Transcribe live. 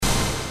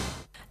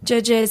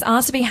Judges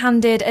are to be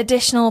handed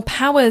additional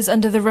powers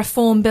under the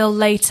reform bill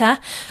later,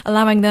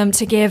 allowing them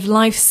to give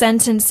life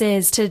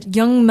sentences to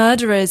young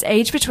murderers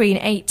aged between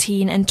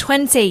 18 and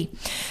 20.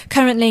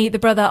 Currently, the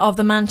brother of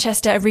the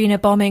Manchester Arena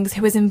bombings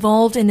who was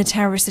involved in the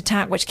terrorist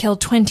attack which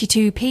killed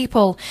 22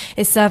 people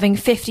is serving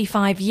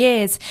 55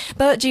 years,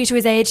 but due to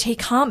his age, he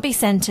can't be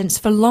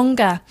sentenced for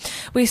longer.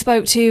 We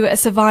spoke to a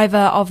survivor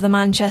of the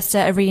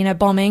Manchester Arena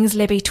bombings,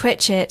 Libby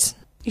Twitchett.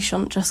 You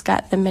shouldn't just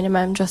get the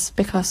minimum just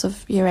because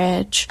of your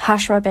age.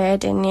 Hashim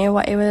Abedi knew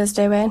what he was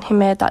doing. He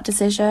made that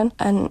decision.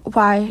 And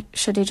why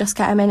should he just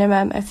get a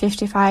minimum of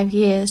 55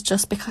 years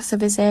just because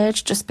of his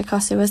age, just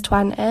because he was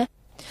 20?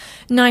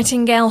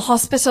 Nightingale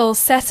Hospital,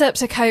 set up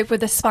to cope with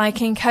the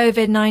spike in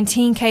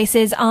COVID-19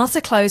 cases, are to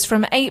close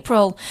from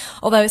April,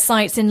 although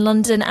sites in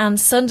London and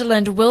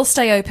Sunderland will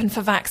stay open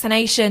for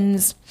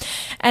vaccinations.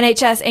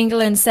 NHS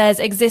England says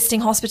existing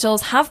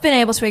hospitals have been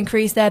able to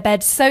increase their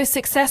beds so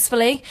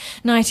successfully,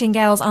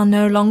 Nightingales are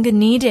no longer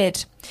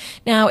needed.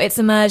 Now, it's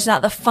emerged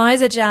that the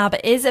Pfizer jab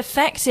is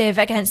effective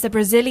against the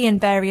Brazilian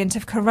variant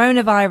of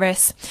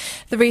coronavirus.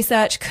 The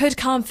research could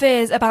calm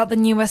fears about the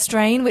newer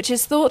strain, which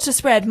is thought to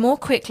spread more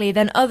quickly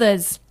than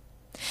others.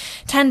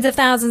 Tens of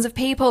thousands of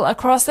people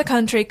across the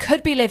country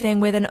could be living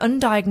with an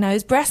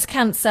undiagnosed breast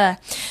cancer.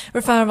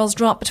 Referrals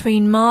dropped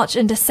between March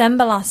and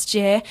December last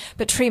year,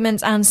 but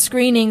treatments and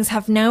screenings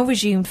have now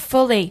resumed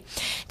fully.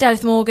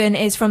 Delith Morgan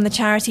is from the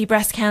charity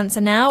Breast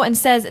Cancer Now and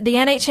says the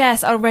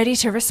NHS are ready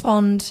to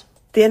respond.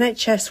 The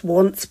NHS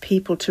wants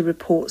people to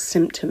report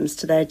symptoms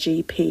to their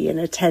GP and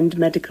attend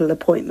medical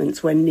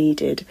appointments when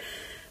needed,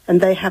 and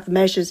they have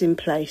measures in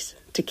place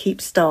to keep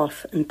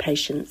staff and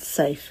patients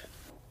safe.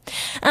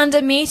 And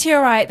a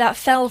meteorite that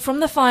fell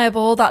from the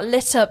fireball that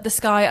lit up the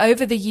sky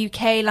over the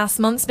UK last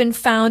month has been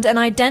found and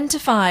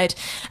identified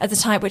as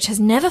a type which has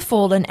never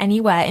fallen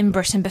anywhere in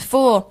Britain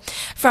before.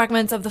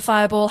 Fragments of the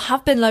fireball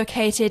have been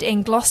located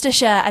in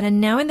Gloucestershire and are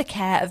now in the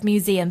care of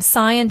museum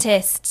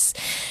scientists.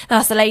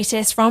 That's the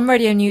latest from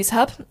Radio News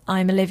Hub.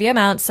 I'm Olivia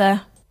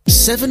Mounser.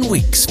 7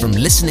 weeks from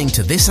listening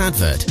to this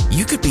advert,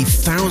 you could be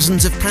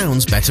thousands of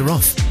pounds better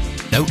off.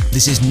 No,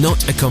 this is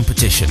not a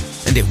competition,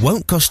 and it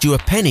won't cost you a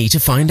penny to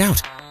find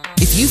out.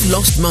 If you've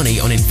lost money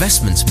on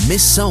investments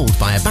missold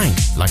by a bank,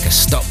 like a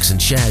stocks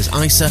and shares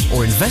ISA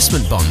or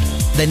investment bond,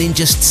 then in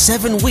just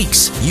 7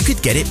 weeks you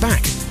could get it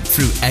back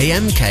through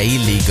AMK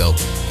Legal.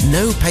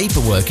 No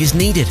paperwork is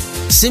needed.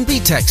 Simply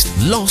text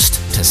LOST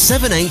to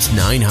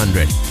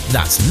 78900.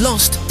 That's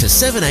LOST to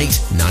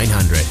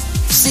 78900.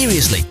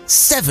 Seriously,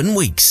 7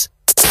 weeks.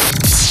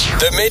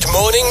 The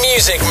Mid-Morning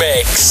Music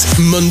Mix.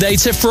 Monday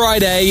to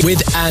Friday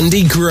with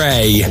Andy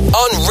Gray.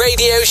 On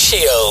Radio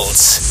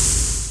Shields.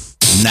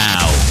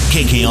 Now,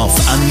 kicking off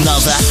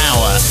another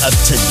hour of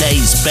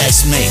today's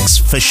best mix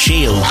for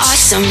Shields.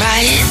 Awesome,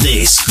 right?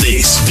 This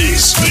is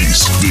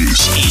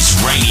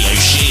Radio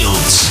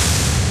Shields.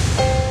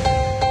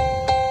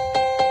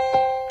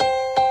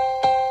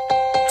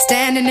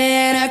 Standing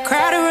in a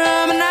crowded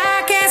room and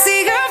I can't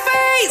see your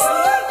face.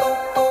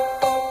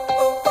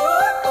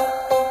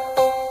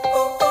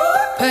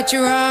 Put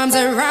your arms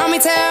around me,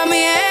 tell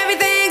me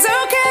everything's okay.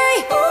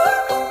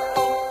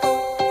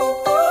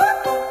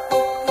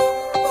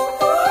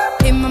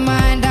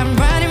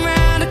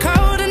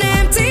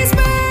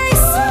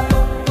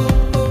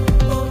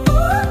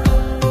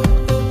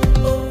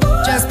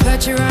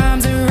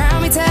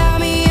 Time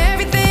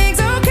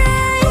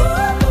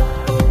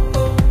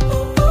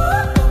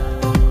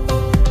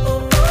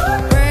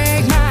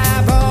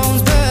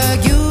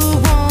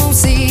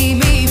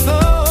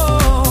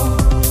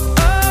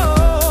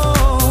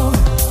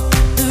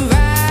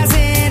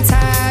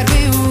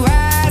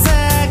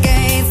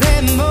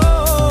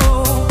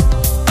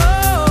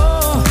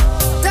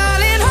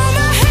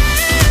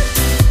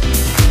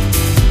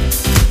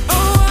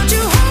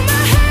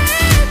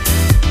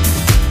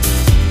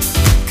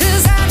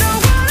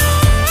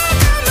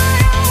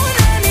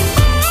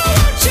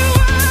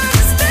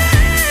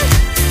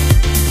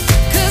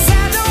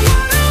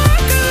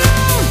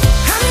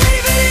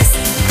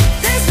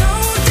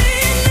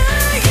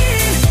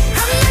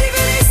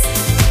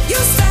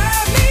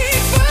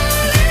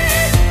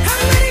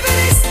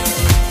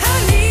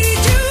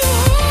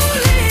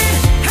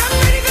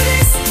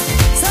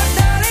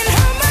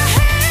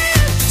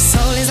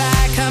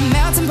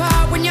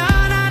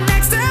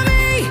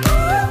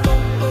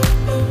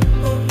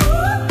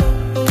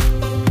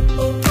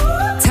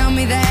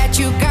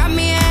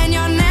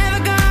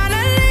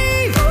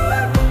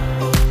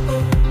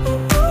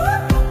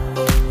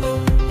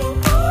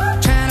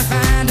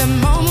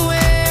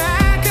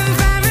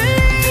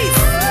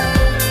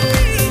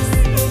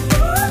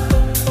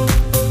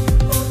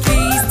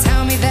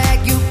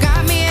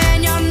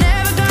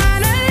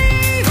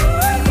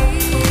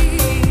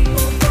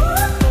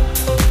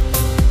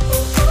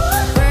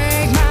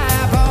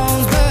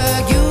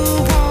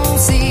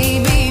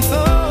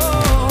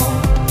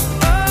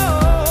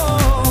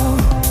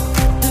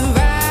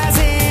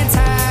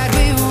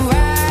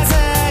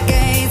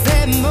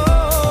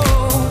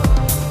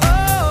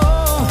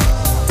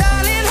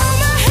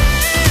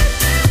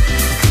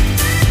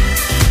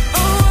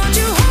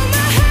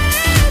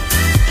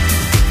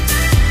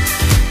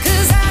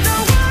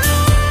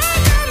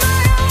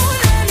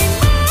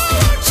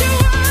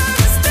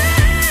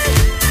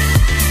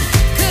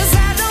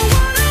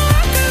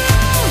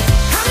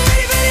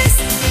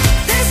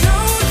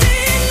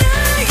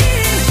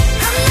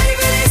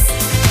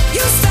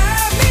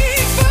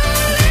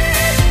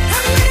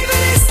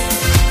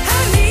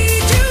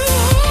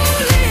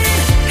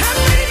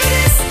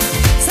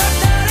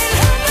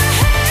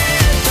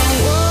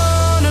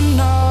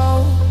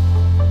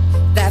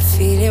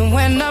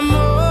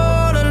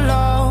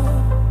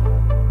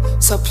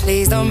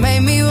Please don't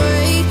make me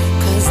wait,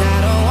 'cause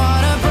I don't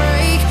wanna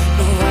break.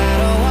 No, I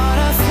don't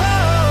wanna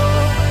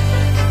fall.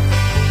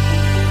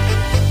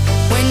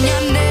 When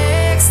you're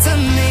next to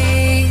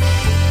me,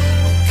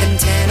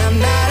 content I'm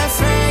not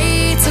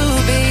afraid to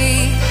be.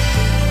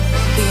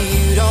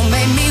 You don't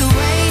make me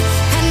wait,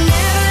 and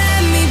never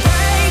let me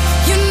break.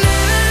 You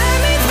never let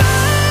me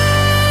fall.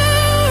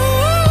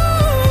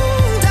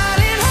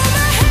 Darling, hold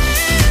my hand.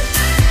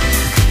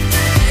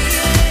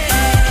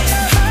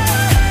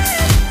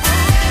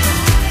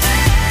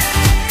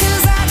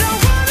 Cause I don't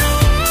wanna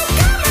walk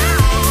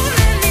around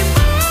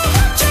anymore.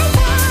 But you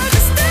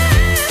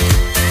understand.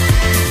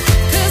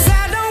 Cause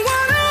I don't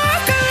wanna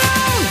walk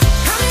alone.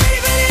 I'm ready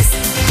for this.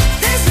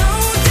 There's no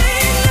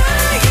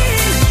denying.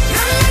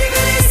 I'm ready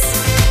for this.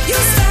 You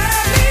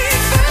start me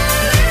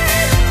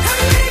falling. I'm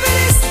ready for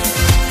this.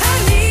 I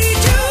need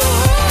you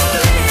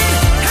holding.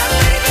 I'm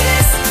ready for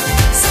this.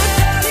 So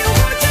darling,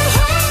 won't you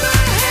hold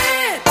my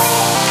hand?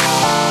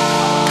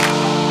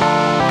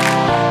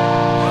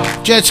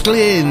 Jets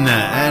Glynn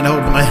and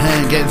Hold My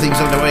Hand, getting things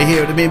underway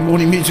here at the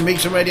Mid-Morning Music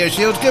Mix of Radio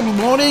Shields. Good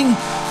morning.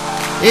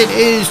 It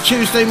is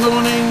Tuesday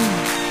morning.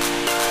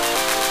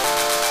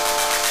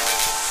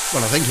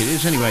 Well, I think it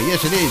is anyway.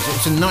 Yes, it is.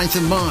 It's the 9th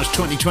of March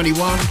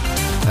 2021.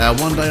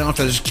 One day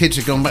after the kids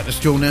have gone back to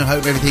school now.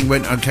 Hope everything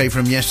went okay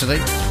from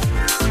yesterday.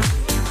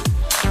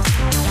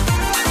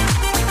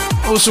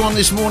 Also on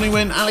this morning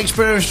when Alex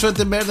Beresford,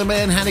 the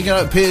weatherman, had to go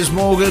at Piers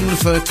Morgan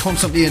for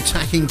constantly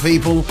attacking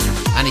people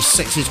and his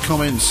sexist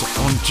comments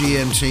on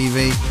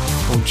GMTV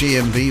or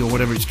GMB or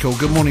whatever it's called.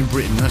 Good Morning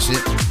Britain, that's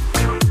it.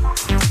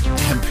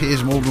 And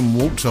Piers Morgan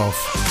walked off.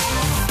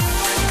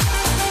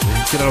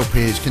 Good old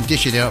Piers can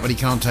dish it out, but he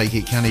can't take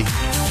it, can he?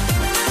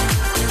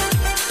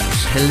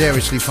 It's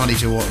hilariously funny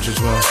to watch as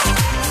well.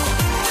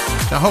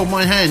 So Hold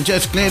My Hand,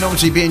 Jess Glynn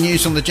obviously being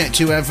used on the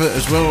Jet2 advert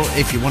as well.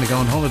 If you want to go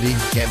on holiday,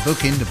 get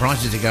booking, the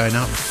prices are going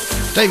up.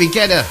 David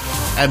Guetta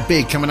and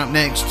Big coming up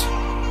next.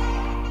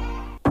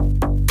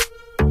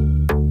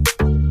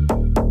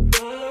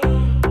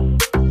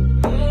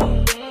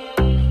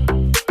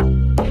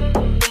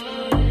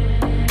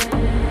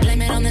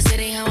 Blame it on the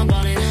city, how I'm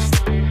ballin'.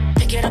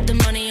 Pick it up, the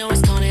money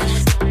always calling.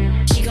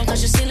 She gon'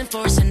 touch the ceiling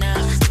for us and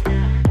out.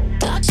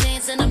 Dark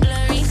chains and a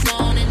blurry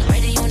morning.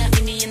 Ready when I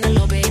meet me in the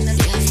lobby. Yeah,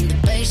 from the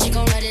bay, she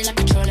gon' ride it like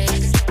a trolley.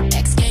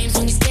 X Games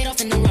when we skate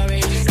off in the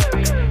Rory.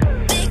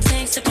 Big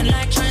tanks looking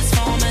like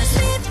Transformers.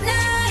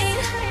 Midnight,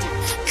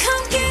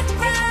 come get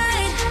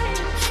right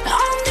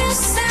on this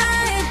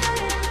side.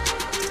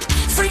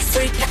 Freak,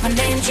 freak, like my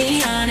name,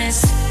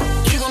 Giannis.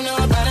 You gon' know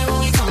about it when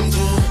we come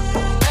through.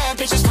 Bad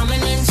bitches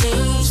coming in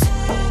twos.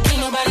 Ain't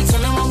nobody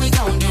telling what we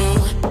gon' do.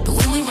 But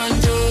when we run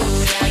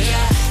through, yeah,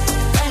 yeah.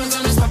 Diamonds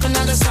on us popping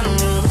out the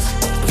sunroof.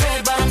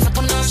 Red bottoms up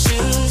on those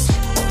shoes.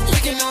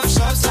 Licking off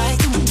shots like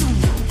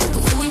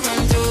but when we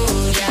run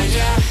through, yeah,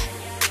 yeah.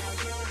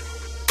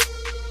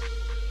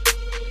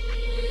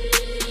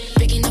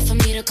 Big enough for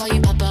me to call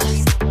you Papa.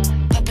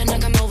 Popping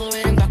like I'm over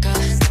it in Baca.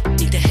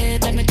 Need the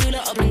head like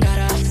Medulla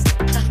Oblongata.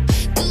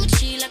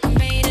 Gucci like I'm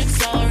made in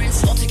Florence.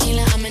 Smoke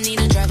tequila, I'ma need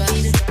a driver.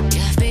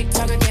 Yeah, big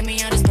talker, get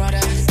me out his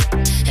brother.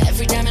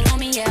 Every diamond on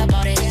me, yeah, I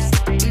bought it.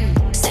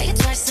 Say it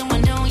twice so I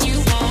know you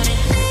want it.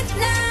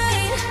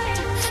 Midnight,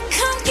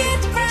 come get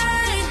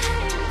right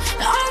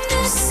on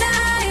this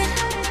side.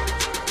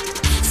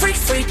 Freak,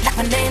 freak, like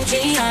my name,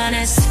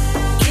 Giannis.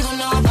 You gon'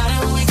 know about it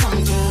when we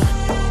come through.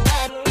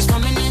 Bad bitch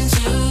coming in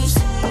twos.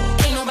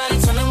 Ain't nobody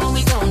telling what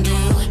we gon' do.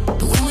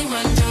 But when we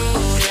run through,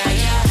 yeah,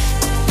 yeah.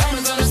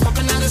 Diamonds on us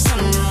popping out the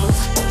sunroof.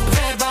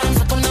 Red bottoms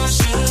up on those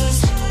shoes.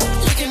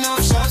 Licking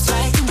off shots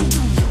like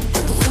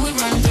but when we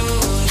run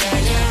through, yeah,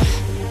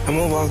 yeah.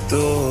 I'ma walk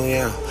through,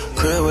 yeah.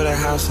 Crib with a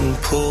house and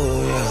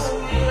pool,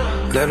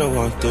 yeah. Let her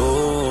walk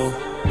through.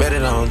 Bet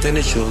it on, think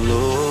that you'll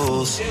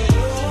lose.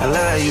 I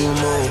love how you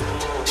move.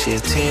 She a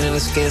 10 and the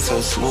skin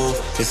so smooth.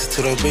 Listen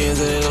to the beans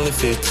and it only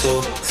fit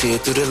two. See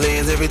it through the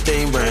lens,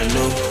 everything brand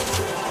new.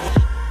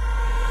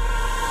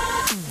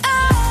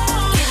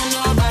 You don't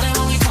know about it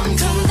when we come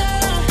through.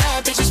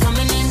 Bad bitches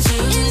coming in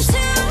twos.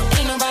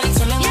 Ain't nobody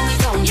telling what we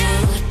gon' do.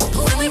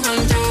 But when we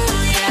run through,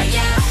 yeah,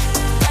 yeah.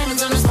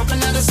 Diamonds on us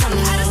popping out the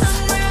sunroof.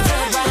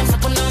 Red bottoms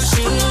up on those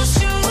shoes.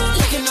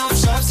 Licking off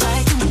shots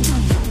like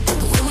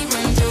but when we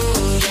run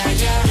through, yeah,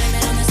 yeah. Blame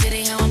it on the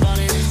city, how I'm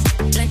ballin'.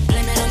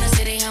 Blame it on the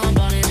city, how I'm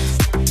ballin'.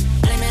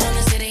 Blame it on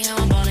the city, how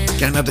I'm ballin'.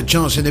 Getting up the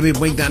charts in the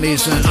midweek, that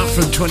is up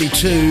from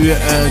 22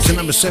 to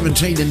number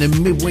 17 in the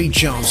midweek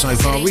chart so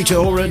far. Rita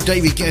Ora,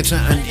 David Guetta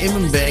and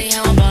Iman Beck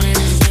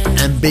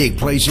and Big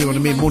plays here on the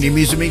Mid-Morning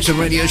Music Mix of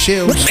Radio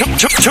Shields.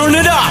 Turn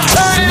it up!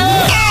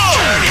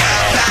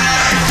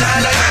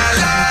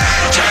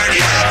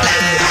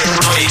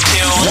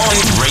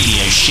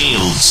 Radio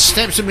Shields.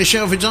 Steps and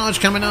Michelle Visage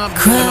coming up,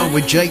 along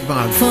with Jake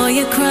Bug. For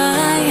you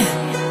cry,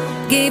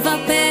 gave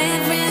up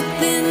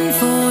everything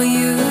for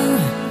you.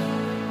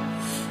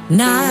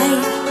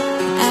 Night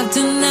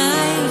after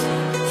night,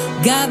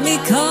 got me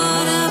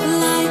caught up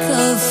like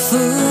a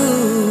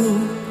fool.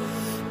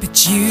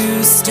 But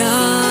you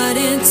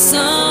started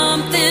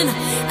something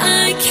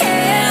I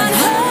can't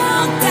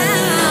hold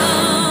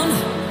down.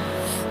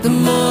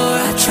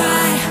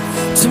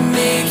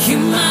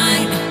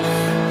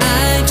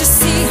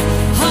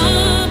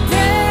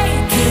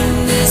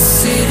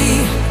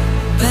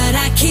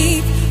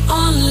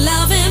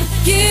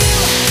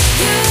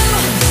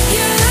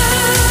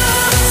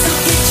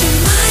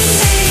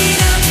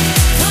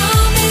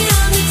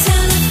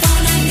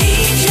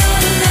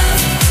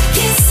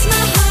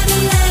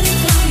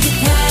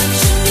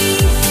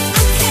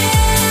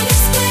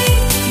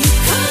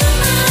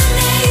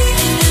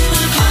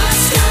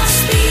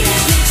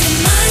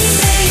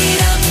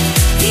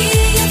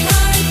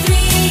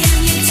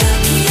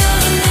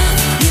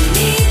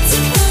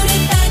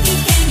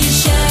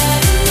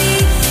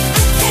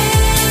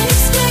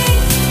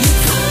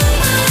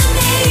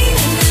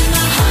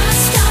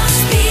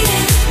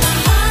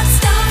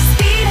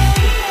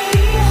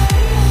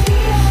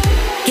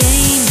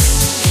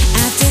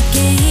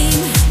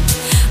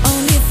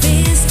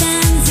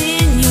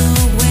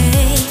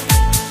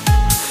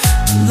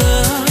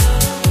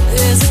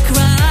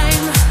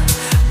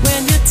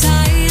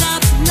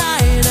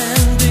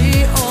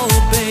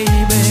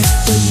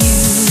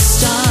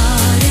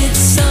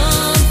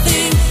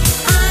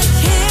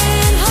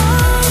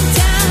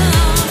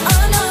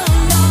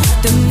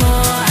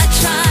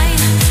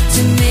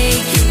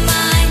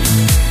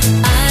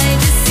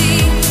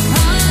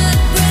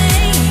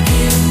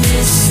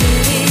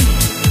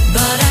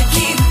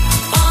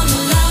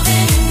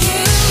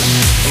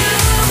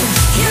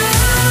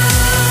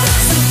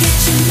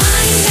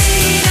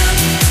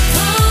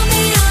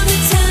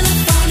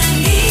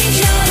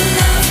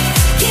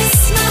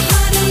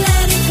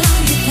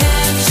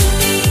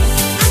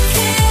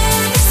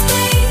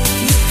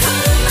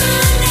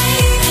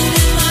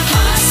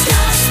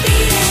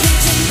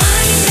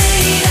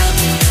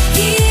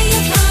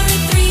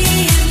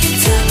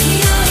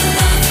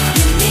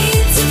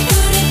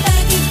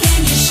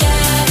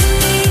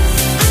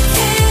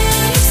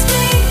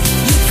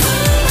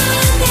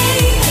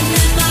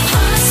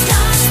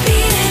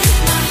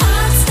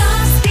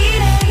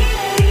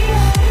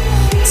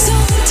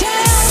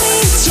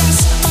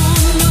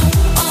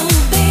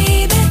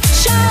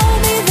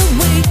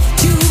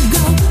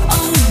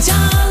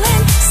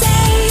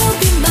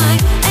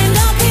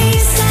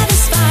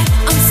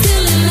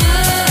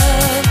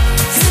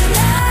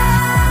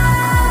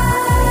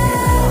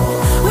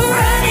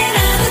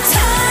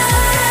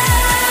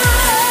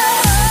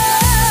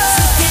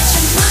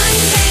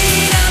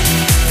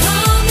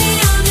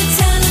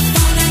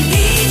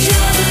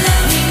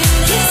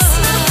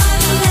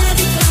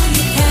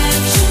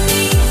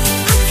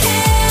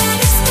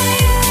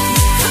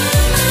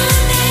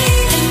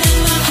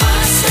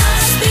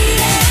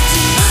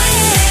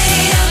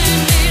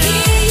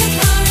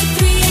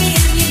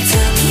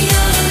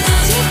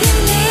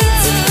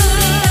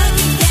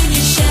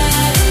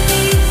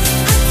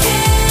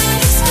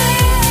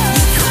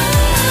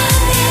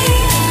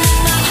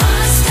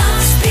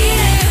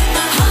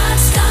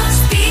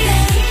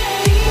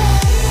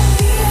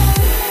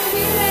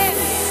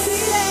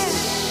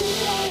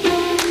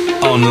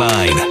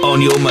 online,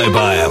 on your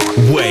mobile.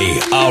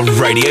 We are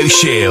Radio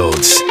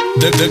Shields.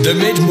 The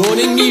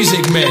mid-morning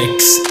music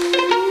mix.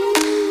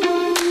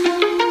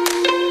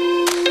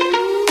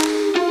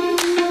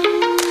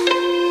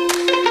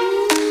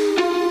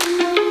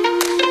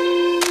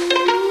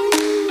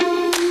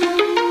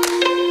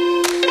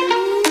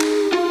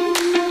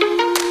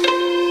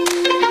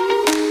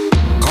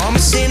 Call me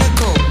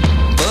cynical,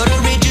 but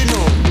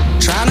original.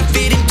 Trying to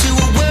fit into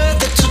a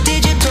world that's so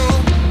digital.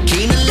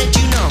 Keen to let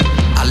you know,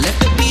 I left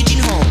the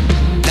pigeonhole.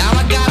 Now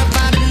I gotta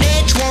find an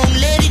edge, won't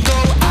let it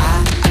go.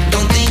 I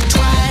don't think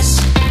twice,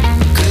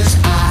 'cause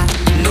I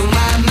know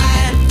my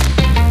mind.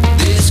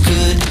 This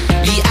could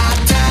be our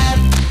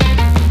time.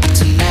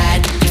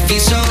 Tonight, it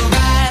feels so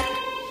right.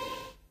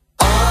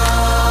 All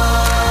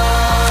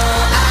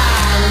I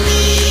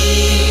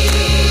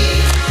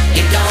need,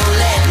 it don't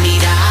let me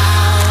down.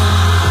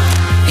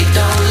 It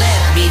don't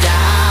let me down.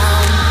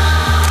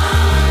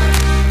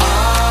 All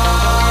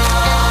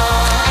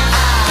I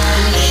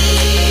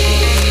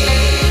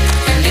need,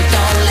 and it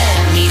don't let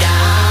me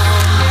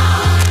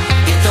down.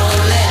 It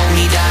don't let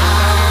me down.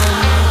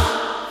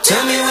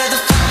 Tell me where the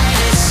fight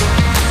is.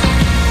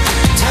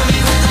 Tell me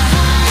where the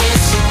high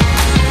is.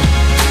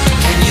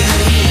 Can you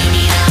hear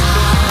me now?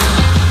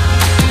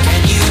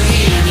 Can you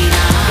hear me now?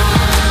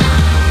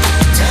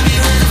 Tell me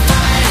where the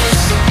fight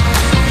is.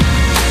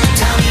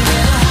 Tell me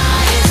where the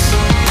high is.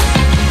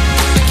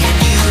 Can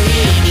you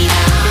hear me now?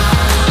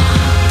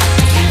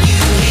 Can you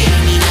hear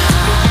me now?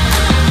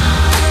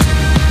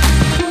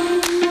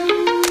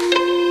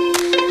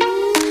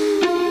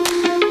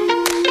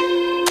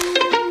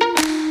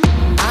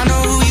 I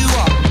know who you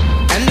are,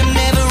 and I'm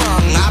never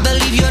wrong. I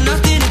believe you're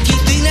nothing if you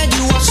think that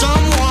you are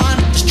someone.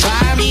 Just try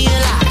and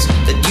realize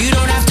that you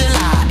don't have to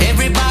lie.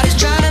 Everybody's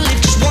trying to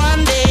live just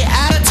one day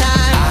at a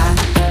time.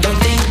 I don't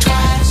think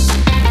twice,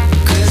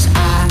 'cause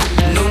I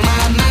know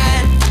my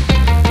mind.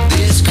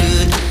 This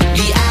could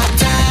be our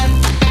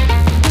time.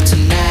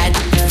 Tonight,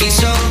 it feels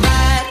so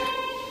right.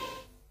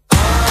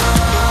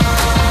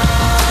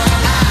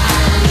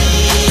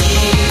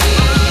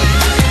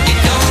 It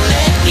don't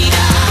let me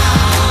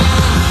down.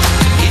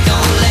 It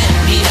don't let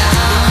me down.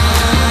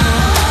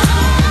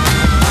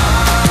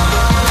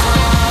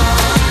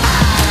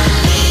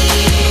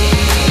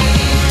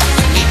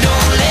 It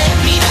don't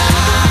let me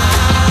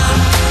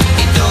down.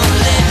 It don't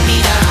let me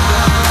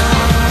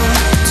down.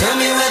 Tell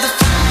me where the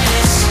fight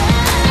is.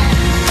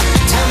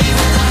 Tell me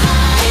where the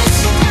high is.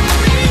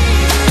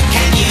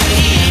 Can you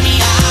hear me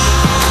now?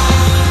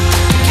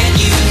 Can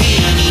you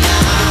hear me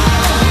now?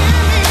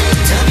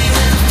 Tell me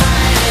where the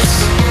fight is.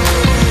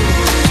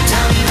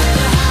 Tell me where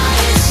the high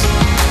is.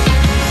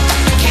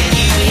 Can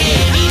you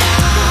hear me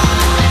now?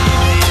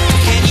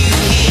 Can you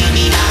hear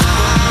me now?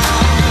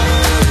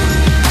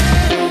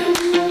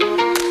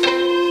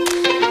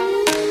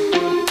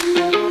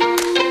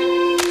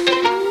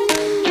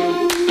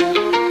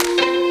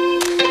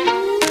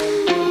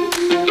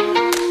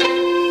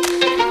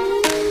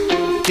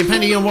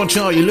 Depending on what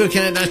chart you look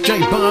at, that's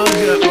Jake Bug.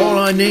 All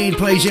I Need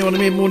plays here on the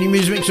mid-morning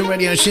music mix on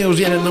Radio Shields,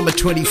 in at number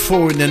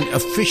 24 in the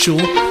official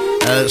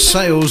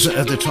sales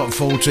of the top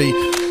 40.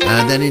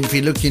 And then if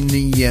you look in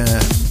the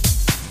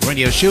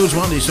Radio Shields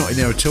one, it's not in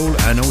there at all.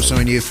 And also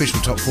in the official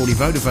top 40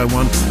 Vodafone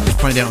one, it's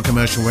played out on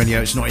commercial radio,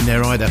 it's not in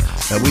there either.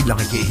 We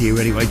like it here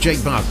anyway.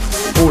 Jake Bug,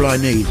 All I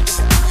Need.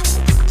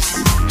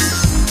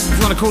 If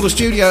you want to call the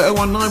studio,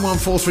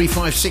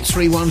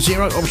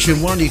 01914356310.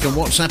 Option 1, you can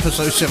WhatsApp us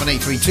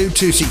 07832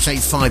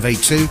 268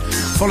 582.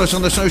 Follow us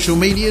on the social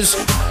medias,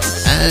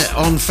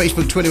 on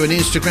Facebook, Twitter and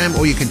Instagram,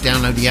 or you can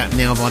download the app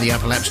now via the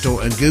Apple App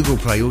Store and Google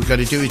Play. All you've got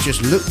to do is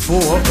just look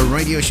for a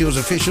Radio Shields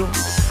official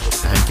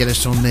and get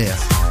us on there.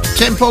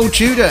 Temple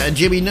Tudor and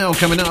Jimmy Nell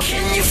coming up. Shake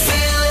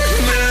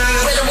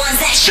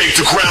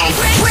the ground.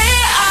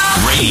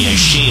 Radio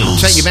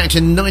Shields. Take you back to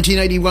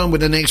 1981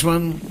 with the next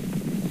one.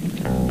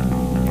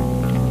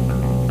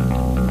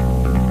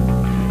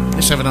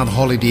 Let's have another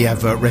holiday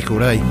advert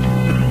record, eh?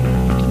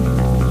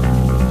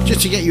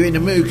 Just to get you in the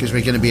mood, because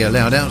we're going to be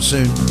allowed out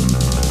soon.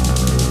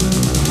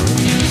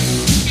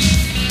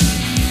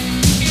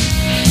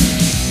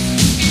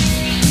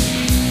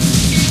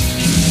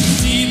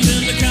 Deep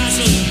in the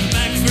castle,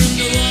 back from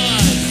the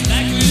wars,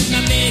 back with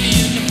my baby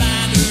and the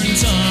father and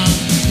son.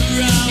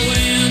 Hurrah,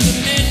 when the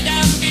men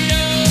down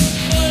below,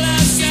 all I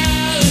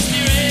saw was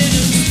the rain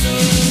and snow.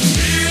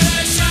 Hear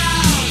that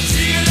shout,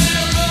 hear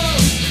that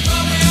roar,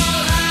 but we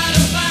all had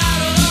a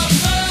battle of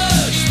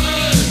much,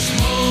 much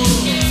more.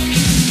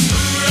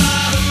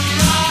 Hurrah,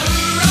 hurrah,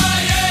 hurrah,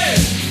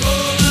 yeah,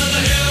 all I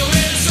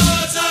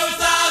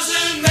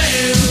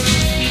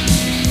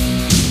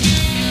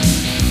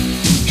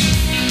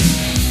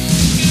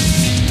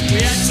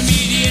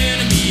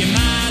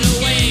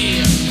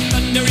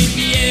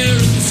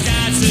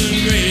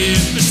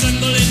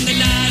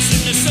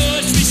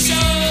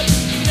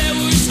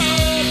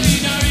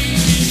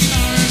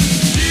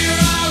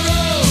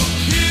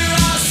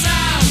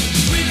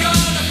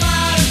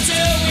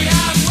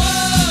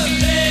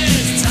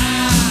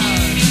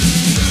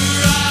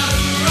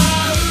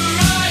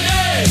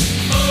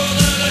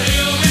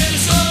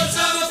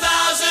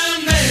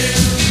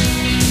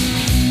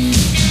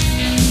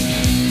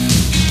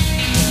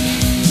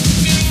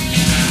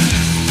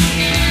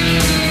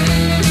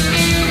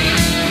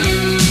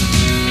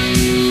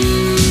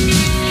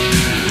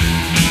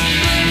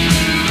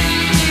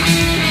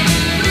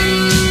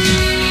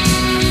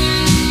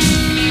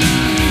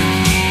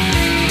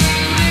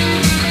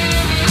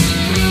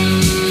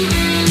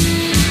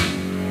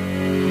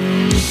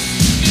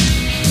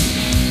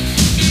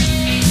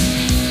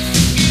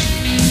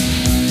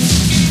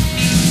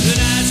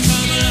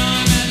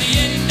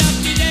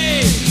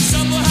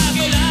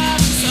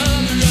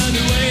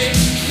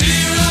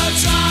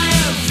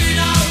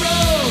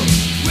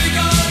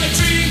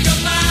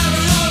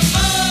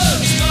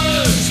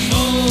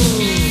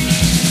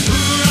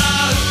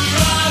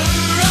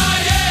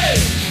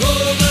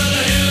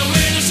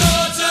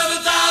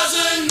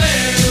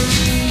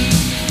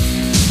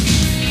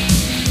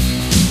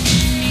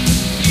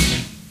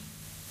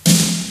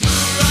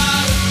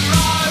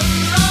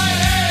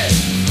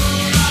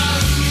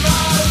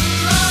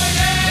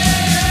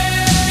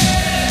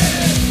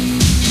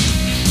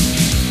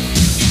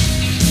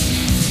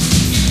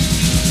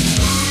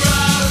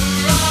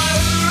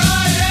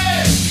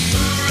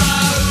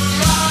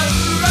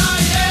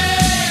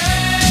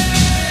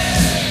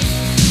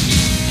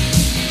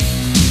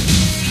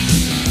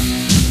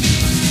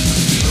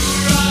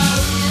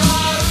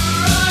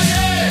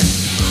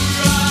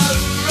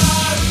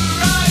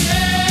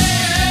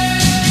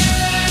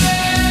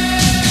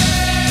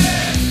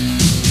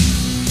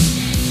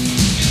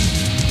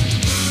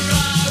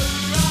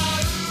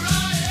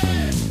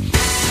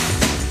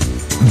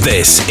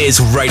This is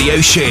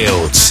Radio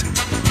Shields.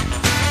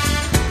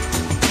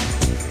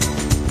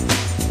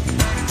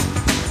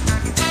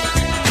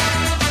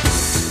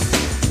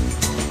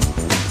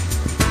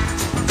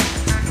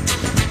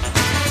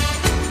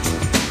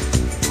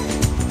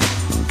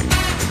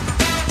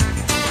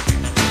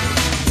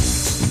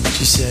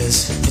 She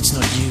says, it's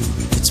not you,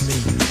 it's me.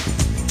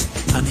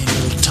 I need a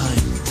little time,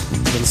 a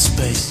little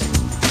space,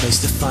 a place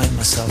to find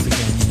myself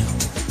again, you know.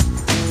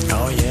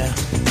 Oh yeah,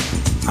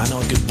 I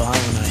know goodbye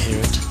when I hear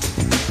it.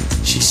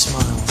 She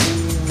smiles,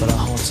 but her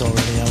heart's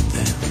already out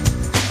there.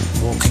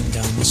 Walking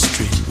down the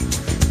street,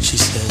 she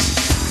says,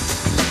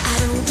 I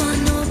don't want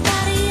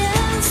nobody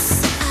else,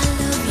 I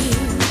love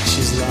you.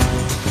 She's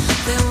lying.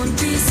 There won't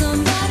be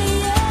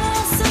somebody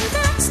else, and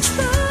that's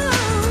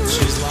true.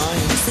 She's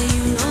lying. So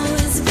you'll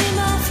always be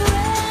my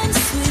friend,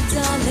 sweet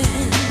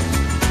darling.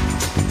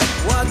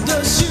 What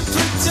does she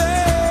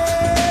pretend?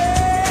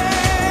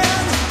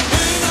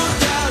 Ain't no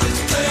doubt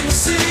it's plain to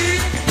see.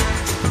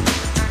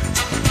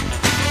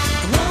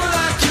 A woman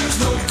like you's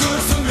no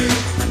good for me.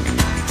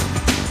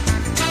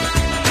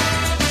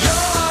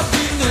 Your heart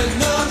beating at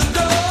another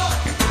door.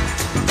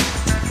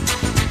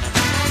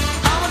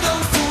 I'm a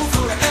dumb fool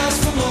for to ask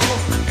for more.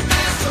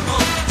 Ask for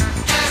more.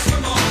 Ask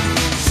for more.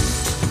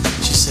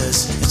 She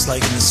says it's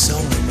like in the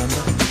song,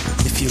 remember?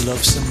 If you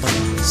love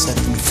somebody, set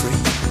them free.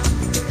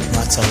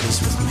 That's how it is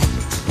with me.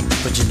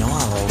 But you know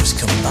I'll always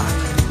come back.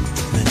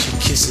 And then she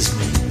kisses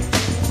me,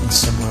 and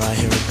somewhere I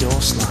hear a door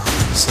slam.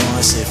 So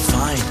I say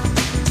fine,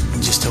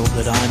 and just hope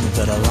that I'm a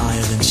better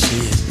liar than she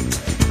is.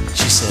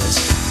 She says,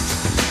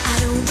 I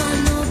don't want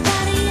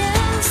nobody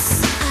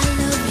else, I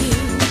love you.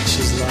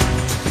 she's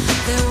lying.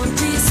 There won't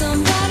be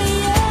somebody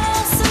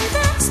else, and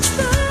that's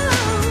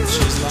true.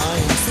 She's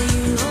lying. So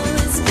you'll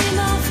always be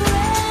my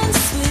friend,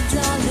 sweet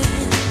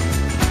darling.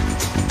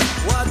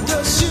 What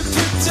does she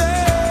pretend?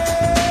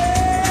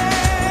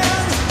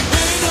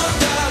 Ain't no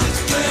doubt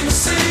it's plain to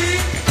see.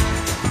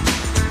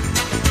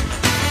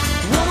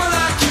 A woman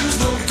like you's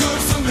no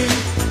good for me.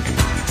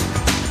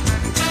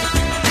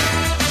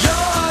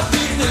 Your heart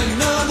beating at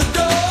another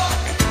door.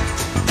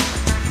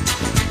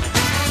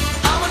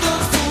 I'm a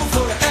dumb fool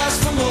for to ask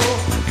for more.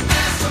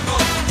 Ask for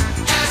more.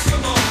 Ask for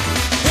more.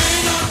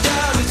 Ain't no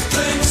doubt it's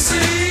plain to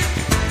see.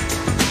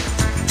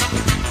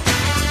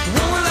 A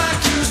woman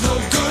like you's no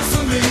good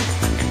for me.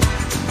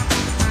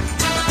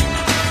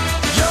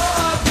 Your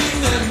heart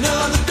beating at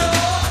another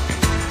door.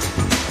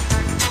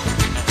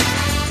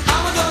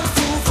 I'm a dumb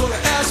fool for to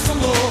ask for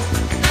more.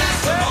 Ask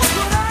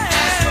for more.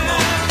 Ask for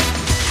more.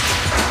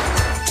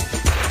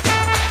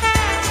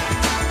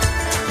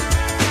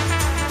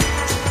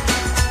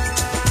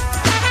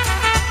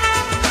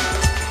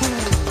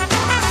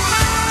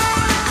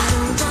 I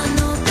don't want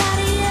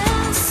nobody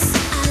else,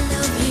 I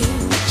love you.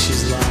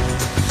 She's lying.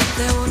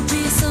 There won't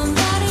be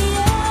somebody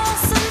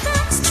else, and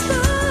that's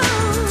true.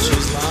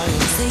 She's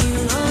lying. So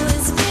you'll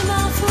always be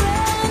my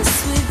friend,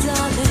 sweet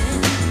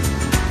darling.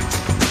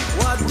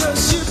 What does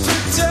she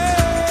pretend?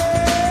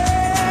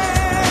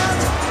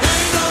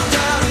 Ain't no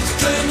doubt it's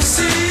plain to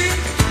see.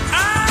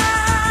 I'm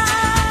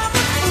a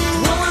fool.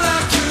 Woman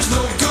like you's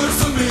no good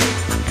for me.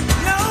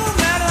 No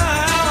matter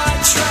how I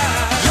try.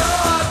 Your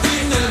heart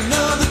beating at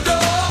another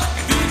door.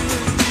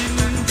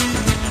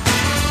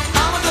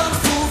 I'm a dumb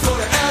fool for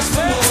to ask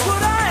for more. That's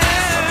what I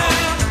am.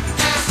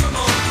 Ask for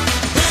more.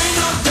 Ain't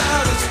no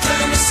doubt it's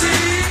plain to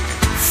see.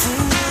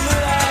 Fool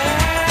that I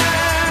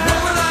am.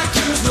 Woman like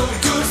you's no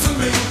good for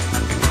me.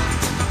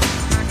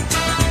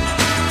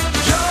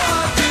 Your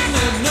heart beating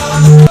at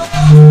another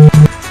door.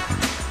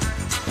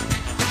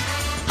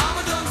 I'm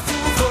a dumb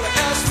fool for to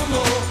ask for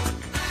more.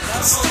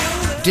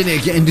 Did it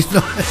again, didn't I?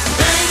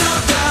 Ain't no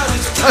doubt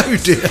it's plain Oh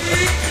dear.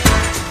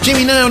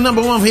 Jimmy Nail,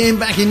 number one for him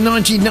back in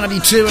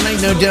 1992, and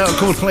ain't no doubt, of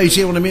course, plays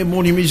here on the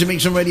mid-morning music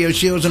mix on Radio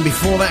Shields, and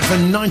before that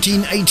from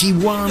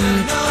 1981,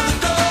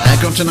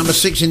 got to number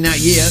 6 in that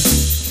year.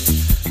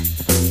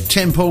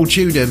 10 Paul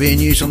Tudor being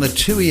used on the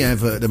TUI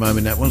advert at the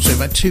moment, that one, so we've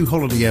had 2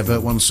 holiday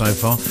advert ones so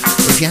far.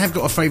 If you have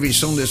got a favourite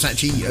song that's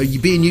actually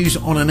being used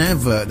on an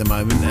advert at the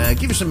moment,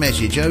 give us a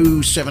message,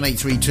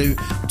 07832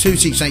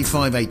 268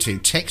 582,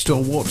 text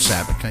or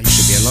WhatsApp, okay,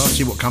 should be allowed to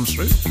see what comes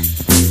through.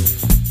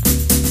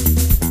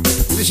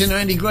 Listen to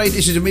Andy Gray,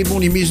 this is a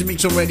mid-morning music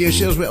mix on Radio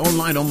Shields. We're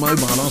online, on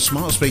mobile, on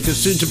smart speakers,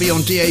 soon to be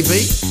on DAB.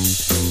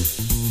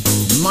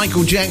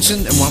 Michael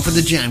Jackson and one for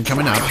the Jam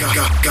coming up.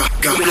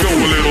 Go a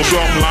little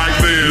something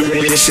like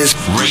this. This is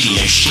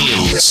Radio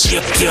Shields.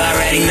 You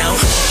already know.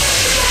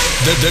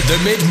 The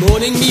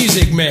mid-morning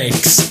music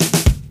mix.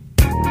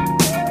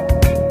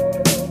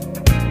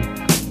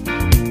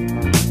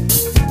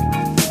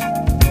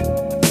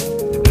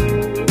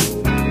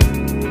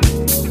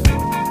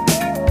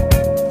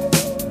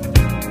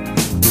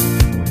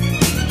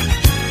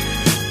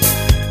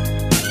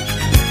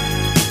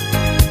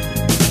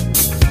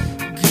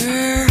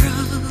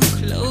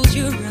 Close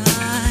your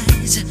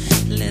eyes,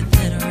 let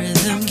that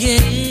rhythm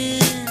get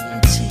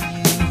into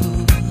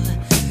you.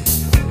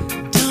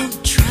 Don't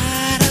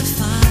try to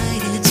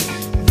fight it,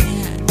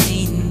 there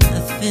ain't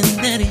nothing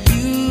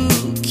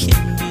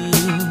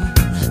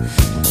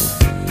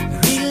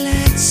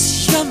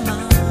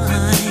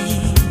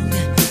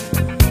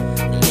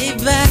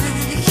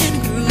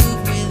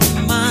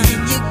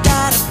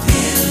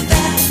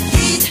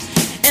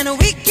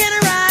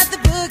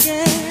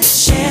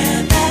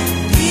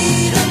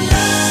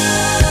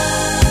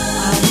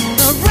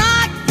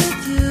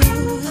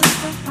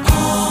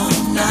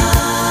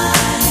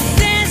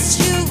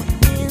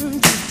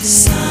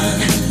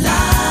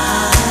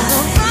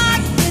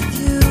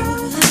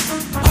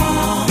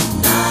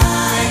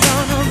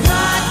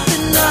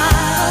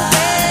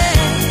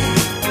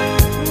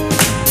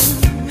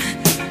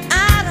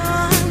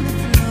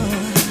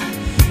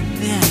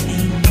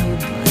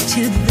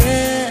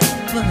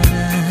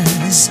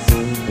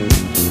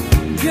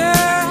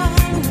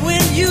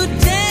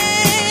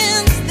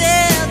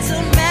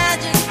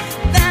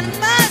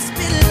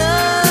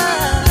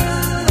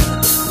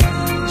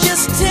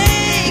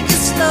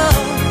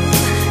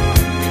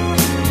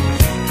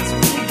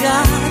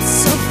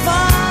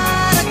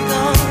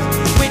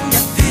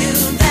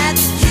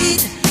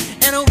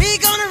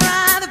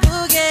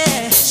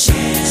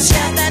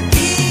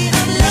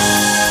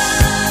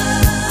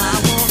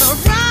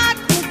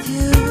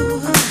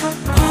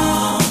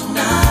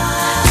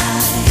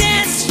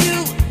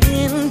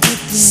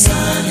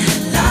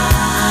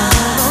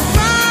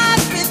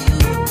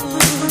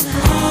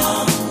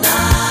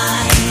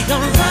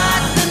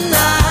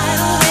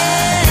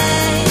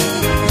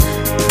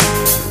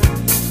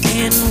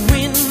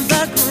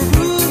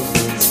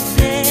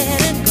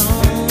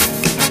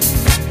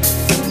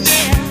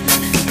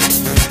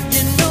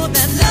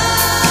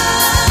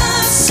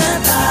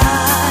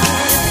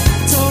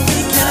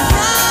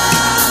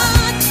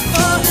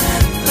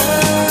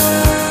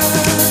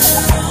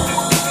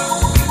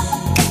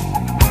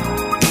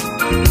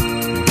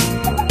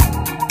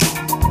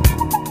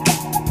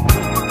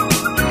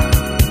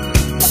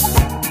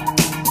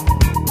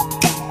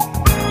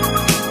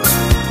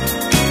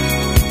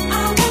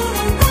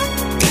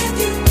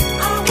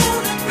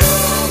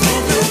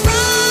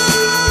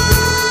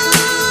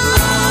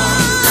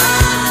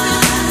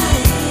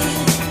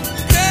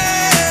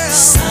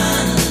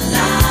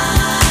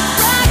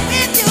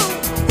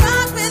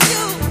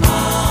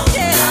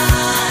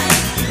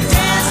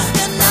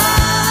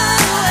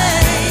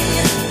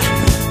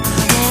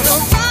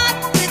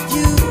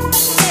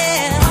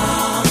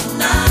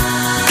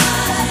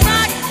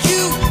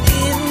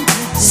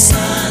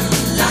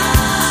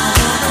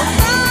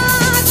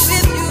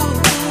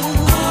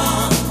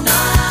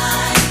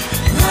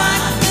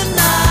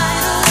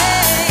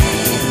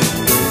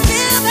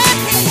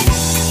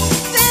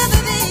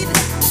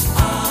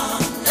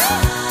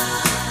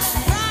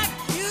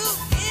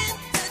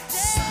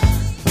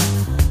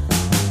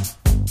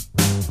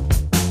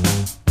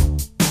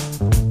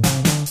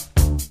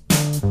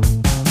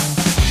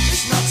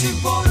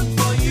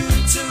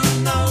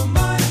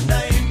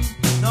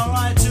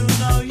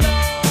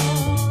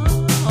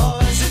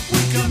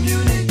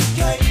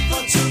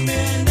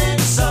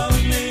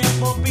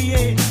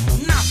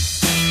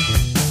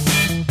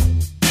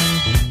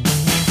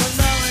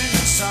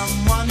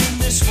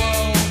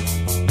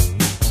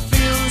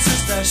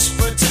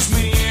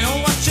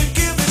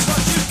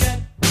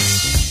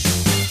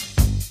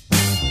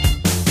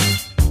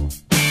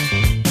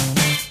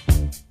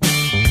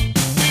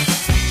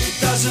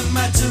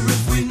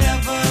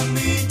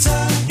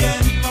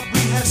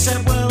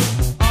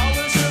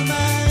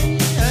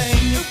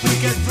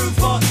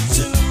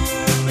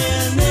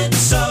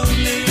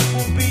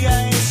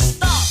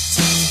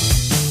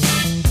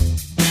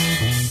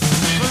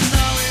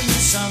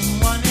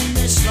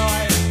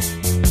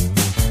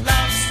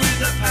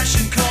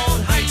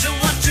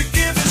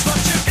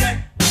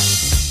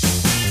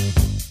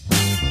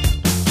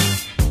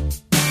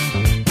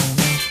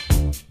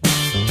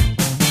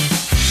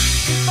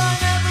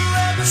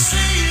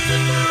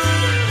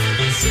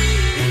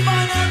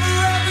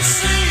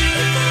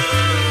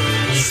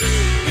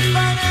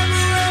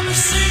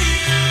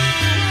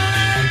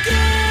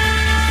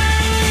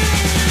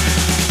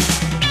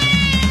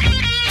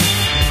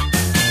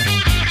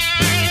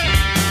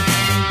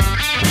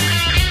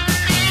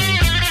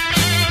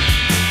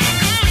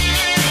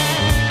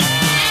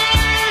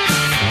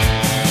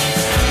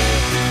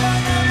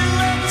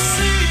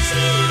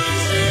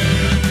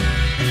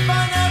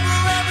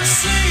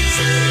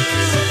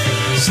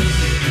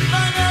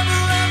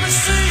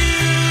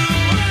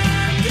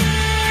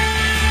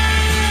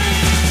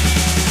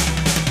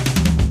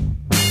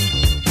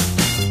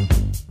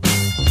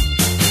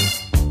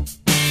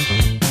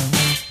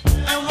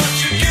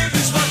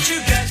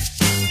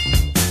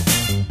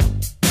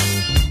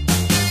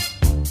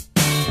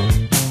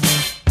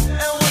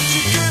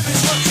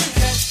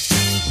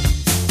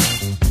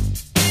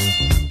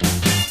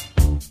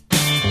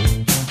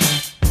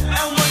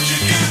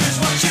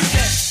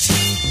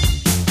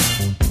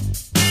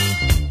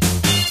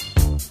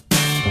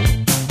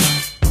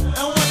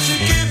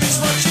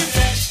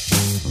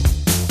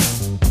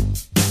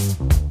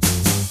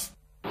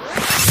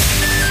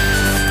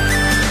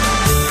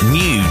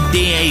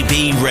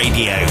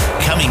Radio,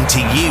 coming to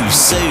you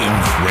soon.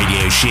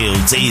 Radio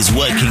Shields is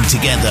working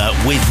together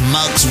with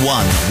Mugs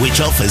One, which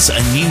offers a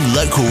new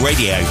local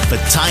radio for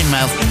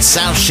Tynemouth,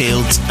 South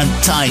Shields and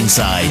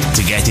Tyneside.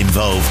 To get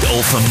involved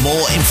or for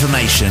more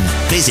information,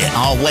 visit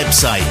our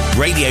website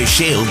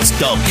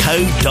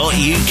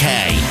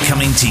radioshields.co.uk.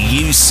 Coming to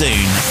you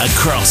soon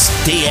across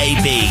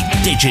DAB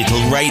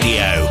Digital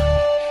Radio.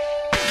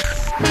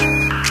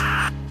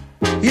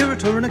 Here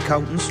at Huron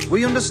Accountants,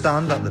 we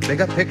understand that the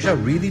bigger picture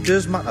really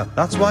does matter.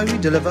 That's why we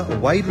deliver a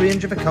wide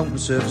range of accounting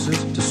services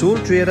to sole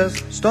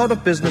traders,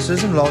 start-up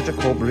businesses and larger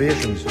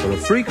corporations. For a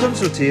free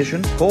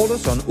consultation, call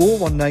us on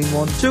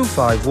 0191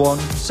 251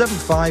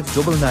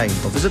 7599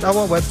 or visit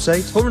our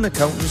website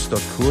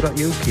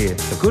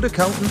huronaccountants.co.uk. A good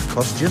accountant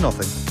costs you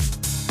nothing.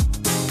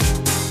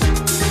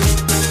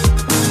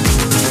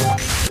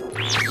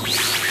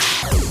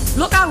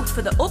 Look out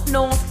for the Up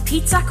North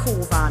Pizza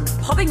Covan,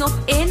 popping up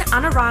in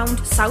and around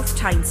South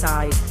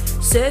Tyneside,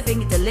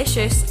 serving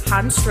delicious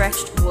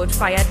hand-stretched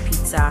wood-fired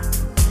pizza.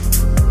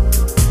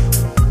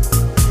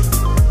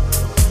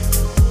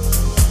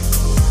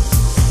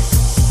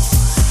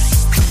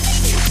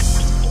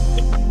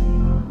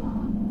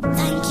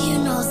 Thank you,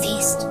 North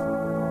East.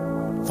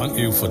 Thank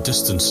you for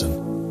distancing.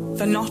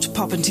 For not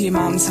popping to your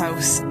mum's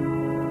house.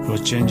 For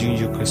changing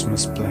your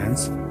Christmas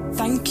plans.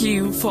 Thank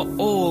you for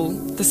all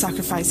the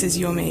sacrifices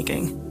you're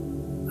making.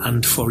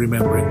 And for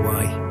remembering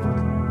why.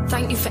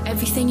 Thank you for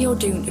everything you're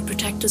doing to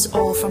protect us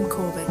all from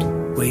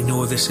COVID. We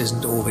know this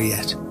isn't over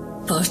yet.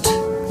 But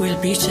we'll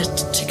beat it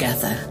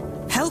together.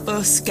 Help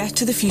us get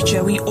to the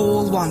future we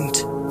all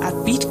want at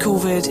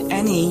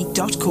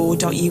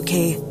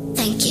beatcovidne.co.uk.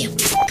 Thank you.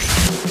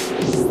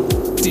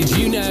 Did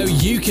you know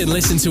you can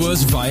listen to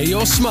us via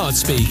your smart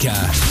speaker?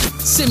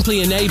 Simply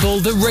enable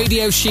the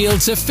Radio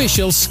Shields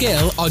official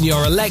skill on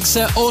your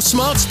Alexa or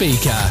smart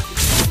speaker.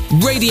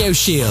 Radio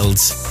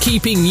Shields,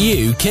 keeping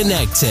you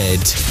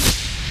connected.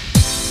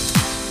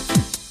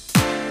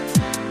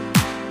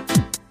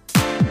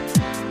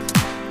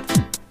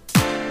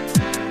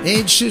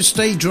 It should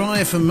stay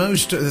dry for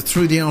most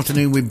through the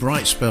afternoon with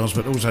bright spells,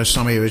 but also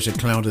some areas of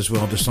cloud as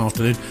well this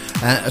afternoon.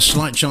 A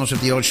slight chance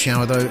of the odd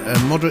shower though. A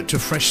moderate to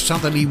fresh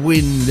southerly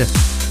wind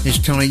is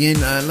coming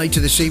in. Later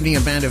this evening,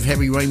 a band of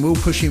heavy rain will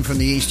push in from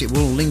the east. It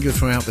will linger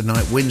throughout the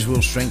night. Winds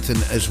will strengthen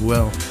as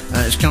well.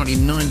 It's currently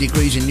 9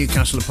 degrees in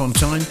Newcastle upon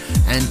Tyne,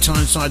 and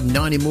Tyneside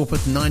 9 in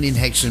Morpeth, 9 in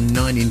Hexham,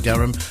 9 in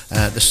Durham.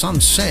 The sun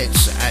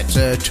sets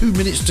at 2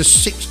 minutes to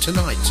 6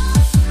 tonight.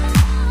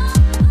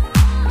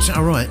 Is that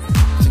alright?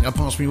 I think I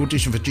passed my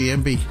audition for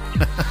GMB.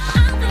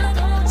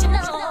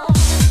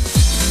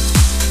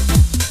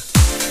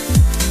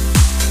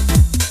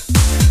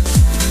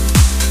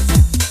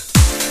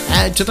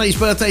 Today's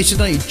birthday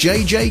today,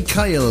 JJ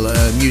Cale,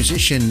 a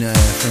musician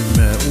from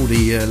all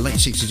the late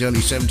 60s,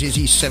 early 70s.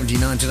 He's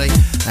 79 today.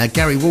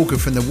 Gary Walker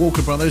from the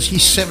Walker Brothers,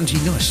 he's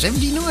 79.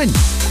 79!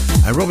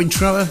 Robin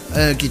Trower,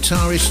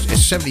 guitarist,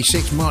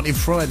 76. Martin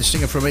Fry, the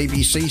singer from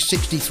ABC,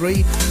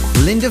 63.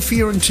 Linda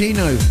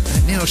Fiorentino.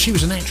 Now, she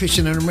was an actress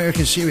in an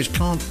American series,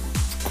 can't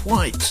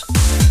quite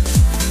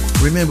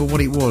remember what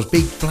it was.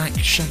 Big black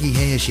shaggy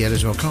hair she had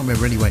as well, can't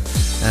remember anyway.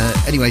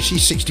 Anyway,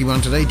 she's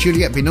 61 today.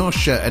 Juliette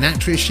Binoche, an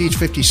actress, she's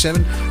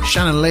 57.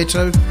 Shannon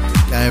Leto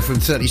from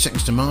 30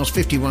 Seconds to Mars,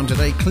 51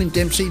 today. Clint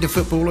Dempsey, the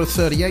footballer,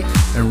 38.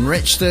 And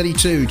Wretch,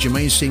 32.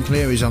 Jermaine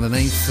Sinclair is on the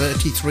name,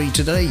 33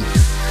 today.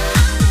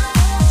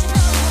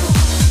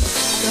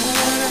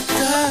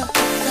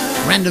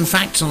 Random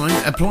fact time.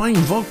 Applying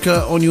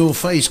vodka on your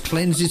face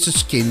cleanses the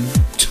skin,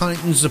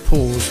 tightens the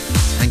pores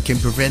and can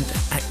prevent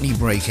acne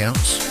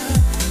breakouts.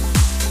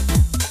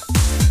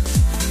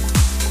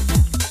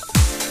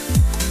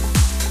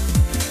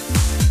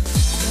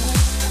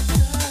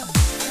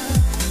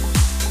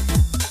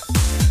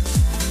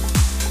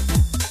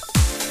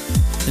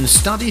 And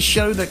studies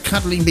show that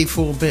cuddling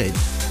before bed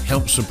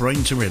helps the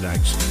brain to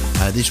relax.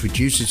 This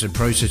reduces the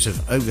process of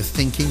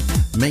overthinking,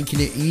 making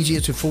it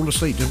easier to fall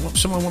asleep. Does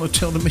someone want to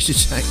tell the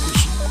missus that?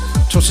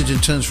 Tosses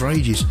and turns for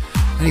ages.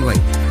 Anyway,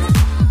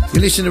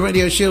 you listen to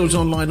Radio Shields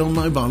online, on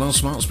mobile, on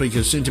smart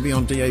speakers, soon to be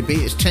on DAB.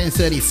 It's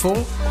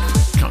 10:34.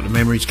 A couple of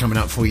memories coming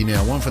up for you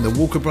now. One from the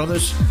Walker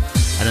Brothers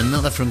and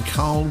another from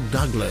Carl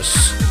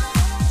Douglas.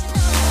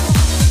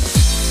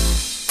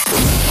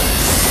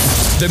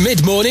 The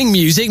Mid-Morning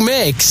Music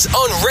Mix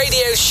on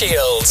Radio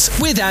Shields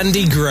with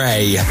Andy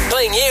Gray,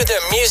 playing you the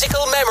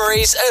musical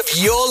memories of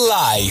your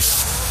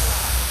life.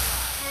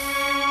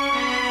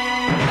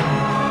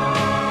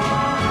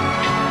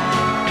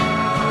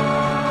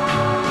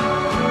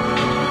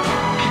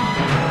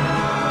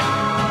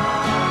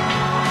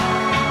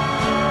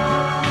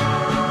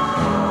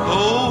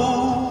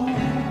 Oh,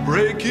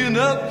 breaking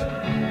up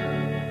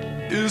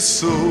is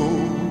so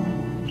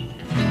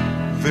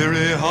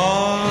very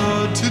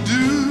hard to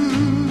do.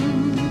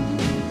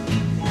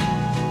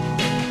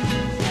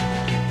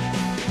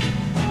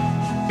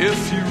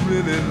 If you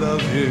really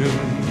love him,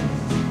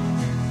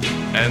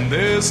 and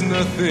there's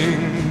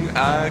nothing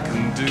I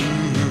can do.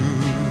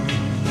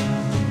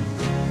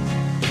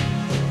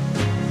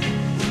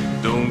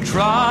 Don't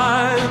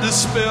try to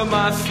spare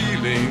my feelings.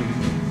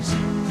 feelings.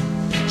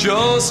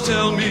 Just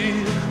tell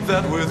me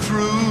that we're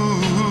through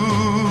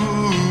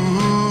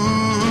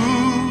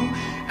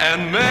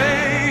and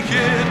make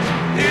it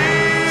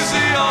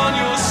easy on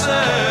yourself.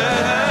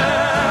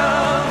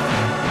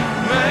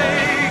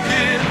 Make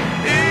it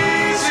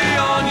easy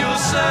on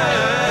yourself.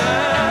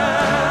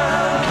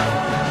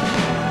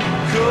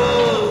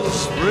 'Cause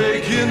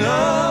breaking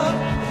up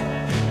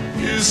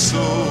is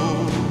so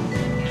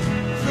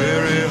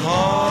very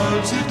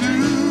hard to do.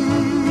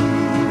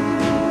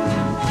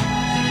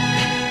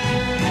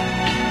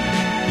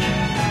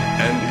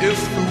 And if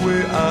the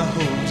way I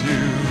hold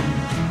you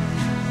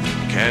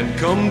can't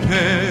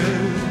compare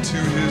to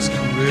his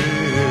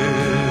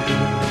caress,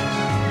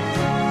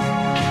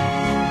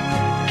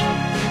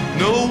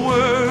 no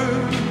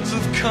words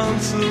of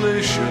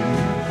consolation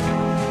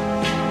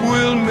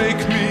will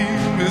make me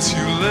miss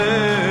you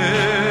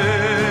less.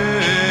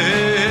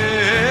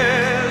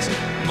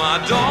 My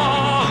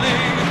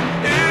darling,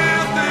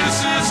 if this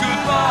is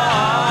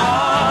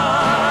goodbye,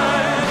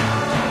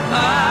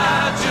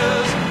 I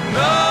just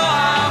know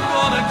I'm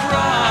gonna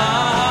cry.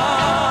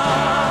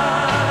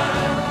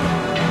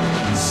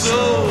 So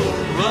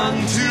run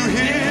to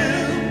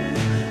him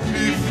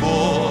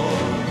before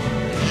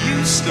you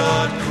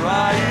start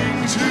crying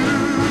too,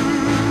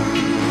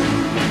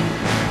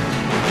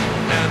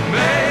 and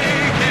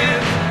make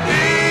it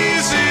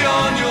easy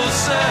on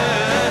yourself.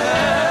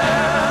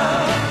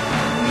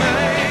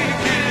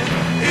 Make it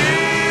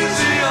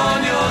easy on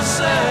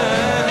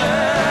yourself.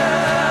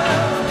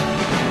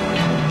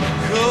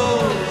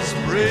 'Cause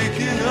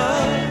breaking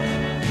up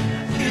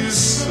is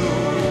so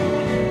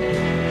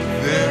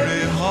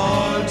very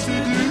hard to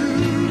do.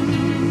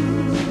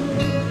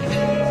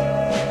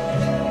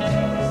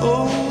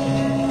 Oh,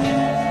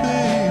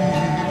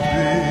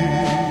 baby,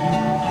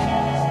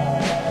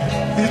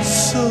 it's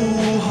so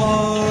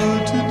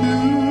hard to do.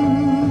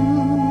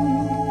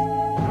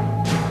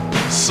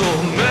 So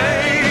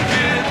make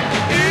it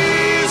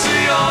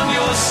easy on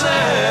yourself.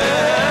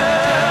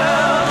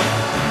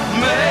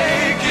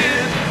 Make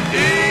it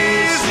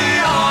easy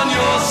on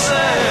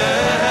yourself.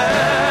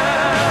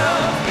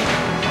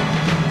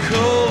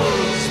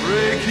 'Cause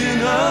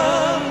breaking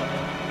up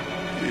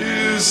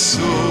is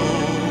so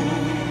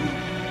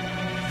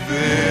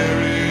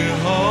very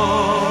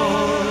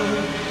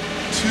hard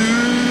to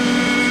do.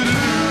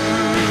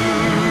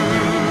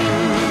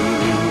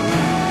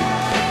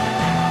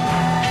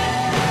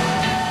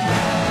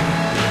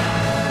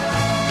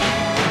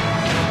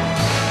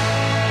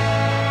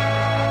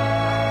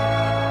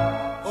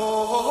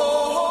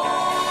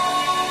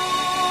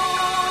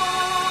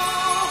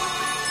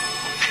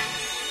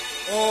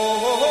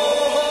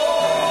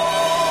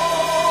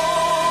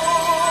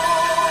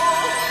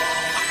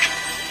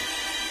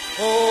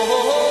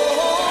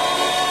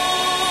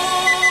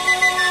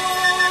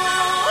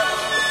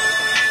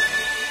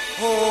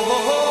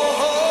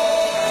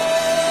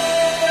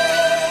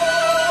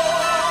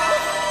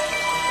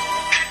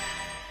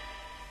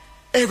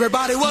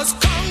 Everybody was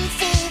kung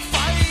fu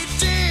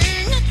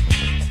fighting.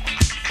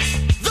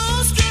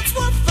 Those kids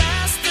were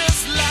fast as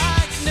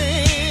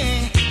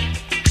lightning.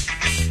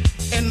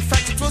 In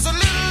fact, it was a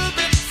little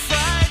bit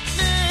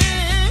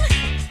frightening,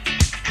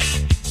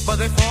 but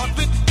they fought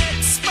with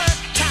expert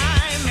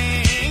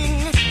timing.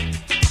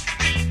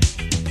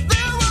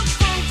 There were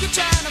funky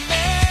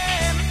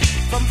Chinamen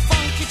from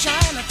funky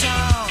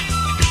Chinatown.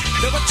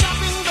 They were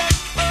chopping them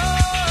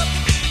up,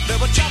 they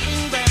were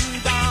chopping them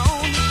down.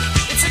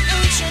 It's an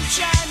ancient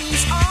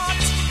Chinese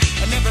art,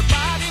 and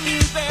everybody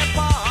knew their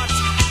part.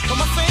 From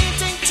a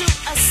fainting to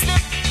a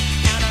slip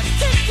and a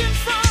kicking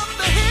from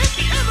the hip,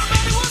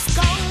 everybody was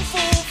kung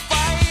fu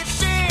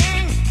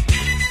fighting.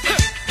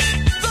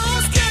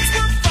 Those kids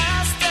were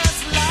fast as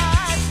light.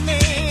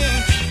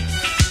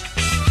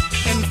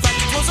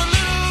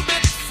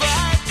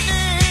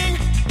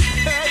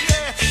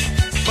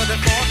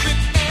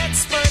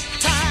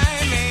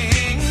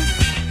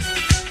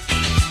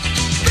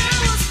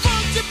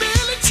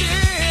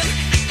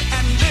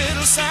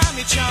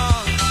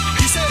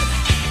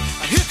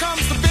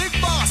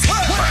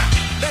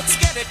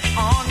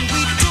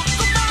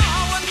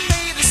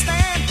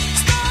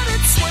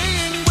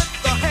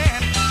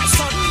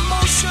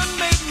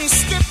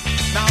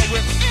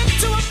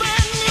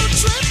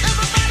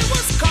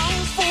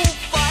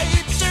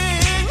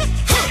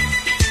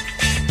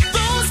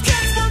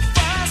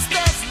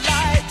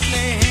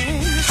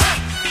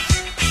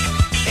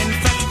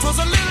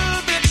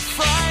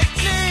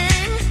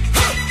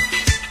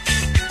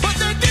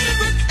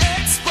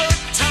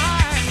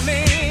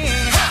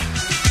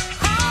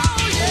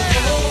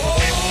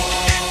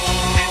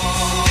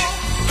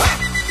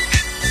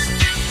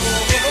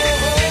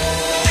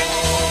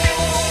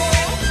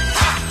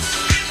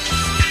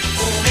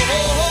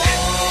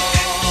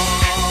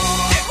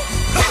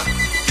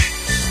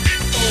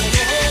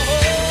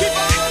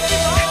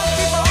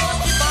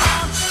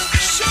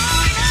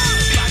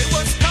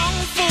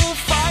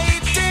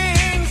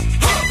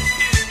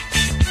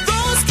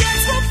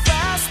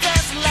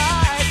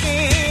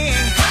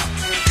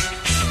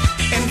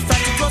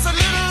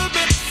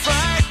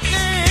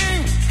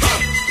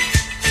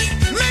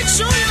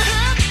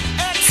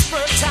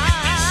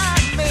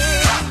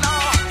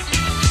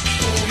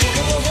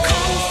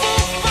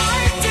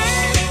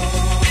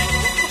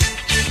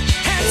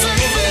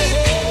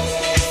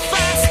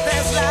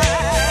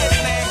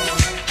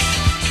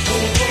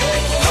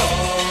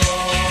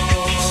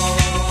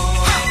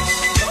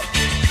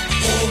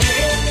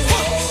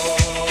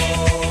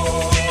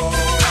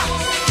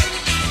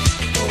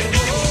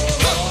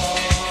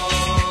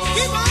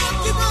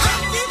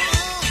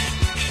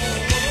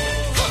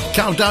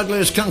 Carl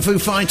Douglas, Kung Fu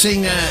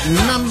Fighting,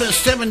 number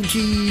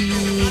 70.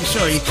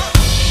 Sorry.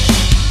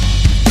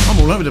 I'm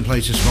all over the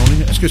place this morning.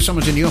 That's because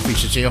someone's in the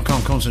office, you see. I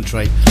can't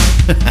concentrate.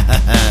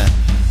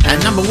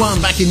 And number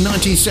 1 back in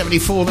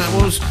 1974,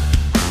 that was.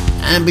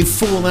 And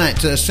before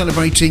that,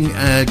 celebrating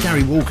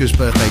Gary Walker's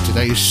birthday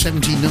today, who's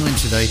 79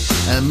 today.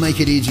 Make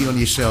It Easy on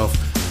Yourself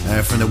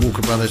from the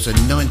Walker Brothers in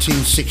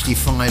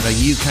 1965, a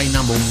UK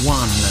number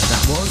 1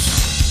 that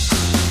was.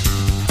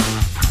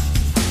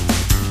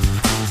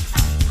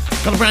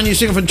 Got a brand new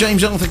single from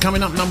James Arthur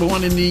coming up, number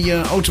 1 in the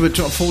Ultimate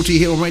Top 40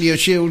 here on Radio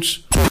Shields.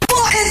 4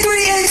 and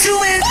 3 and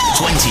 2 and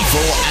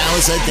 24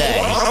 hours a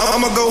day.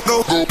 I'ma go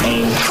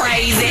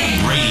Crazy.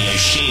 Radio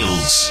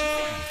Shields.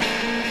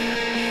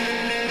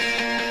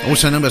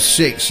 Also number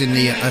 6 in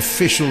the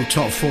official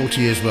Top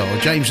 40 as well.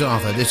 James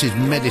Arthur, this is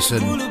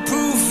Medicine.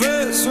 Bulletproof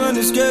vest when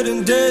it's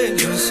getting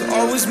dangerous.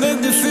 Always make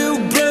me feel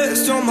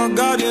blessed. You're my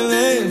guardian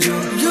angel.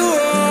 You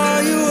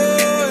are, you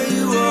are,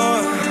 you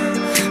are.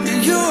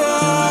 You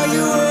are,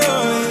 you are.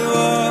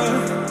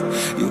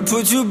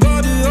 Put your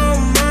body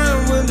on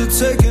mine when they're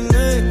taking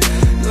it.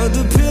 You're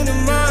the pin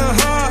in my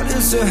heart,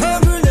 it's a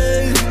hand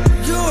grenade.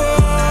 You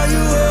are,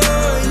 you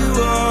are,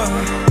 you are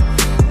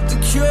the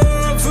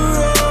cure for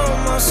all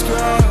my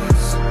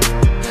scars.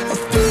 I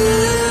feel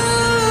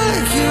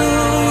like you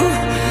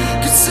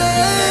could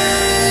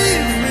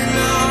save me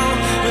now.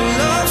 Your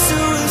love's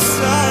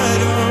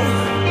suicidal.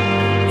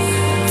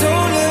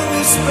 Don't let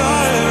me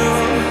spiral.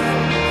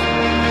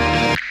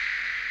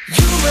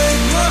 You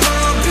make my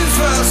heart beat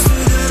faster.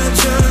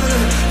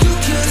 You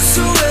kiss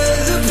away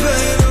the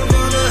pain of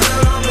all the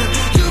hell I'm in.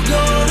 You're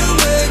gonna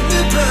make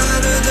me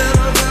better than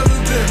I've ever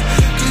been.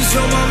 'Cause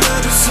you're my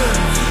medicine,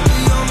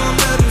 you're my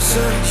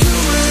medicine. You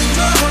make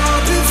my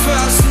heart beat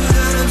faster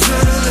than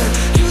adrenaline.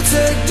 You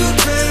take the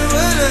pain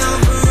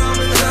whenever I'm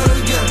in hell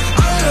again.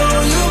 I know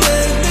you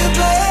make me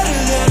better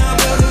than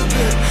I've ever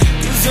been.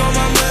 'Cause you're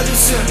my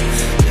medicine,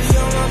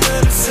 you're my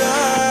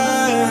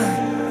medicine.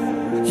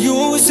 You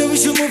always say we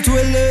should move to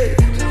LA,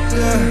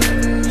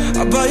 yeah.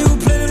 I'll buy you a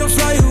plane and I'll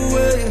fly you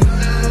away.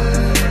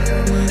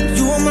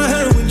 You want my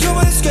heroin, you're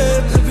my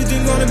escape.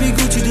 Everything gonna be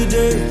Gucci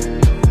today.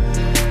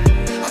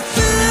 I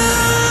feel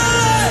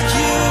like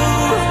you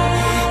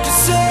can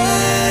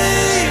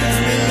save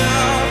me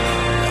now.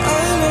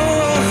 I know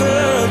I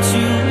hurt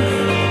you.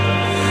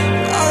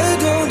 I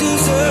don't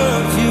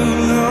deserve you,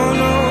 no,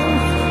 no.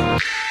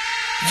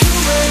 You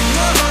make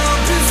my heart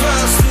beat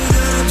faster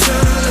than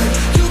adrenaline.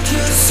 You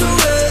kiss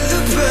away the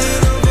pain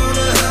of all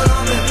the hell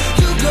I'm in.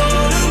 You're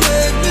gonna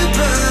make me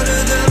better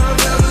than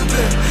I've ever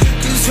been.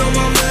 'Cause you're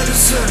my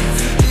medicine,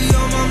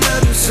 you're my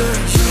medicine.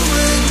 You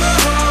make my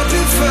heart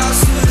beat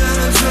faster than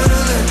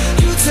adrenaline.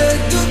 You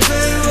take the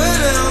pain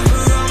whenever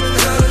I'm in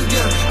hell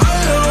again. I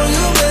know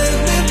you make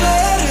me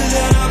better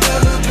than I've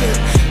ever been.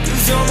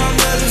 'Cause you're my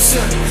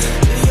medicine,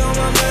 you're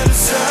my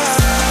medicine.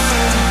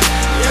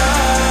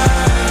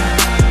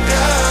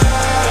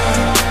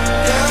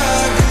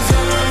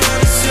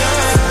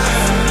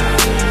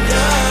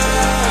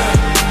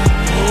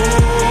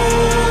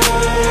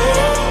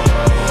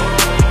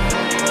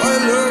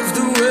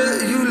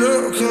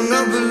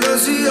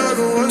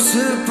 Balenciaga, one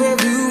sip of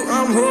you,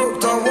 I'm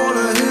hooked. I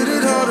wanna hit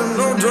it harder,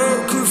 no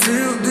drug could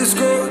feel this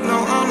good.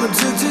 Now I'm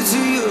addicted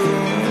to you.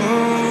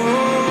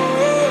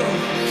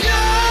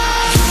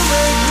 You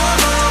make my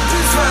heart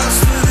beat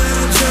faster than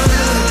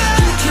adrenaline.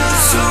 You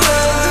kiss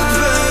away the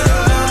pain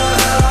of all the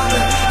hell I'm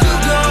in.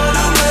 You're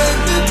gonna make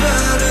me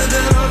better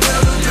than I've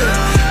ever been.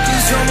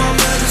 'Cause you're my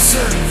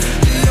medicine,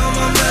 you're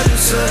my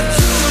medicine.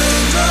 You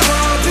make my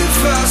heart beat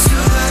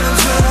faster than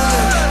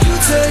adrenaline. You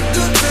take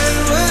the pain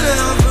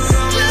whenever.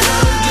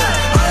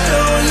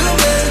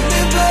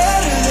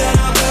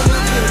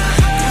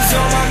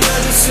 You're my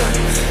medicine.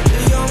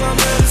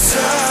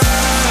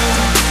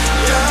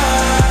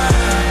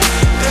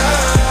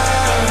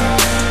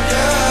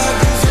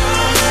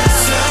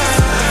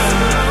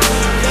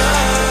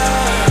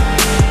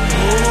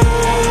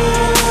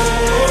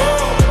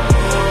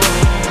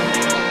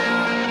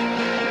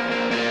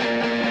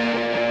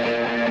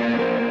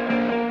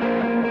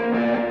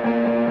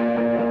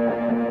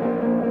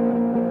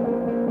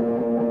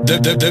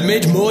 The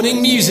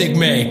mid-morning music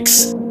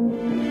mix.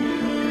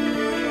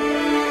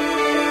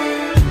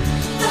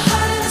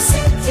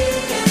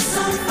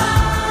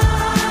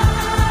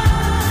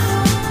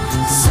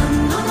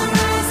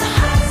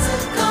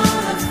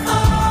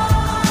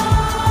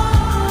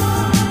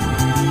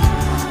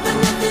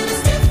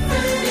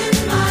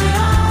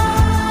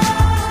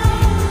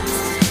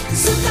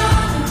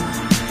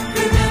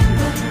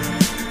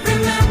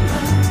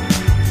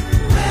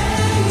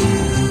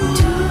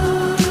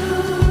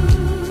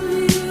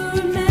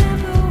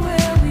 Remember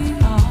where we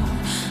are.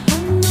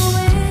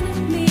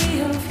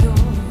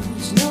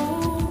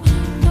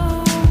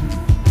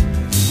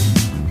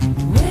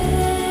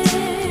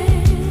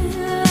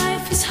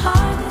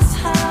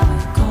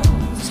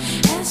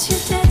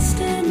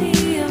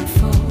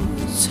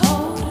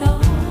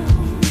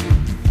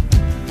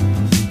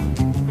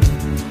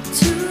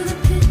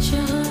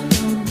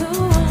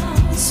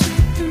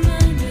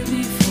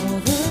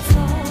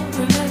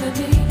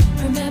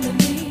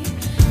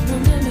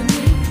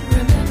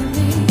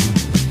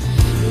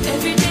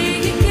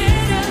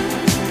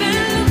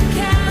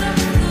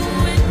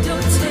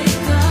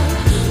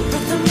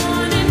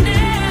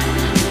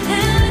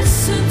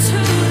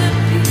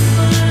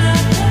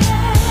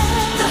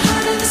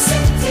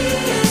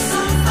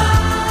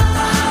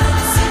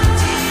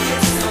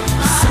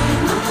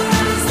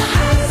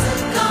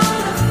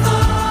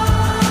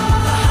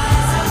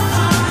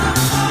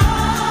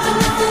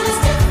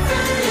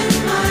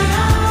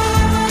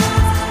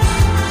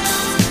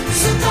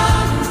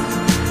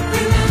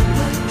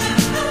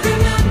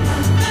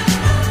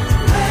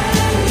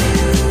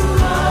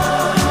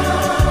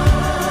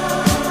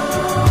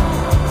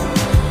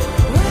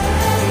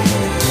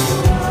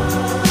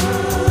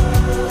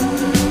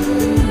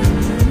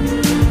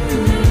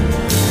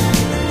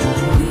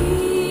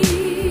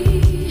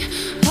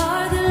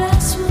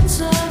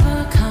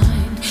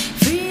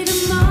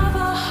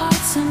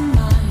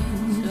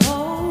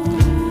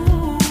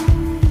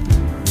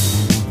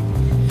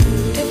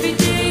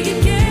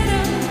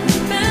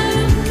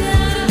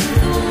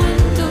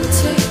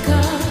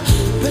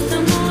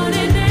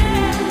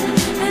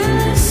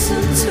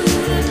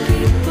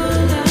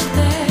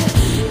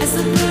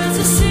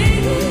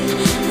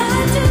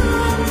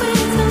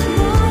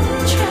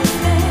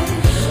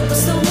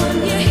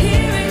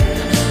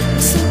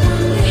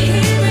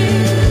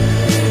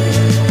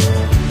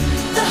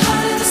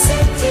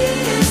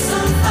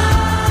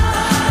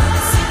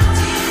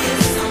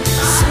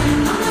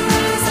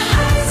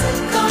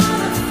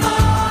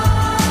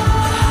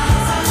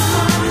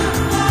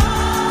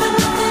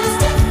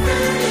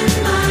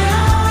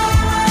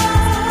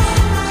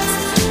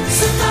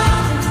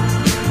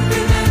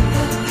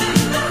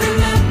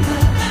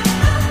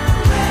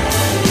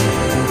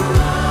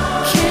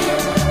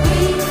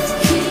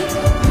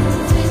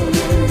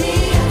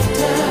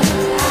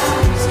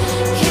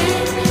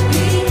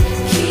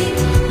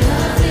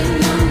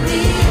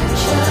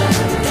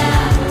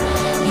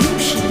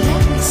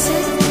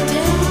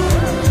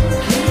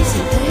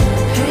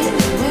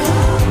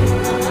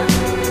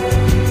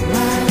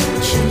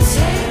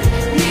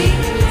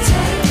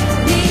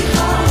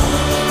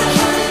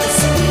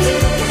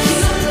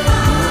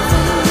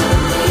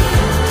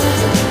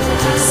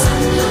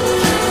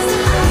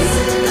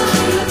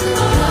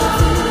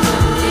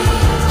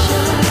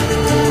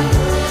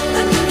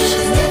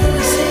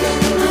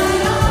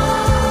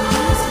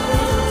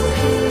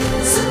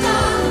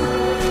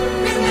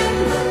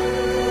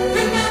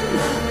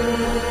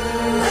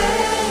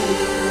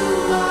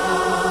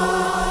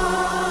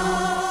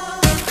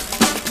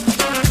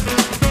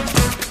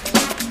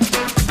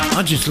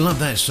 I just love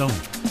that song.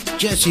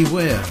 Jessie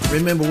Ware,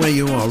 Remember Where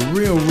You Are.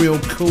 Real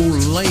cool,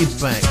 laid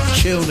back,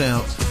 chilled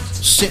out,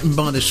 sitting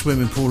by the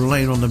swimming pool,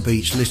 laying on the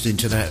beach, listening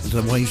to that,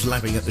 the waves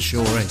lapping at the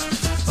shore end.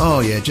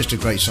 Oh yeah, just a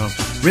great song.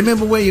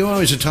 Remember Where You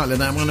Are is the title of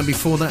that one, and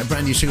before that, a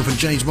brand new single from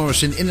James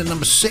Morrison in at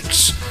number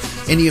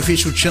 6 in the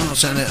official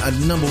charts, and at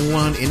number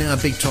 1 in our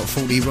Big Top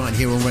 40 right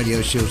here on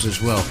Radio Shields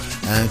as well.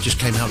 Just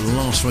came out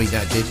last week,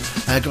 that did.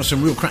 Got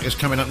some real crackers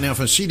coming up now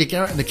from Cedar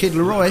Garrett and the Kid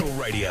Leroy. Local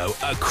radio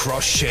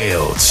across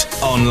Shields.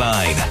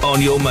 Online,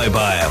 on your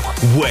mobile.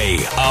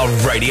 We are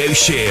Radio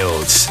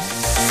Shields.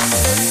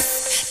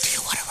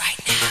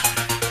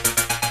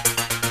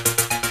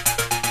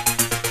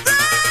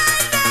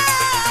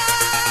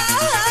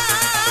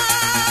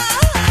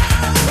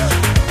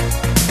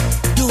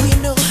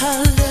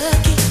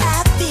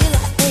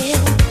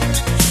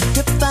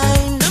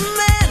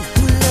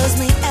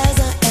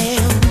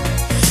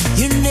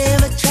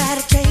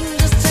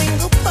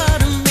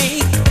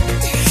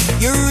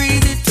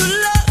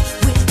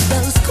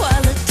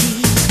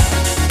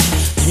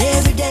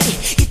 Every day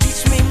you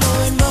teach me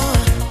more and more.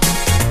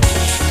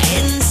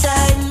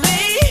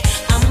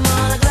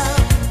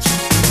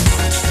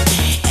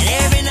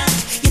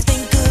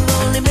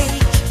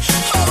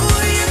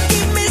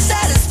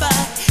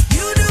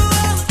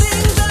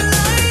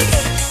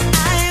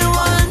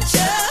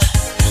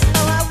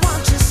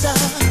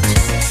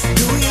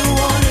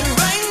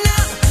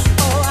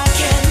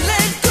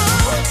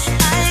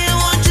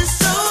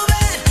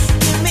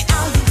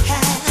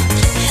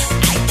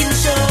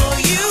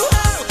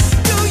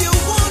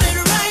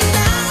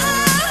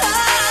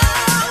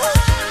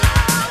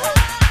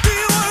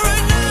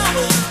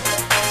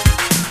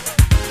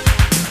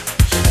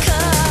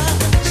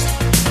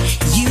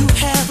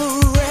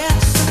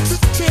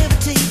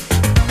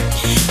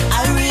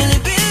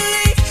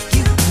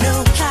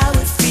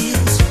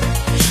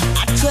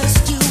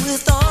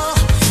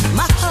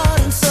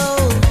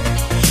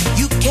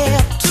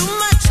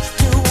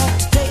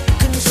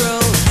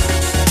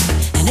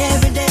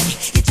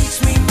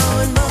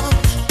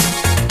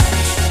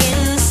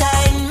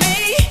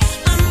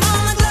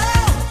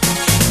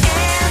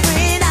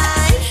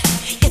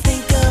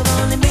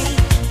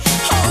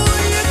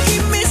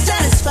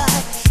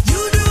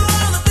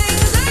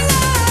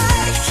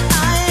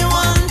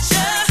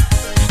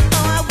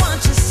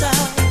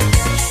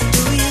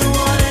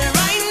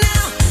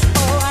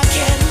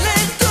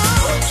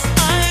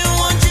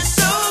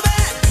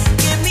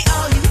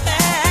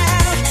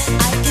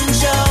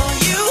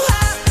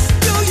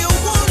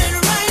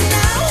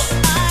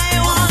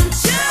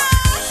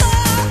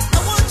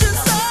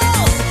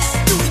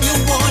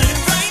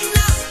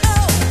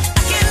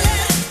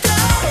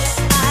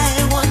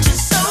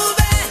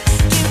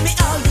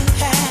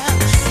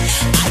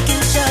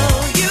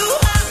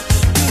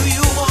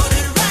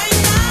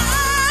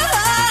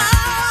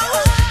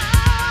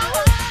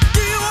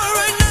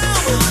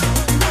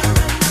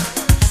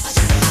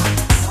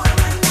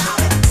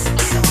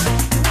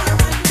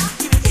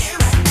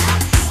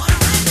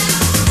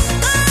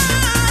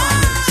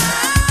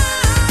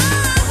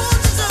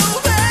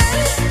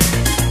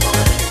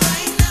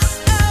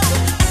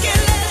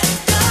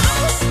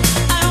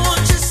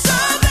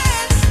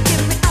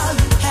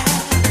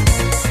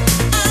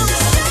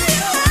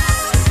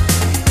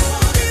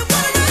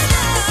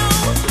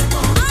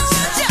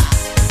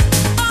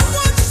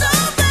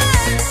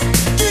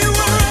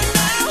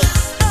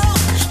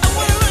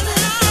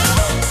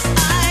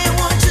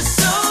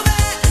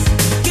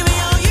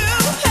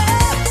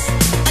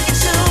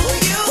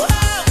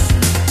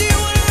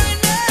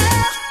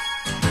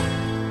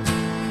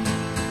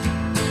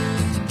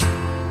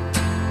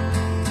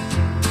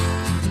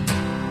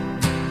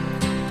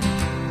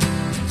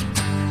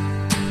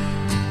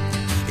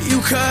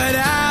 cut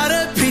out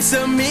a piece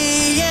of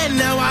me, and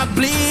now I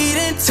bleed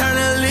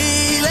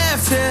internally.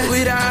 Left here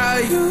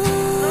without you,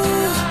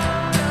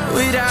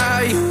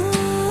 without you.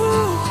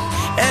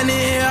 And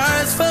it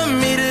hurts for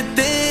me to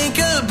think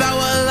about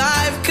what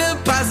life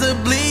could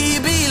possibly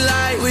be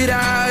like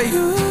without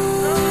you,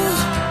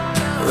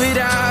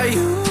 without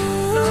you.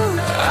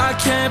 I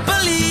can't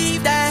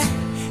believe that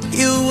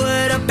you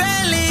would have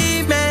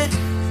believed me.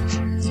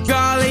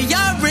 All of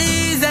your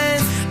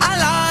reasons, I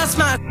lost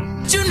my.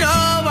 You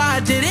know I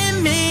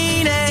didn't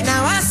mean it.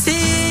 Now I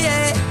see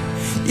it.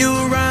 You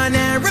run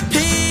and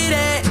repeat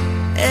it,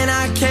 and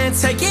I can't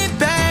take it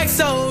back.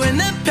 So in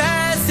the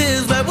past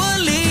is where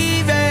we'll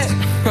leave it.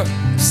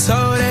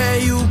 So there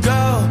you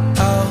go.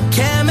 Oh,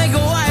 can't make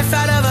a wife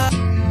out of her.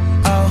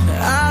 Oh,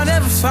 I'll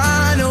never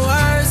find the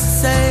words to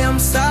say I'm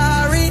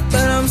sorry,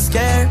 but I'm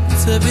scared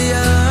to be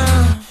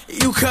alone.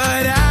 You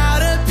cut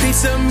out a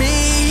piece of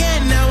me,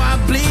 and now I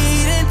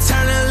bleed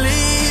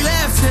internally.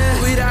 Left here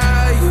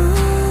without you,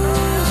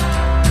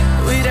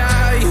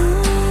 without you.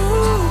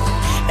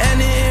 And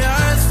it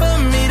hurts for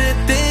me to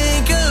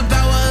think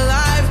about what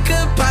life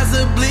could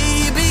possibly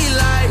be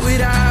like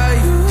without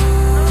you,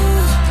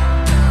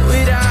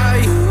 without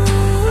you.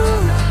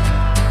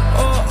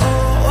 Oh,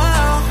 oh, oh,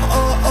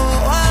 oh, oh,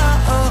 oh,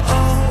 oh,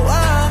 oh,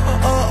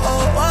 oh,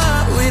 oh, oh,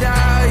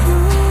 without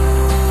you.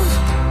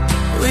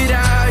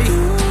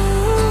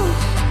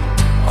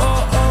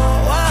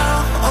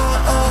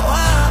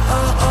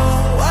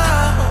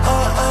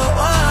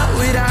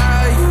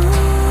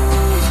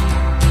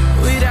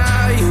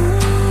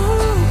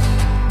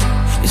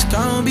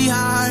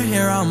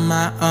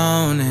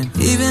 alone, and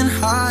even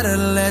harder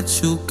to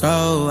let you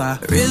go. I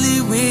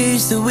really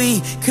wish that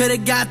we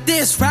could've got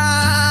this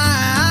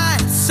right.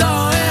 So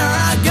here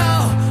I go.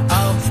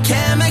 Oh,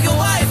 can't make a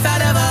wife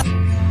out of her.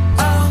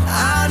 Oh,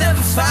 I'll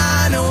never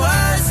find the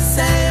words to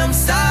say I'm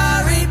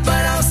sorry,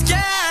 but I'm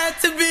scared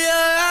to be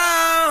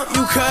alone.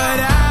 You cut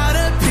out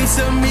a piece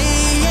of me,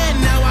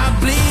 and now I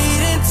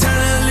bleed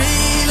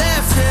internally,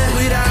 left here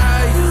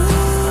without you.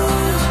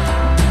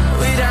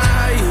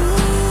 Without you,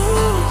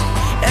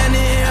 and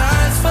it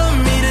hurts for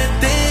me to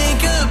think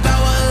about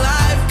what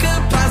life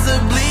could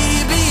possibly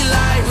be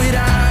like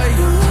without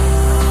you,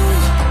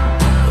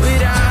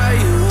 without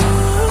you.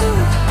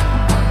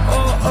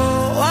 Oh oh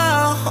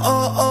oh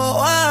oh oh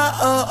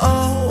oh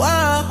oh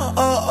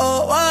oh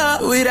oh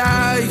oh,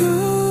 without you,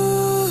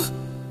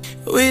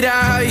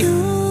 without you.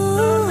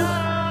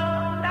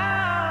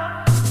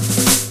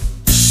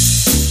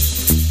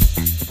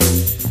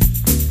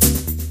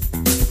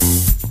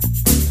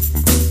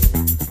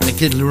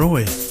 Kid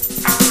Leroy.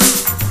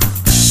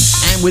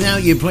 And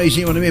Without You plays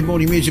here on the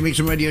mid-morning music mix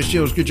and radio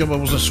shows. Good job I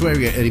wasn't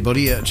swearing at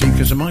anybody, too,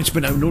 because I might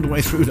spin out all the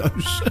way through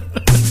those.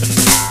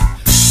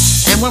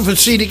 And one from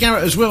Cedar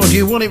Garrett as well. Do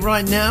you want it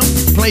right now?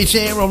 Plays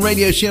here on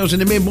radio shows in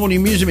the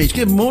mid-morning music mix.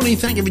 Good morning,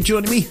 thank you for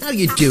joining me. How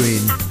you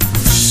doing?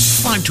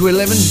 5 to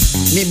 11,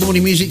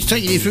 mid-morning music's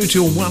taking you through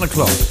till 1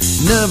 o'clock.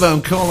 Nervo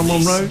and Carla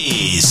Monroe.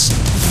 This is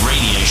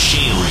Radio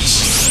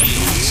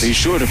Shields. Be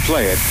sure to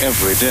play it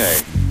every day.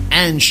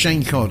 And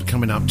Shane Codd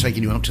coming up,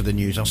 taking you up to the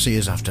news. I'll see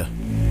you after.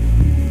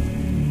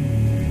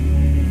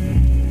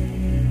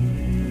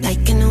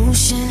 Like an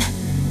ocean,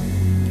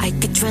 I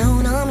could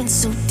drown. I'm in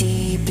so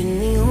deep in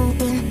the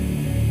open.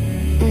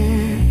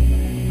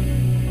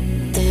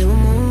 There were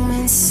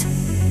moments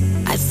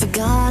I'd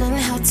forgotten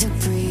how to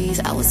breathe.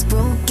 I was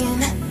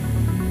broken.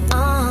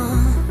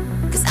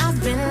 'Cause I've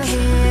been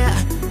here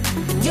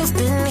and you've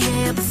been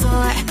here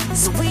before,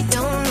 so we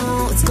don't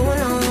know what's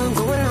going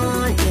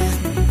on, yeah.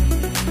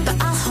 But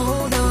I'll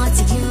hold on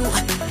to you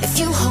if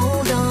you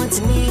hold on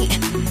to me.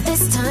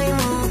 This time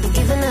won't be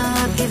giving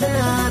up,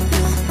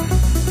 no.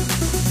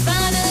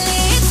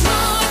 Finally, it's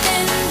more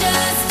than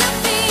just a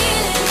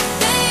feeling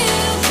that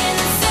you can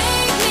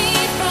save me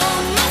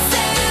from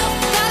myself.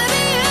 Gotta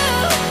be you,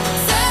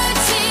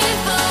 searching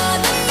for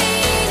the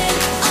meaning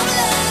of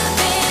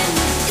loving.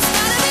 It's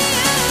gotta be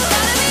you,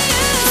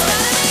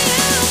 baby.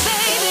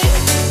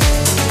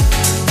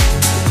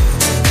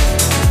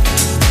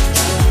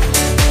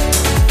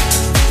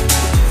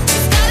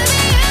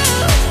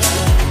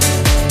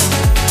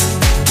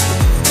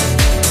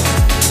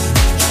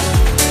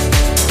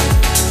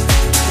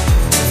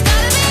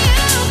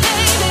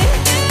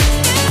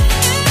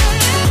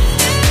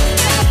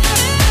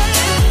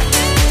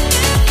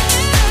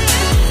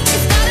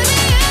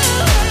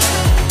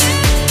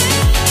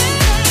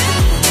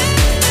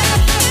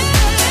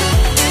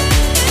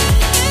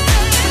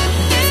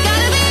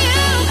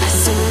 I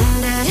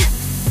surrendered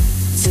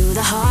to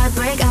the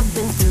heartbreak I've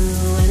been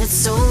through, and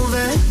it's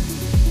over.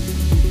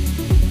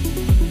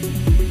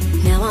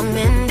 Now I'm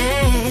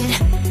mended,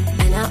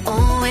 and I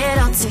owe it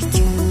all to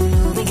you.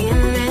 New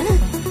beginning.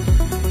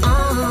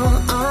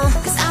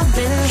 'Cause I've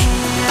been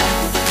here,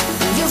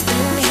 and you've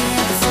been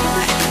here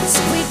before, so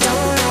we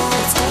don't know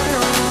what's going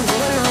on,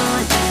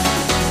 yeah.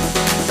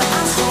 But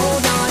I'll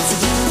hold on to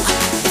you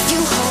if you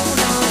hold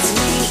on to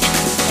me.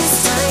 This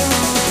time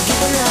won't be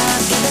giving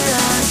up.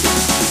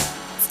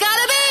 It's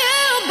gotta be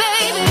you,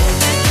 baby.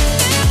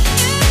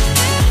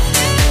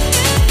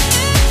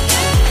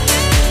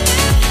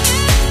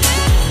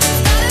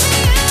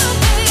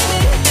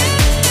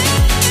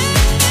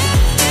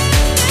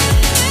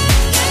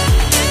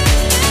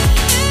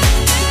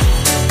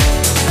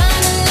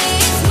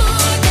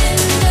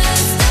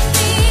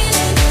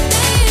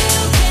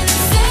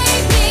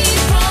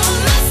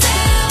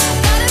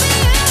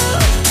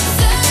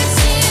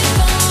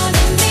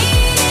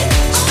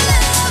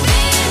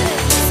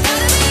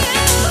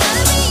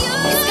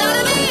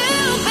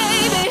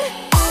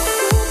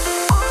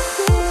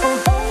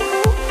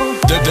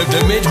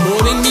 The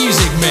mid-morning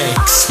music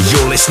mix.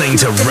 You're listening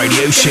to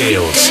Radio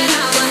Shields.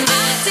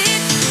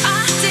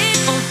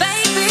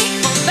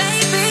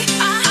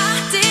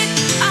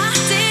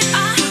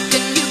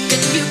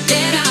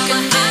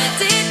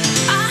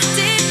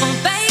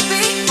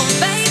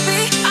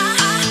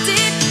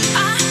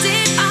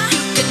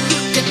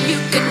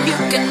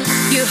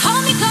 You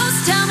hold me close,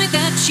 tell me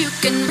that you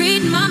can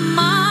read my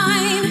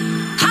mind.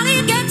 How do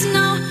you get to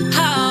know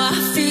how I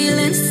feel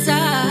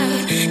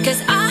inside?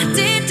 'Cause I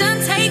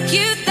didn't take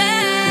you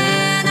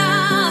there, no.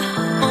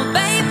 Oh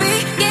baby,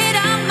 get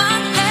out my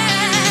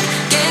head,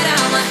 get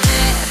out my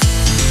head,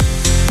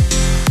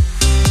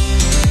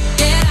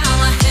 get out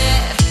my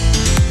head,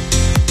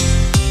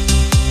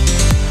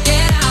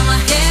 get out my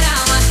head,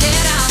 out my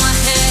head, out my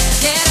head,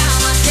 get out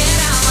my head,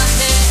 out my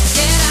head,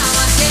 get out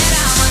my head,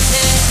 out my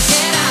head,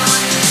 get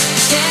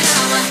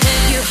out my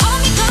head. You hold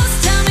me close,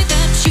 tell me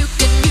that you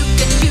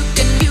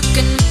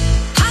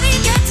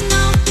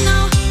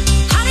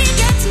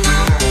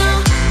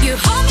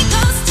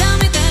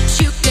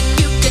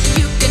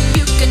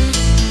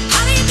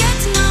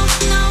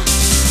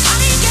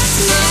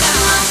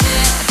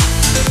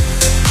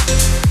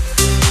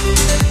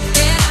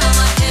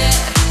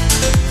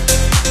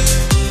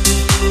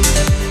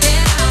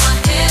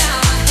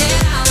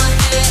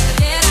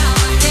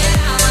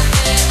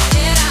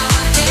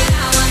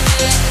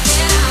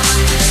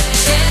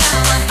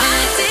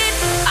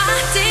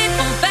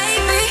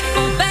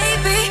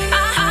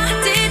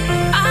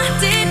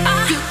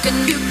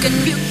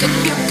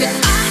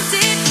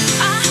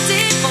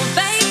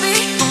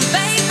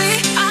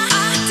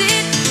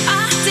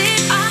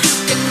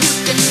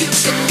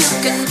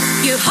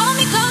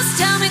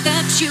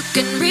you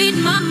can read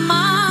my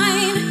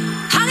mind?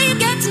 How do you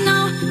get to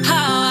know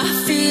how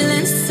I feel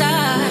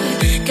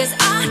inside? 'Cause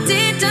I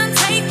didn't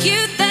take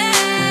you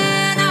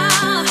there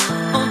now.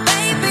 Oh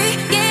baby,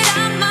 get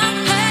out my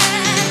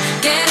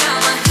head. Get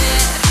out my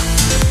head.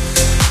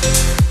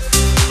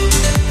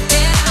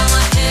 Get out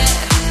my head.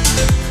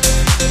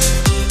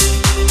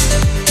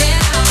 Get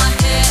out my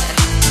head.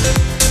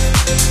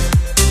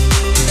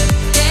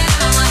 Get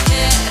out my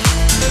head.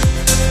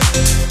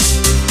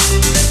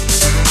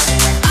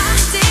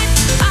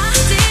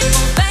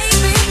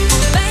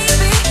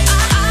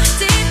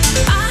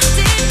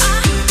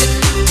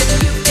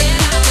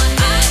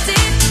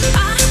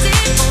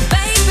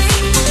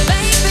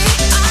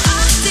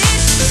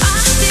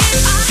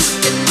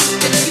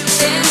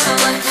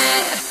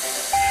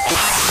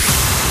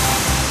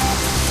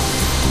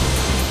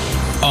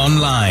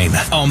 Online,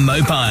 on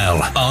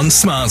mobile, on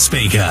smart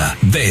speaker.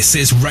 This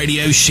is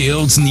Radio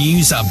Shield's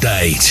news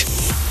update.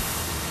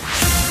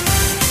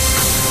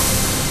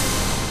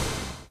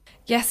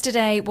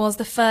 Yesterday was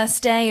the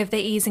first day of the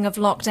easing of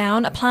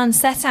lockdown, a plan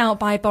set out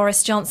by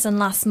Boris Johnson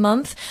last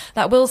month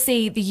that will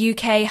see the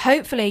UK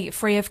hopefully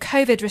free of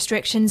COVID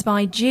restrictions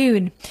by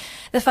June.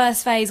 The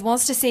first phase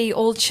was to see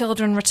all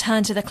children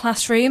return to the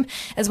classroom,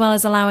 as well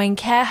as allowing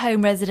care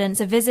home residents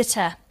a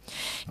visitor.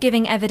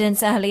 Giving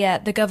evidence earlier,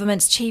 the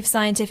government's chief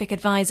scientific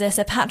advisor,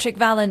 Sir Patrick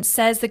Vallance,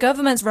 says the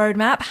government's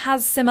roadmap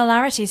has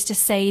similarities to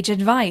sage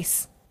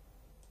advice.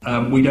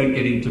 We don't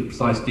get into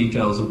precise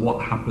details of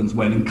what happens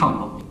when and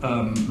can't.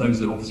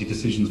 Those are obviously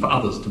decisions for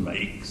others to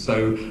make.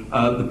 So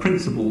the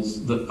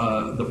principles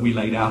that we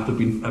laid out have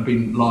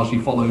been largely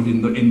followed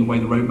in the way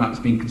the roadmap's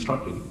been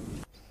constructed.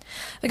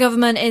 The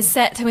government is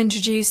set to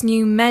introduce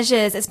new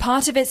measures as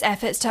part of its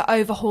efforts to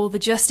overhaul the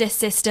justice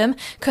system,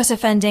 cut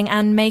offending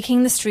and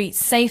making the streets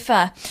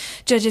safer.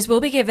 Judges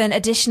will be given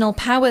additional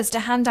powers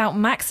to hand out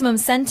maximum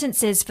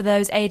sentences for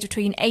those aged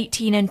between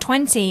 18 and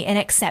 20 in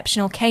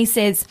exceptional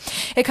cases.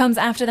 It comes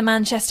after the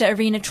Manchester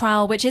Arena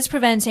trial, which is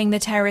preventing the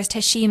terrorist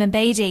Hashim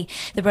Abedi,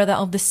 the brother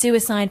of the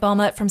suicide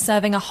bomber, from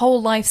serving a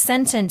whole life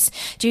sentence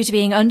due to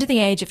being under the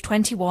age of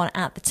 21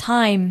 at the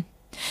time.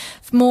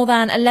 More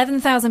than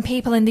 11,000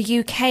 people in the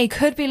UK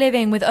could be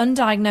living with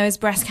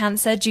undiagnosed breast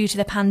cancer due to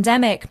the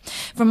pandemic.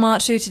 From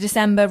March through to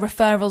December,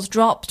 referrals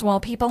dropped while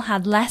people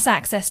had less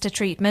access to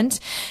treatment.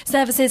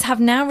 Services have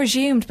now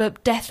resumed,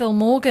 but Dethil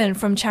Morgan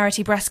from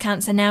Charity Breast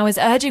Cancer Now is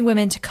urging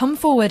women to come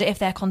forward if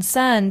they're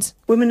concerned.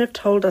 Women have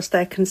told us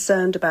they're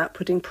concerned about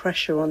putting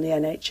pressure on the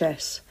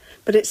NHS.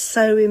 But it's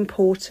so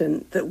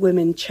important that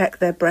women check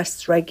their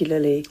breasts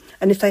regularly,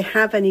 and if they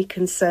have any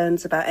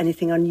concerns about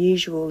anything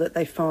unusual that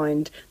they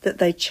find, that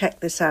they check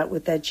this out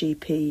with their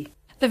GP.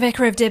 The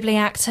Vicar of Dibley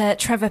actor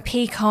Trevor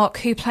Peacock,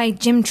 who played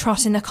Jim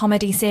Trott in the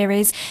comedy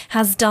series,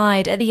 has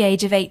died at the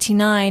age of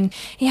 89.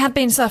 He had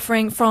been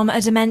suffering from a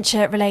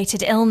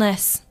dementia-related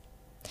illness.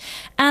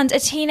 And a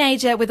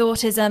teenager with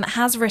autism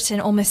has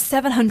written almost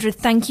 700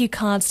 thank you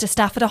cards to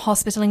staff at a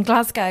hospital in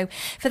Glasgow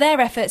for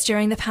their efforts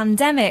during the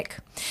pandemic.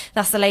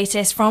 That's the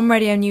latest from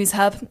Radio News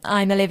Hub.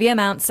 I'm Olivia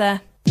Mouncer.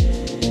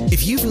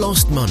 If you've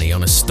lost money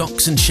on a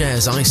stocks and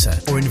shares ISA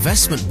or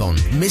investment bond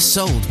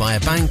missold by a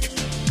bank,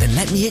 then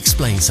let me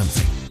explain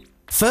something.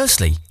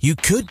 Firstly, you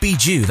could be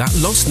due that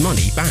lost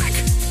money back.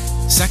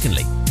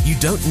 Secondly, you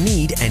don't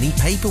need any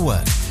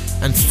paperwork.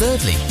 And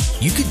thirdly,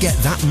 you could get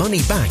that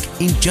money back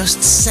in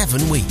just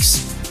 7 weeks.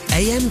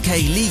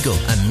 AMK Legal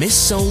are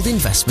missold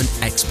investment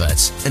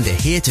experts and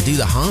are here to do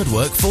the hard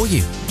work for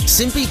you.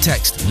 Simply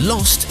text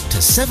LOST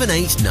to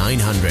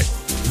 78900.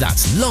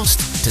 That's LOST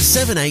to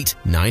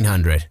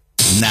 78900.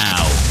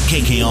 Now,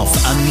 kicking off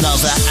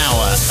another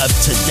hour of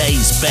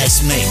today's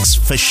best mix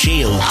for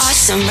Shields.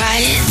 Awesome,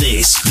 right?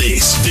 This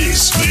is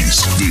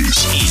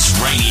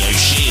Radio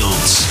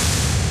Shields.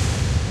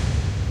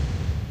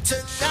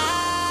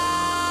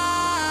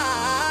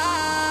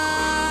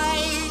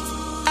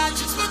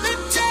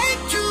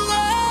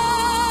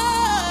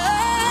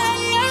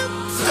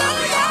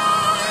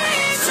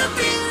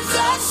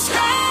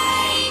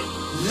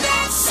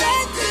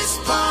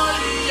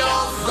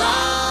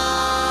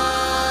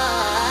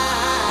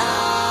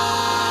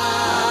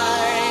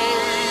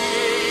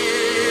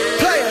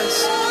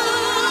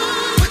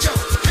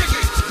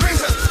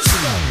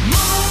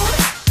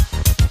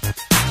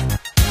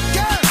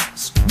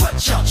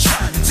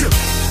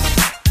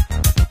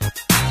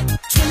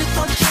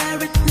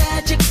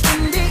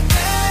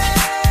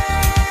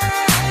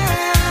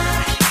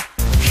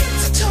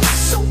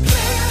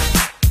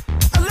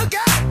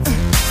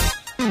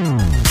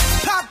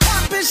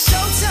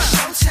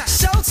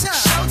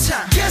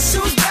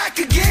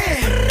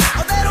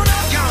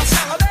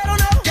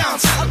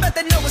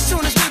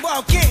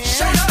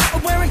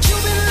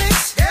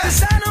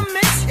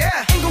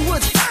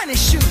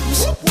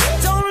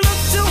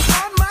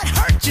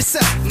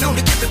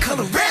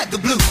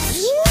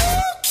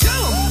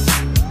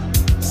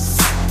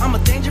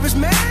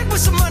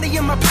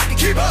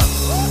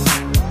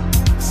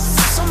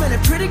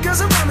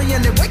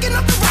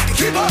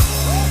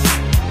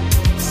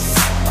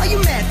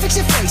 fix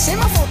your face. Ain't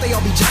my fault they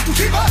all be jacking.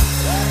 Keep up.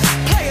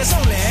 Players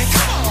only.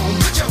 Come on,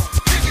 put your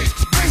pinky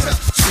rings up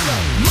to the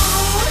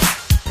moon.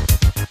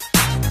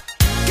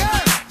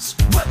 Girls,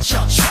 what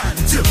y'all trying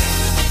to do?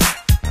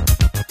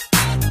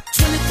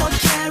 24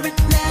 karat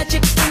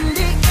magic in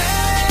the air.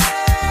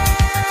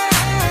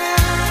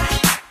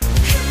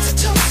 Head to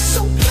toe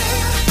so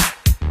clear.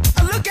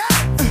 Look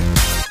out.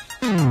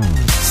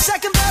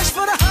 Second verse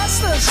for the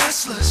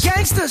hustlers,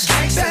 gangsters,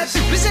 bad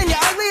bitches and your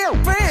ugly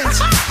old friends.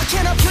 I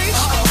cannot preach,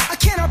 I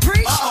cannot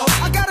preach.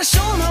 I gotta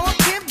show them how I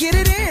pimp, get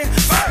it in.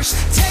 First,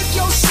 take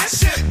your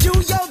sip, do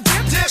your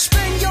dip,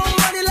 spend your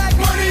money like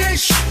money ain't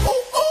shit. Ooh,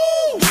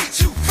 ooh, we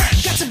too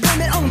fresh. Got to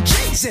blame it on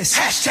Jesus.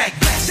 Hashtag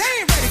blessed.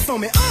 They ain't ready for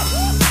me.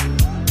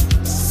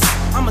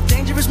 I'm a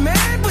dangerous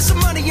man with some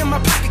money in my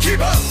pocket.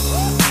 Keep up.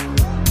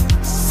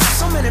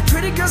 So many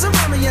pretty girls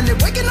around me and they're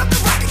waking up the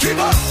rocket. Keep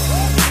up.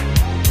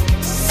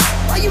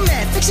 Why you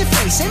mad? Fix your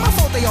face. Ain't my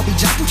fault they all be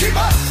jocking. Keep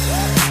up.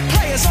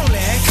 Players only.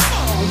 Come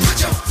on,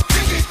 put your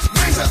pinky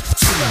rings up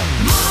to the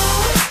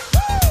moon.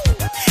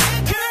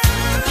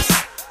 Girls,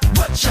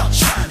 what y'all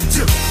trying to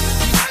do?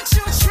 What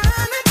you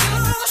trying to do?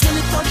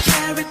 24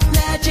 karat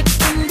magic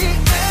in the air.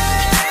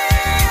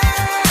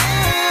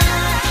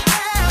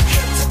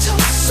 Head to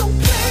toe so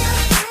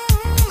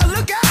clear.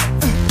 Look out.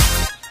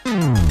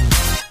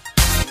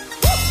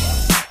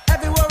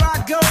 Everywhere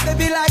I go, they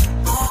be like,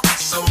 oh,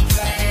 so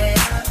bad.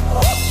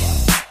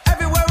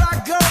 Everywhere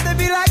I go, they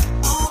be like,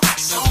 oh,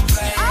 so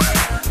bad.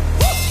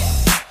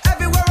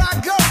 Everywhere I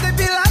go, they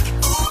be like,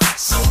 oh,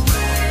 so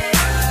bad.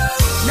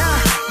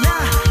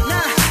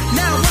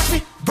 Now, watch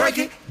me break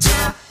it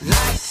down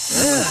like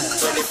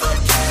 24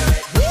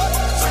 karat,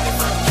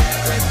 24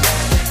 karat.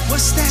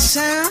 What's that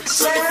sound?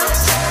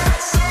 24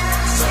 karat.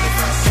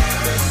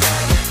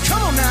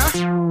 Come on now.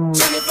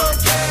 24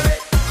 karat,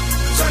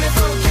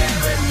 24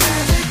 karat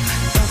magic.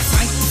 Don't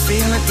fight the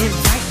feeling,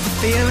 invite the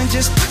feeling.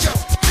 Just put your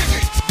pinky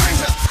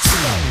rings up to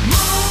the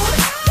moon.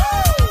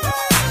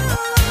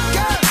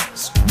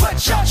 Girls, what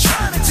y'all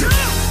trying to do?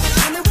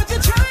 Tell me what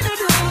you're trying to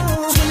do.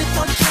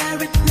 24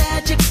 karat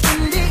magic in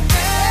the air.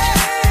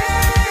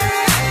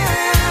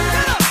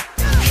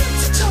 Head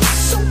to toe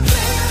so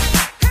clear.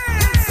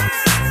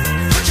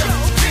 Put your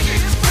pinky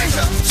rings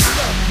up to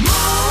the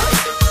moon.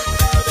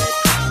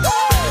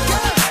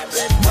 Girls,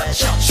 what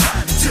y'all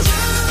trying to do?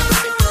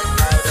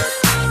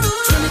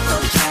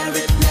 24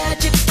 karat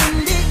magic in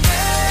the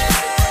air.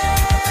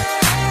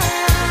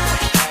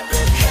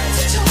 Head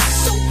to toe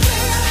so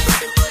clear.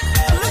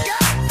 Look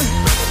out.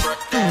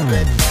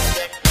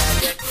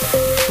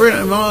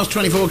 Bruno Mars,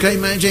 24K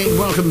Magic,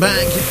 welcome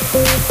back.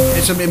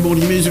 It's a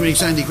mid-morning music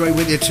mix. Andy Gray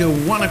with you till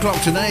 1 o'clock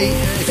today.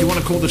 If you want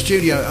to call the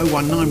studio,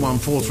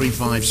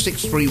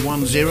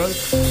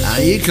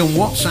 01914356310. You can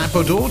WhatsApp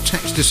or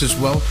text us as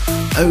well,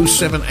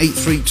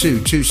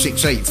 07832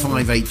 268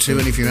 582.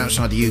 And if you're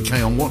outside the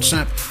UK on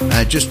WhatsApp,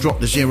 just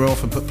drop the 0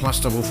 off and put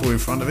 +44 in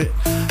front of it.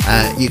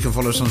 You can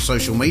follow us on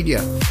social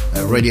media,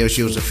 Radio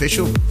Shields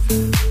Official,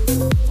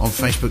 on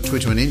Facebook,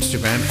 Twitter and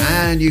Instagram,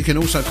 and you can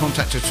also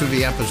contact us through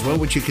the app as well,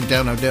 which you can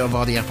download there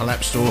via the Apple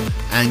App Store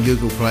and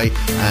Google Play.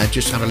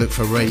 Just have a look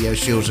for Radio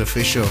Shields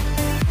Official.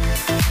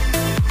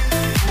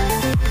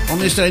 On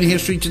this day in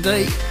history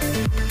today,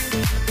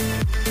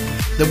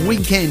 The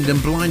Weeknd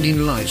and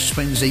Blinding Lights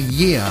spends a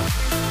year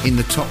in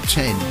the top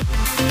 10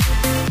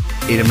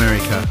 in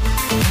America.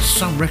 That's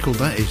some record,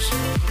 that is.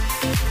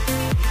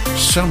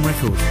 Some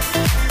record.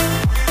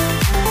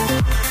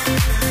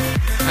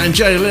 And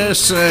Jay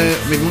Lewis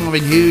with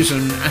Marvin Hughes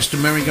and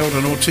Aston Marigold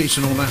and Ortiz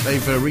and all that,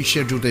 they've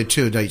rescheduled their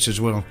tour dates as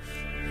well.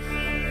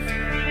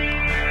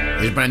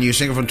 Here's a brand new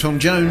single from Tom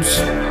Jones.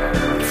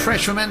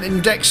 Fresh from Ant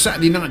and Dec's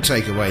Saturday Night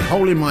Takeaway,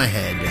 Hole in My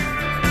Head.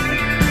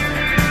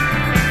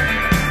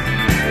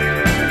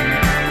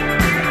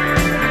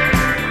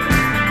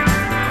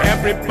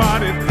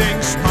 Everybody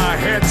thinks my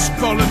head's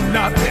full of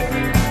nothing.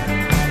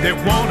 They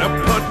wanna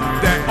put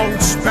their own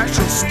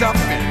special stuff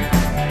in.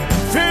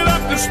 Fill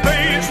up the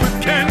space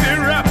with candy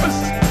wrappers.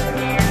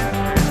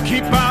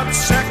 Keep out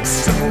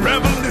sex and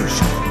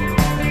revolution.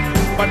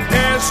 But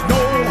there's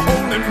no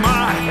hole in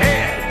my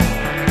head.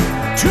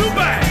 Too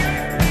bad.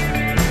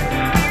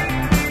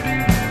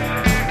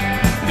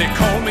 They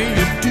call me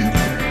a dupe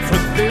for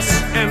this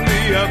and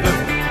the other.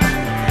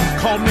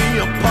 Call me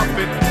a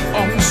puppet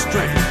on the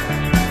string.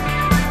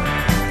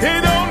 They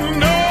don't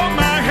know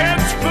my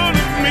head's full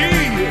of me,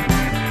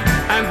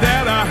 and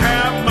that I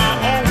have my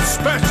own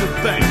special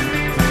thing.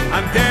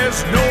 And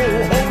there's no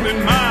hole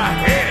in my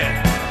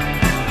head.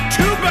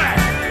 Too bad.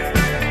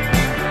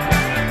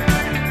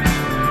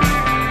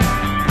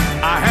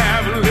 I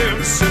have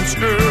lived since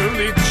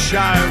early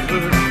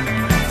childhood,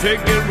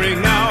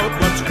 figuring out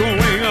what's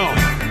going on.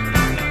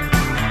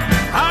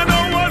 I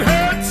know what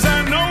hurts,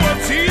 I know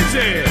what's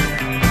easy,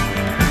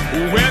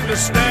 when to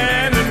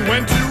stand and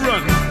when to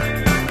run.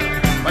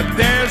 But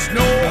there's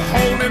no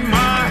hole in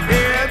my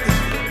head.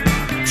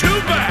 Too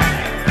bad.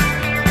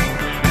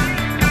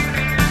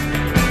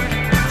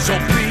 So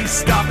please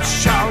stop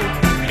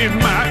shouting in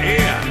my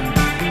ear.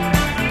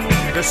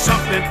 There's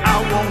something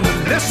I want to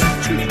listen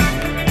to.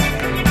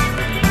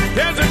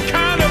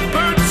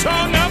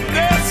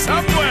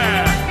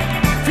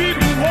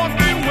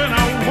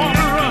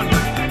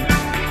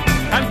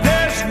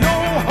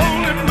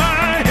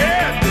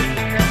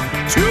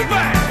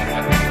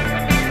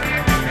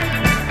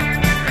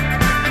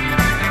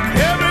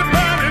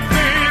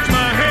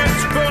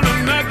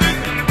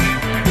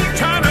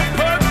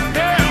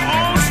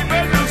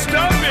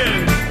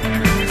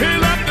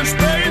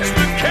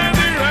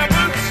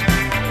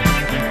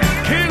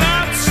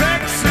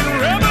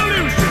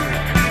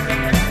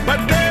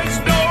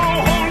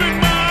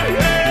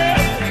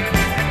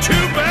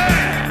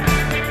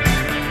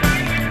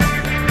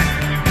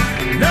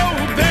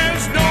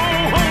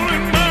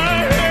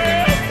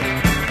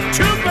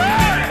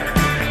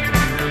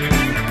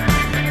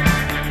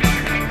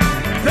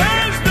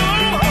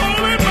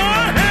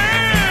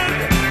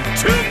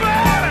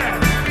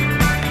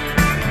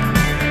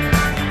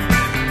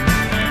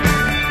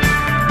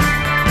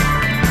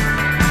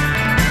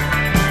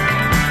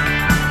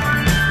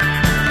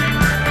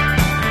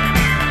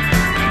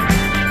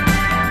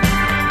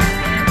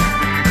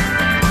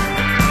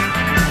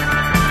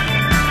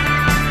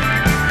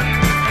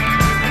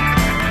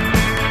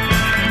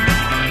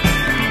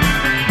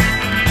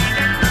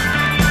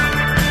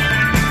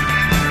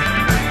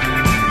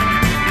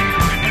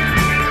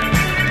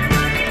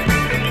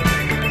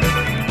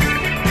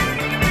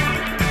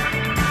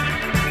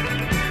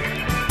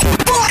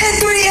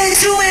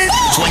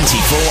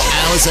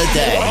 hours a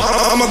day.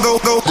 I'ma go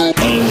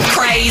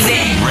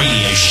Crazy.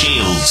 Radio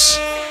Shields.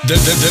 The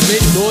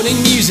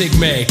mid-morning music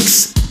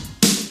mix.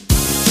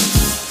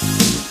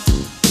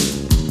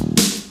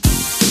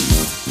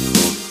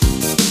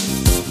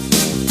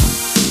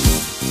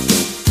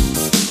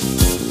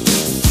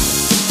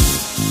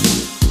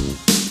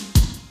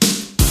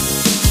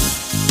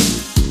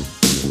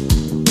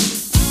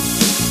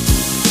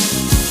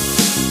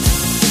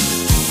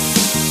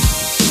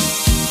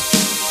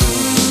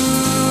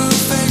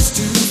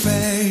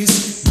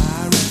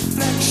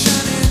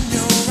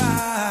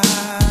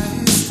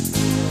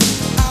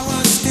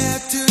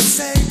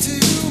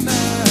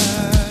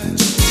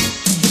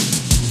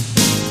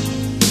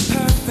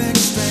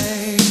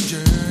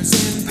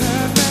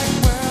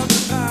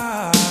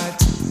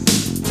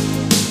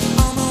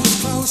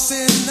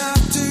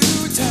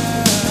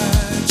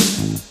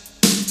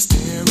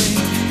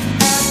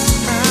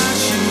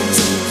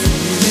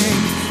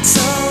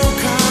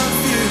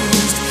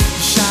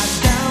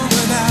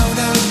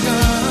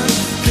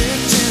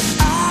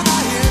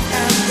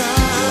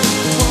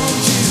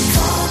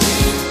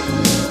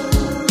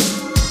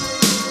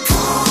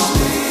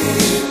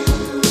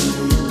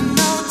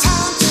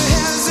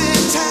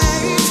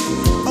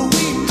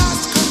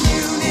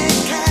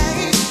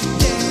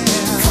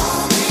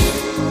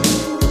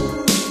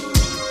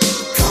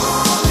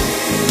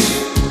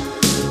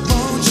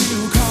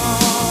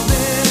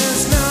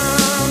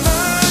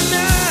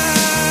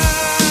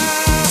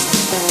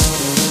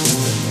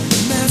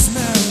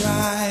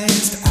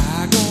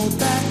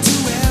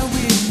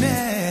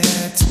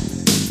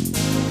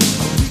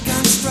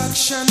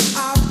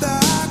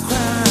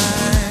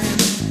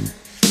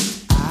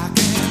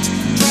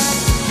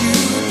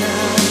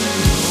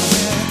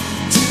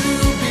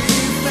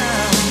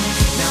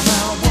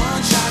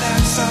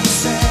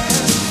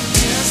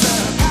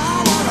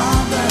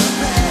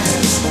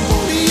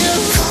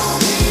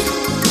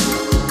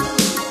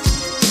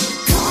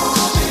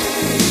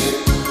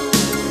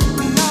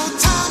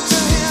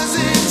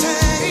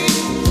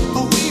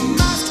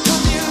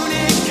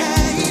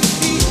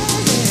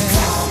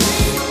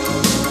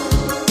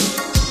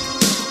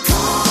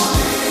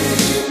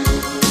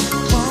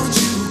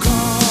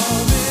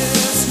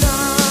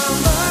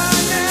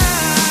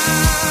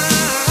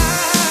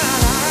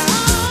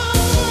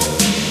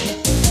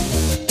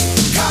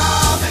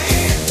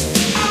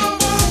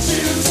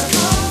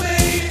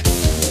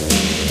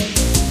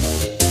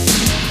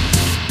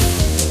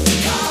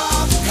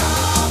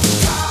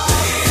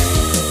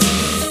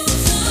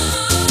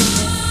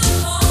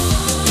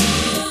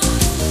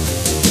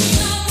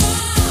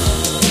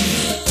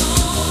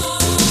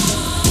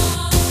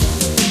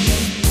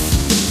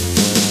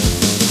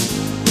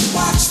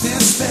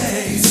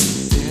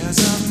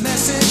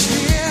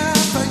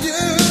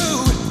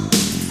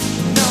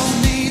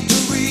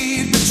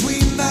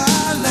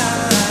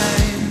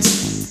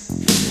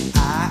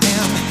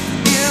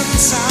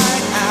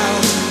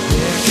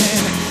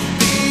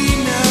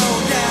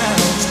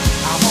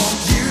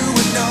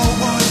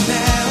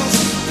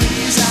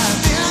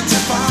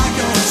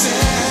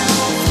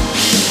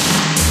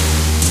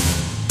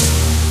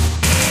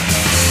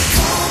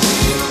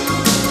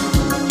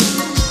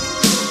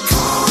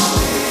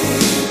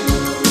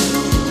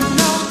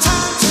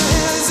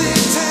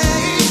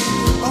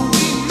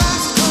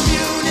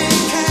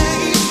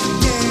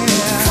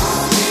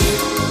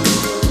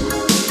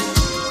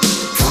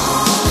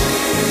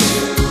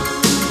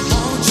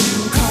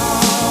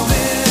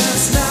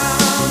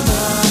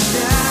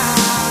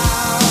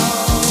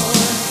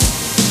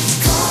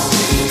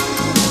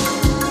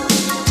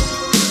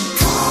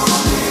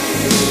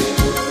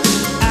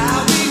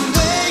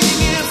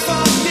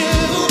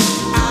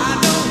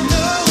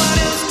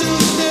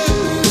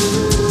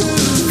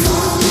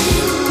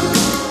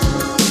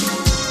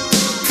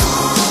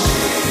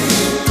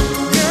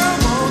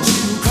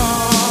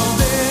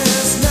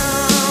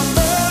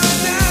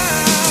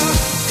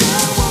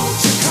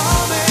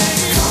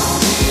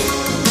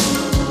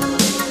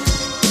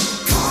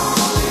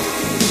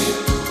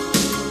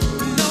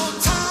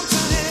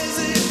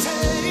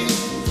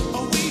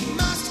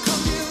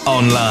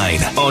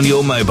 Online, on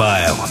your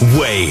mobile,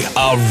 we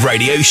are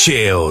Radio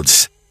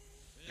Shields.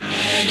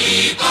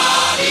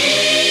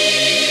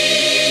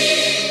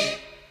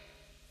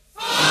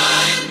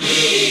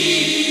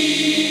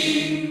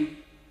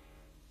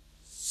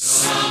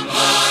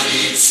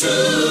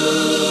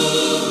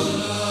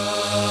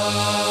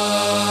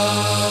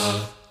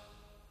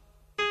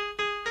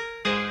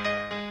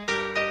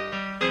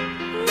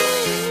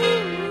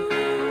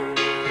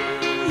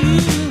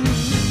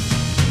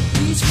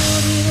 Each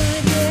morning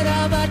I get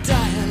out my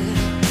dial,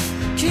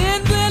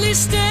 can't barely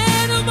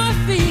stand on my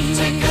feet.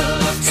 Take a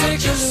look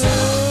at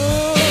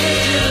yourself.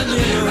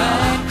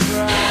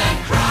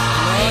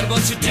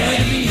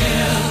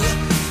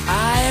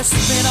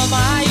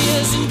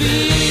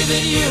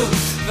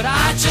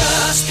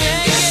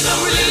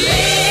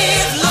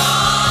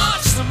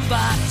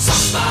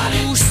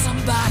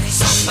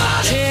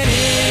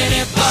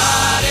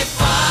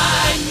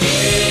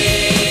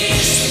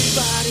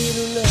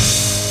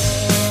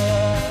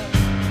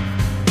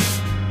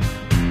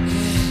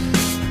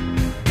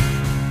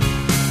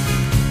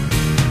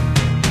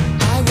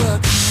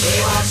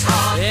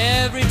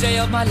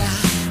 of my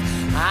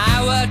life.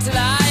 I work till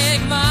I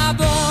ache my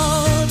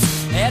bones.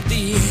 At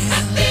the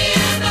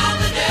end of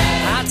the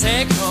day, I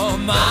take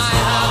home my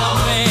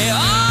heart away.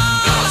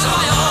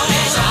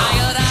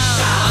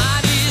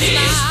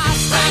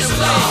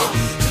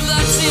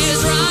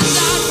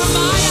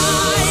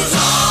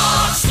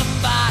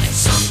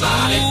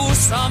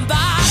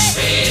 Somebody,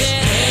 can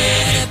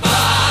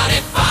anybody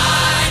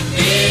find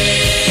me?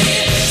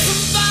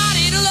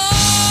 Somebody to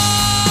love.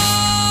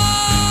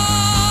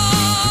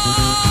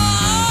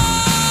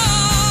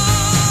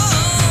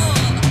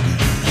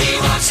 He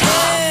wants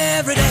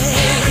every day.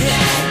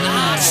 I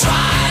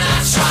tried,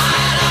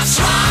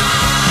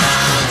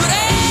 but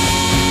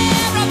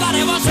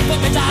everybody wants to put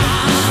me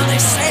down. They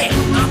say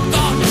I'm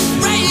gone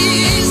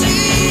crazy.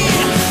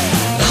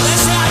 They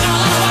say I got a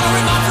lot of water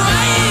in my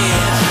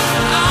brain.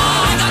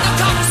 I got no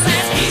common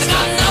sense. He's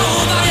got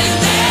nobody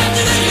left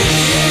to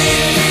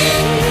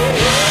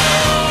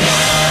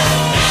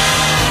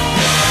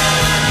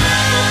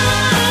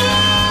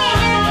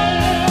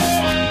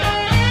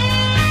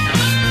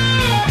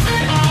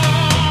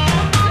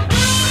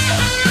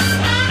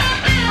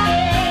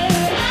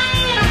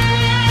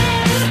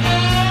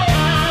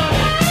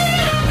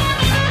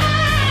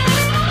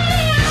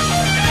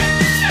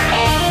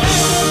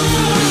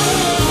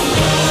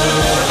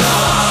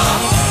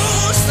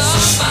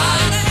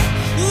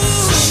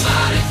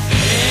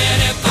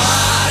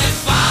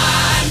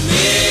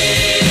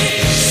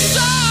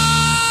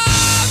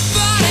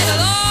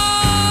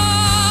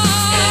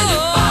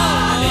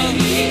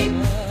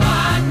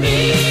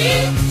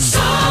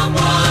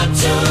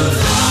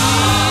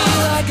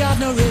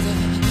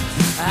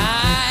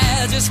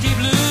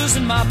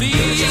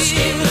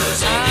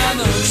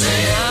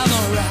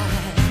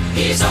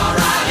He's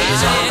alright,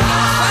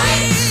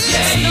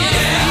 yeah.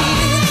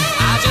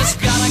 I just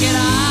gotta get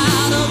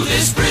out of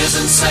this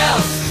prison cell.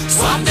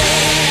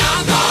 Someday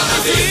I'm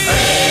gonna be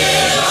free.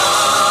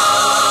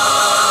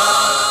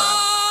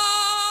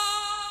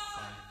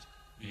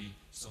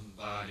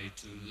 Somebody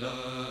to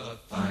love,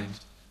 find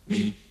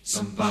me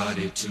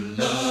somebody to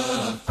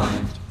love,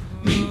 find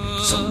me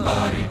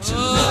somebody to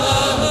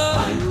love,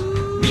 find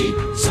me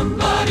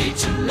somebody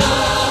to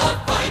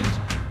love, find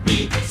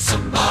me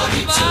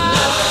somebody to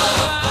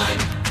love, find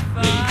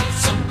me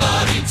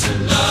somebody to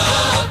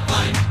love,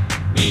 find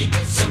me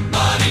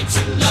somebody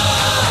to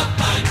love,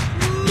 find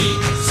me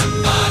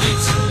somebody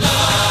to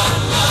love,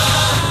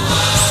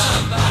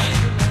 find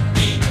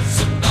me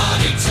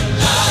somebody to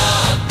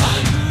love,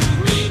 find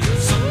me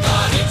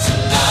somebody to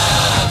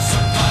love,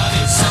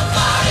 somebody,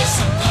 somebody,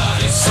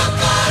 somebody,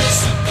 somebody,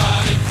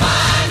 somebody,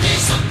 find me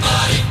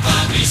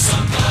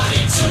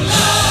somebody to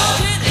love.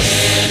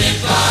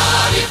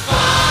 Anybody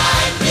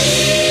find me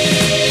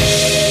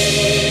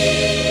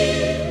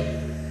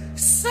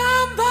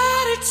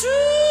somebody to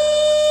love.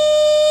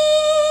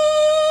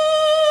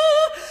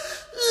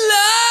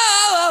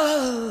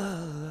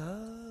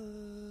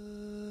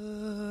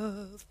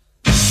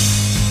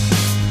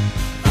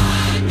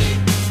 Find me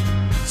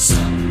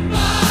somebody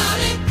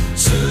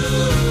to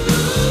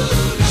love.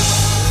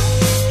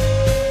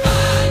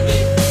 Find me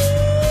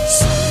somebody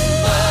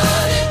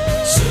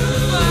to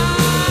love.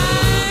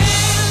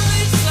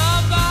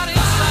 Somebody,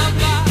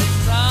 somebody,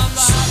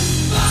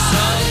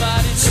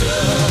 somebody to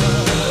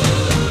love.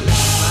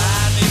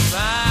 Find me,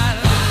 find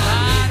me,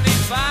 find me,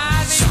 find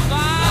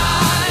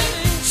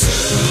me, somebody to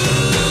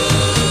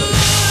love.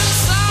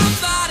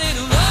 Somebody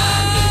to love.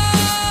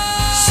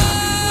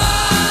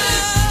 Somebody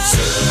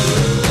to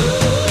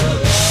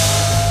love.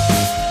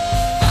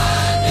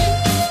 Find me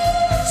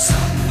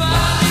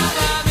somebody,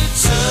 find me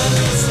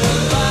somebody to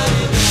love.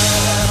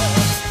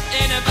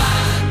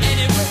 Anybody,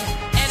 anywhere,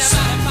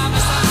 anybody, find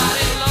me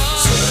somebody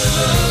to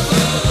love.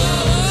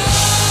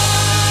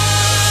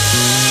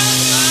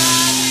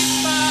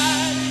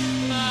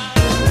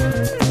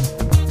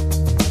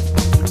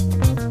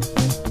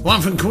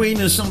 One from Queen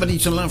and Somebody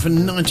to Love from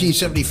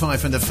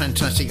 1975 from the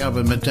fantastic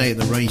album A Day at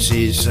the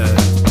Races.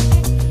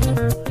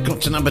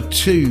 Got to number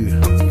 2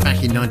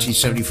 back in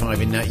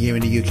 1975 in that year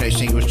in the UK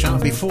singles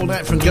chart. Before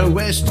that, from Go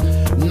West,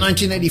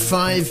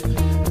 1985,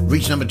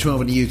 reached number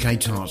 12 in the UK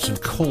charts.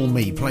 And Call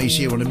Me plays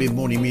here on the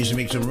mid-morning music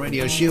mix of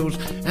Radio Shields.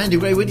 Andy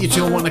Ray with you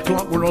till 1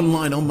 o'clock. We're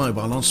online, on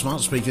mobile, on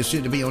smart speakers,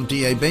 soon to be on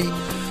DAB.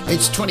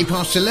 It's 20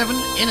 past 11,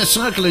 Inner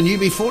Circle and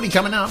UB40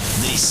 coming up.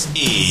 This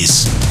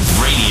is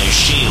Radio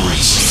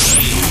Shields.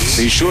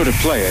 Be sure to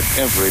play it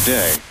every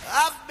day.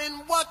 I've been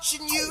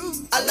watching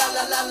you. A la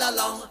la la la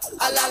long.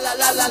 A la la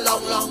la la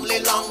long, long,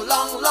 long,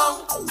 long,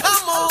 long.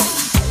 Come on.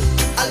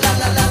 A la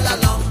la la la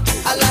long.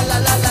 A la la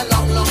la la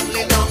long, long,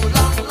 long,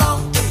 long,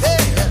 long.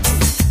 Hey.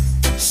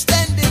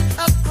 Standing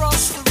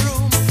across the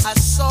room, I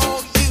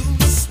saw you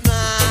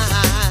smile.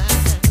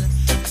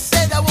 I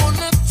said I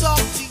wanna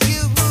talk to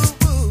you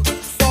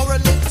for a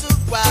little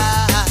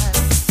while.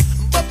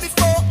 But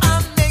before I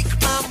make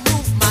my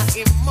move, my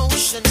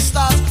emotions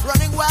start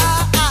running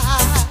wild.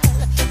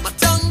 My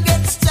tongue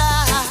gets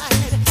tied,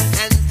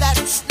 and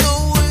that's no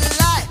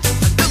lie.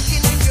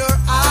 Looking in your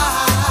eyes,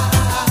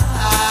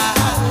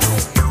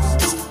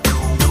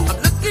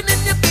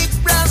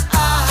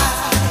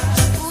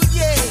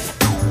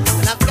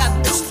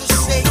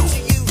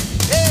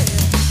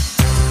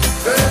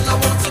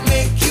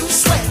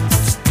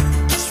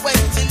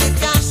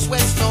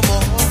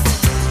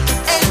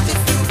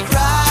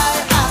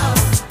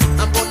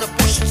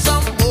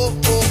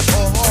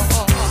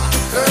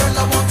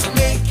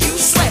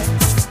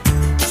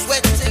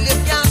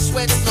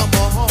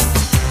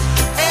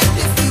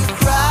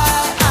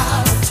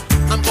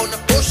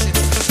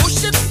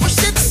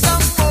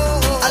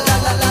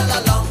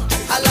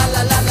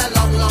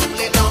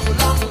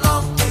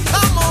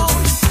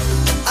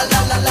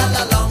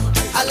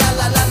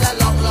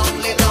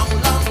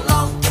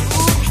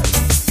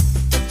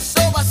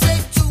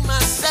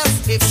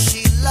 if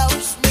she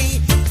loves me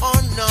or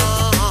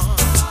not.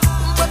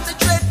 But the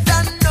dread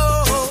I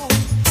know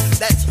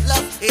that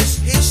love is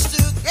his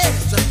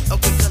together.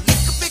 With a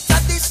little bit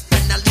of this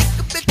and a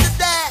little bit of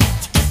that,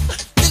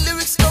 the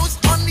lyrics goes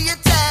on the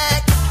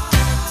attack.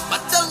 My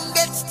tongue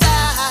gets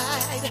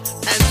tied,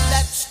 and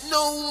that's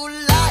no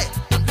lie.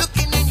 I'm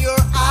looking in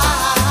your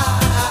eyes.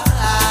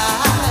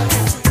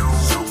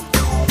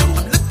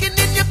 I'm looking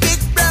in your big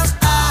brown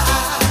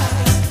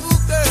eyes. Ooh,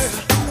 girl,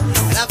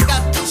 and I've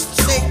got this to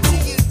say to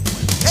you.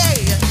 Hey,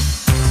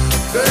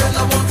 girl,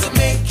 I want to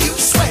make you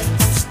sweat.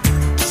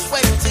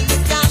 Sweat till you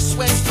can't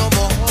sweat no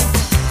more.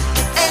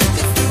 And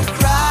if you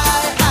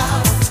cry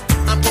out,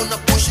 I'm gonna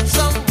push it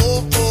some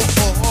more.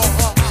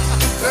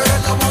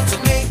 Girl, I want to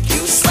make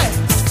you sweat.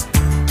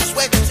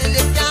 Sweat till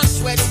you can't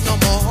sweat no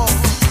more.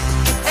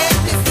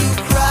 And if you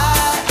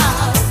cry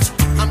out,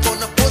 I'm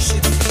gonna push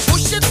it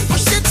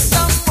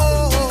some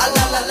more. A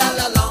la la la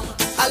la long,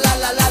 a la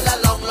la la la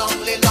long, long,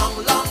 long,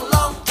 long,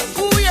 long.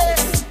 Ooh yeah.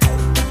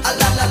 A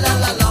la la la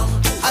la long,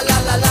 a la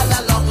la la la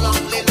long,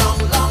 long, long,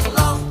 long,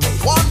 long.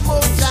 One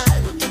more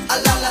time. A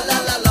la la la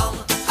la long,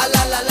 a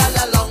la la la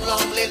la long,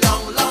 long,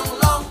 long, long,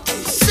 long.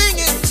 Sing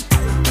it.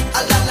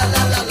 A la la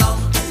la la long,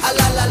 a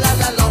la la la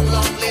la long,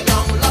 long,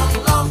 long, long,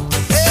 long.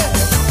 Yeah.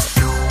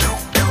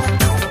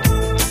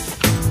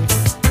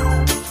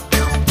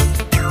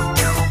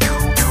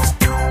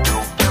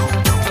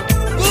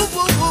 Woo,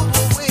 woo, woo,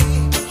 woo, wee.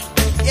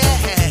 Yeah.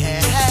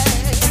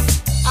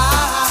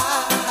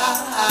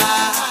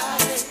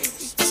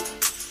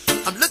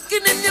 I'm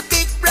looking in your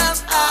big brown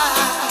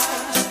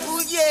eyes.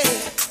 Ooh, yeah.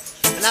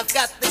 And I've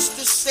got this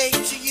to say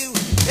to you.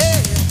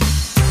 Yeah.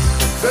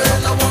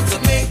 Girl, I want to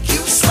make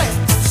you sweat.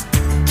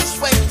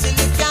 Sweat till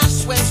you can't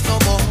sweat no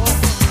more.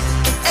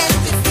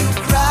 And if you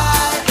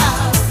cry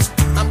out,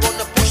 I'm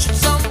gonna push it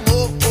some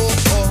more.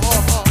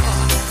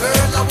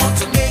 Girl, I want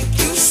to make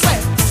you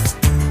sweat.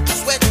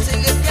 Sweat till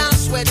you can't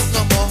sweat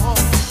no more.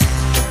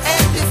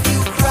 And if you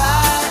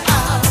cry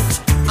out,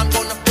 I'm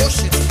gonna push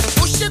it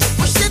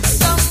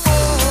some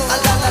more. A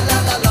la la la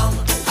la long,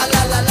 a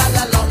la la la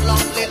la long,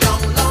 long,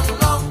 long, long,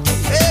 long.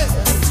 Yeah.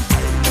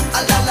 A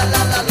la la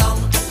la la long,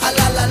 a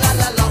la la la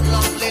la long,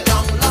 long, long.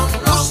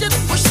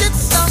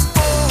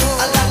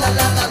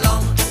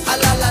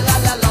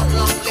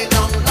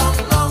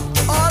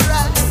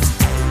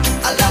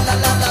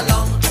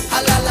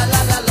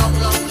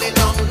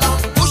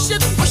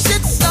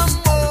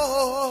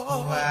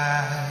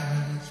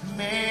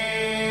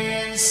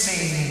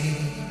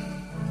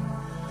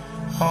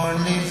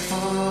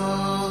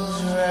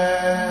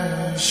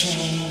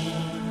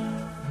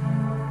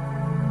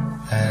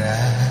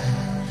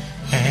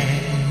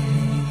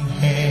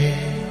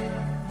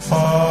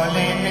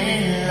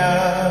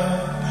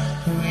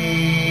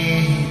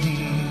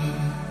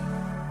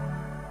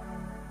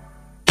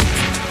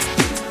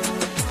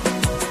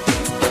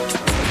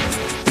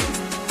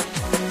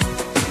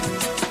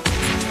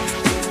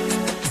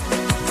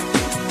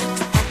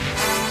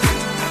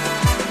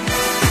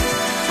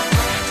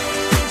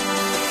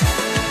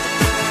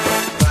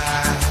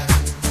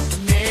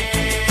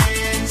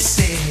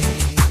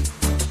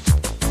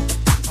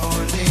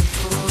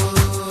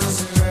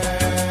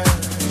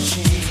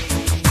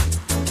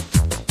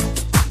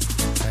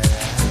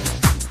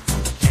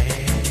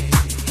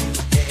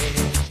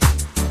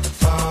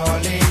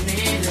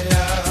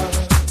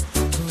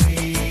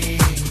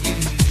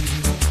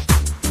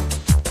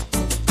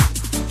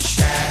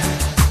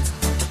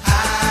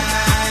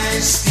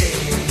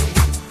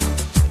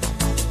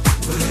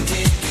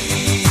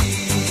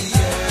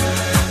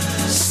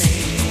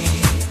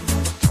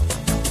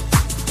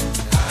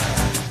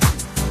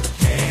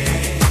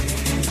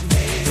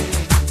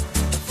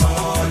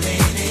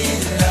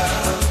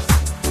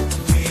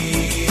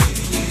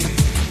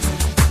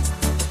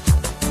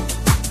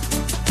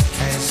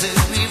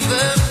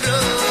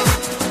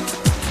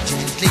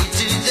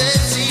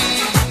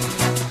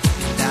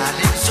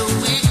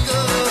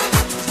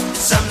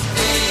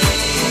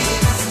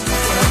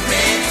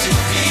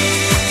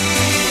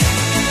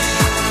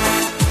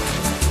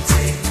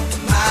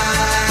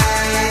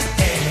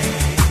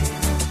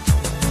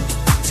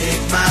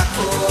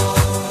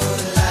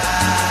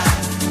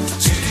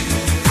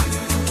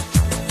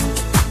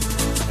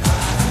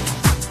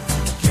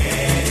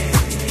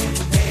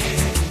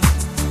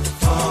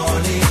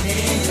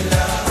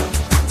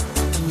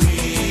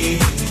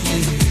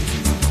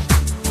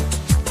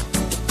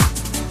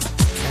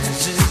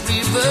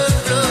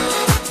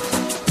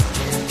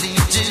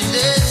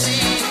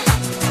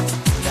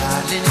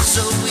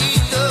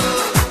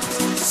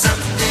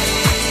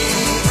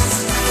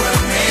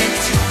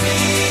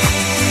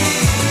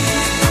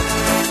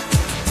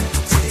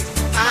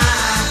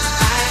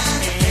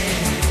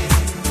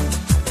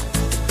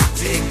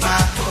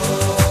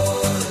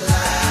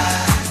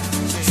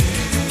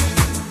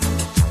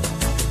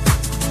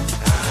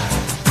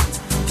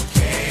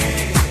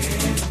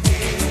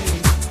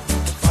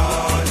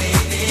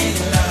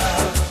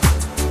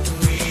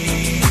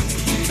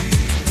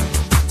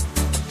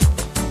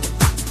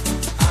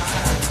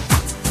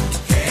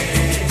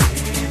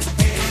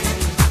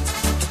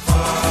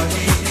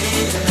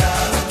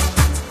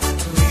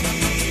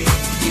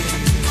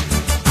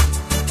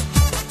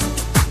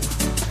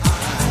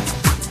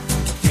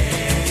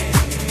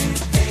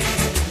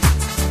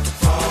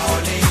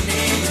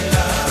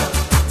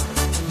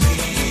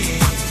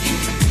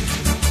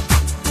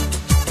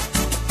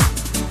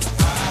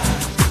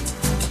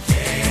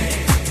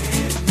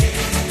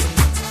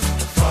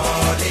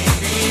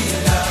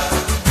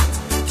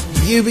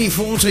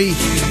 UB40.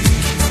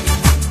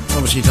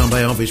 Obviously done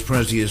by Elvis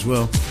Presley as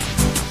well.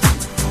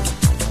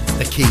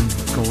 The King,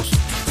 of course.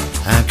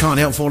 Can't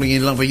Help Falling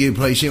in Love with You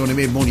plays here on the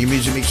Mid-Morning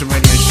Music Mix and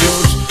Radio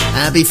Shields.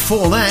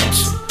 Before that,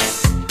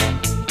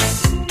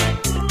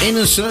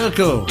 Inner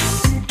Circle.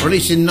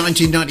 Released in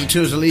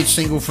 1992 as a lead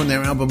single from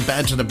their album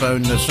Bad to the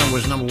Bone. The song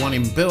was number 1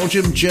 in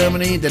Belgium,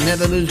 Germany, the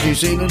Netherlands, New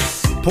Zealand,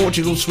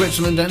 Portugal,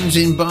 Switzerland and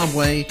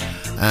Zimbabwe.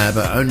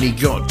 But only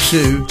got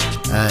to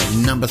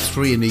number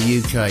 3 in the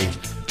UK.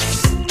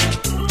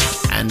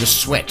 And The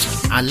Sweat,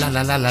 la la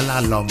la la la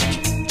long.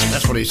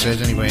 That's what it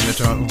says anyway in the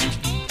title.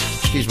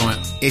 Excuse my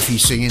iffy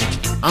singing.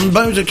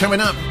 Unbones are coming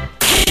up.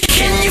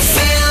 Can you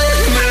feel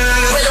it?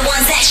 We're the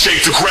ones that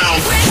shake the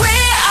ground.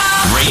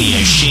 Radio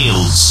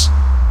Shields.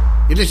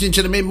 You're listening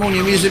to the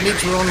Mid-Morning Music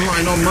Mix. We're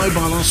online, on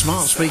mobile, on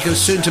smart speakers,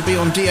 soon to be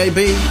on DAB.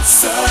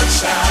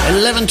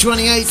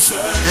 11:28.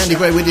 Andy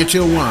Gray with you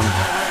till 1.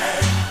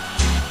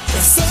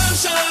 The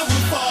sunshine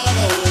will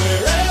follow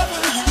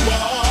wherever you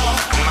are.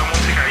 Una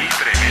música ahí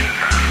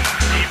tremenda.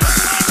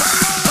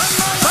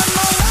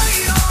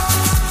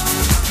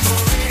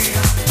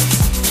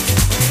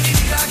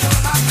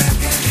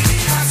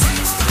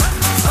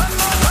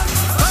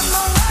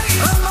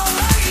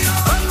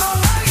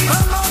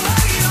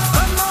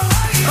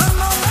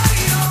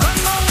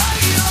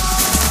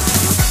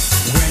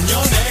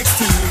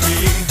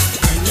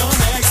 When you're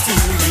next to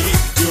me,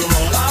 you're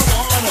all I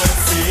wanna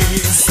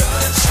see.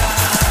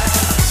 Sunshine,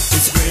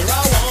 it's where I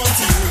want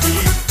to be.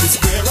 It's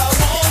where I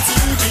want to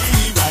be.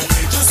 Right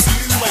there, just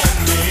you and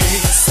me.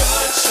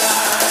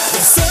 Sunshine,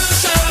 the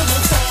sunshine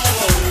will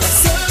follow. The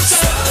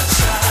sunshine,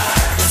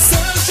 the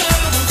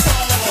sunshine will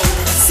follow.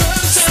 The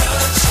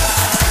sunshine,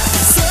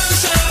 the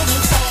sunshine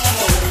will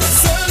follow. The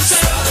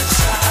sunshine,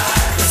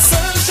 the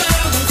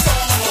sunshine will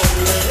follow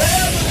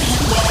wherever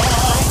you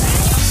are.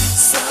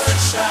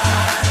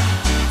 Sunshine,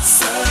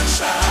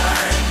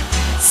 sunshine,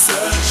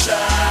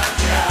 sunshine.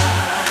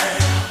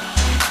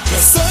 The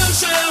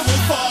sunshine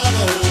will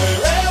follow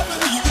wherever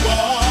you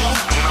are.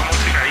 Una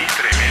música ahí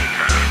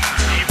tremenda.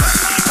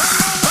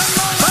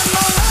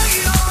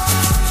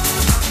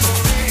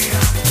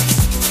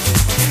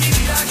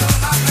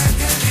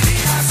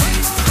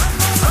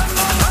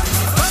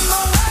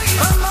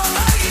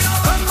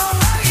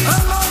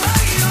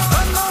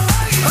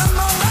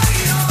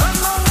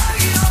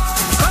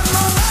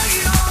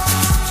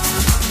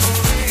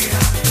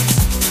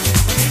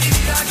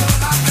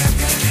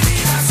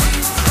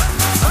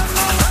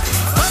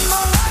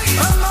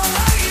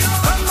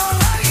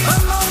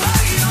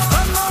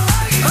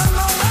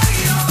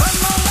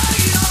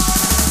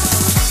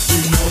 You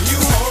know you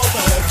hold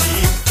the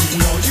key. You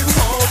know you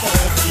hold the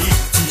key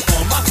to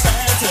all my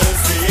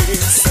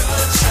fantasies.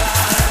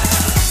 Sunshine,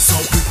 so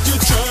put your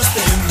trust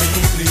in me,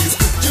 please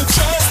put your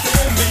trust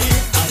in me.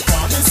 I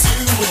promise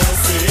you will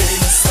see.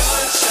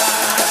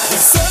 Sunshine, the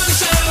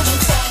sunshine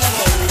will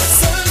follow. The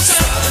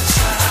sunshine,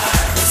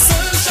 the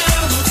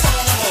sunshine will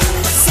follow.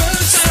 The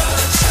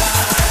sunshine,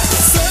 the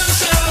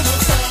sunshine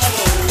will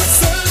follow. The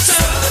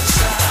sunshine,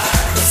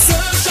 the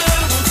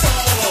sunshine will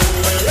follow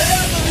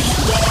wherever you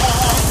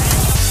are.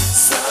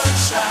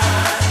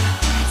 Sunshine,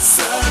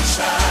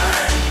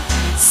 sunshine,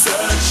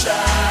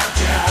 sunshine.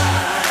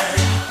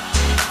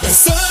 The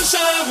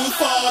sunshine will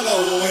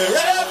follow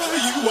wherever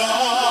you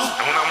are.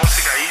 Una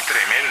música ahí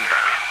tremenda.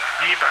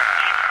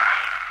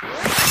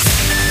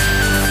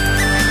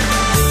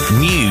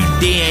 New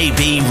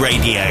DAB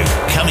radio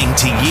coming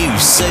to you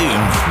soon.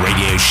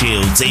 Radio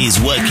Shields is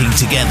working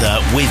together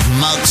with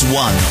Mugs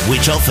One,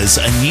 which offers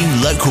a new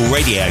local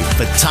radio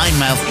for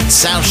Tynemouth,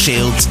 South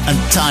Shields and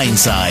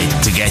Tyneside.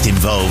 To get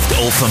involved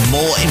or for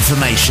more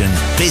information,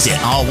 visit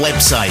our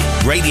website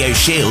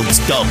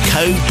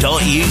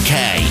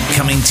radioshields.co.uk.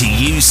 Coming to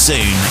you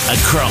soon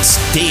across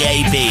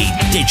DAB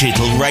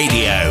Digital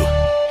Radio.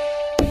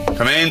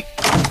 Come in.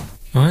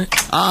 Right.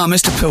 Ah,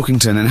 Mr.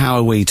 Pilkington, and how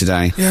are we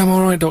today? Yeah, I'm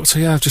alright, Doctor.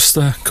 Yeah, I've just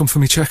come for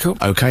my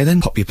checkup. Okay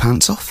then, pop your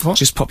pants off. What?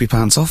 Just pop your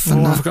pants off. Well,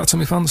 And I forgot to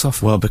take my pants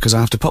off. well, because I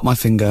have to pop my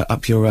finger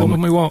up your What with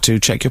me what? to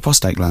check your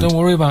prostate gland. Don't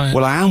worry about it.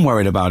 Well, I am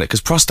worried about it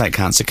because prostate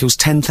cancer kills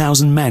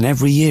 10,000 men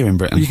every year in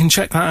Britain. You can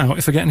check that out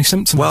if I get any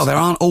symptoms. Well, there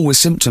aren't always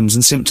symptoms,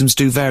 and symptoms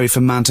do vary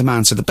from man to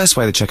man. So the best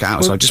way to check it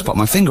out is Well, I just pop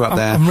my finger up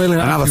there I'm really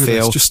not and have a happy with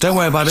feel. this. Just don't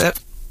worry about it.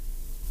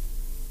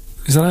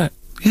 Is that it?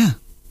 Yeah.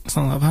 It's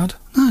not that bad.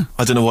 No.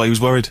 I don't know why he was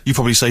worried. You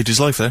probably saved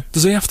his life there.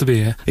 Does he have to be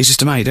here? He's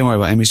just a mate. Don't worry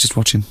about him. He's just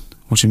watching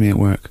me at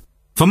work.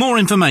 For more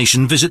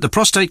information, visit the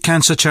Prostate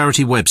Cancer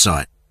Charity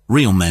website.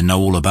 Real men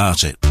know all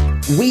about it.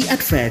 We at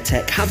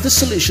Fairtech have the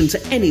solution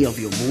to any of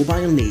your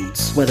mobile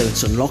needs, whether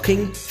it's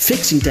unlocking,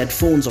 fixing dead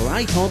phones or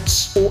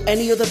iPods, or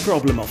any other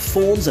problem of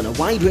phones and a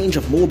wide range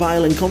of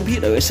mobile and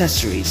computer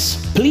accessories.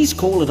 Please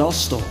call at our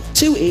store,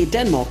 2A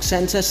Denmark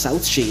Centre,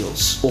 South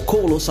Shields, or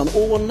call us on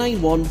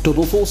 0191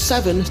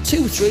 447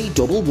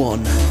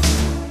 2311.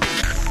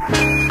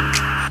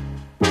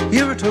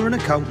 Here at Huron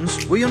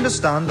Accountants, we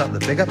understand that the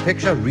bigger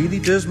picture really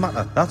does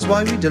matter. That's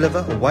why we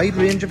deliver a wide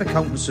range of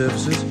accounting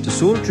services to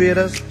sole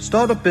traders,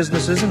 start-up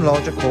businesses and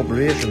larger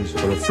corporations.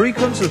 For a free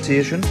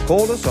consultation,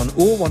 call us on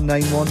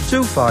 0191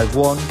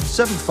 251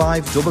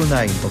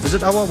 7599 or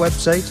visit our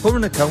website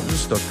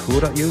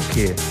huronaccountants.co.uk.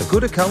 A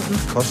good accountant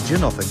costs you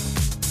nothing.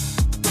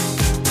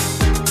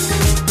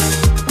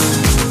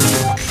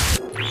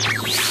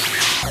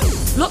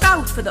 Look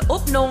out for the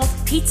Up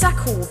North Pizza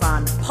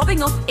Covan,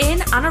 popping up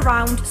in and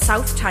around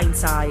South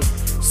Tyneside,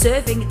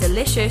 serving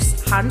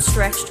delicious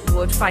hand-stretched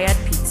wood-fired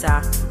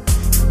pizza.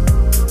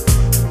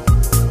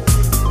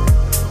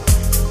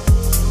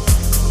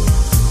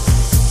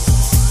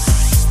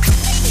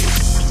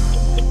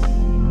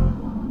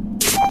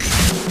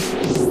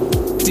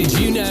 Did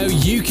you know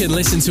you can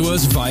listen to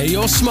us via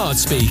your smart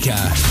speaker?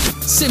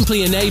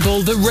 Simply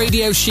enable the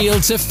Radio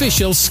Shield's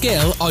official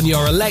skill on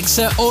your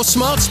Alexa or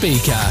smart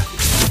speaker.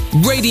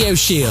 Radio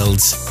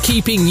Shields,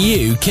 keeping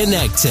you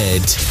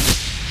connected.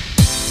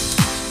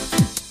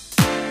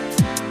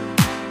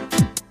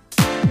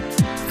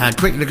 A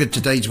quick look at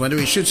today's weather.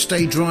 It should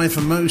stay dry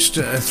for most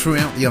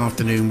throughout the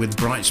afternoon with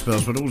bright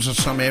spells, but also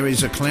some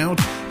areas of cloud.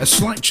 A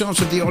slight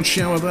chance of the odd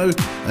shower though,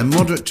 a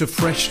moderate to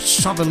fresh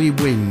southerly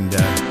wind.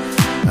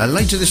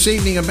 Later this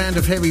evening, a band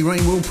of heavy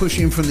rain will push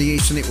in from the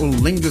east and it will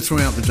linger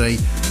throughout the day.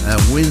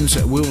 Winds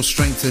will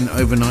strengthen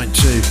overnight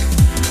too.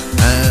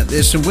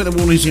 There's some weather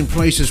warnings in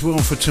place as well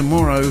for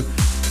tomorrow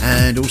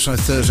and also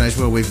Thursday as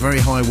well, with very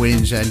high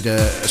winds and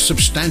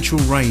substantial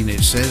rain,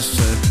 it says.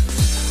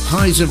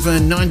 Highs of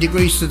 9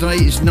 degrees today.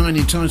 It's 9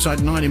 in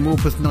Tyneside, 9 in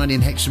Morpeth, 9 in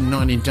Hexham,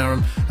 9 in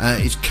Durham.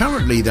 It's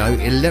currently though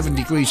 11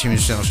 degrees here in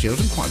South Shields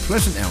and quite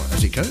pleasant out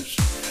as it goes.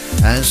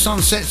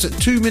 Sun sets at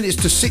 2 minutes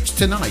to 6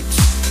 tonight.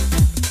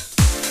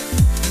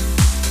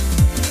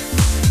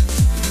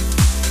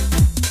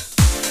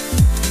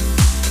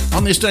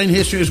 On this day in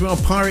history as well,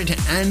 pirate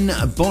Anne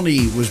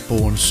Bonny was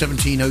born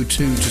 1702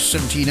 to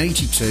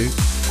 1782.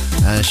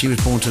 She was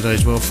born today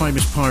as well.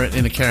 Famous pirate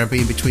in the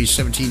Caribbean between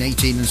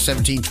 1718 and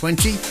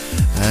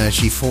 1720.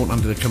 She fought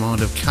under the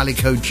command of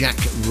Calico Jack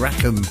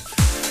Rackham.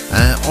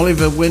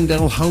 Oliver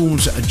Wendell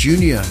Holmes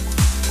Jr.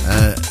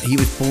 He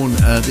was born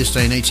this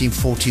day in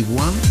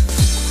 1841.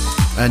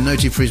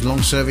 Noted for his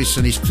long service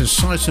and his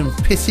concise and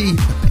pithy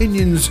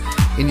opinions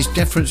in his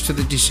deference to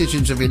the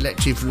decisions of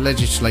elective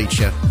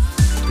legislature.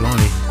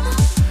 Blimey.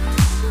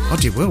 I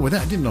did well with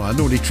that, didn't I? I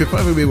normally trip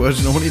over my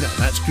words normally.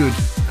 That's good.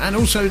 And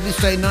also this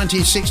day in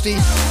 1960,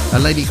 a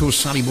lady called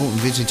Sally Morton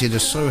visited a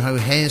Soho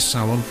hair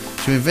salon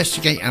to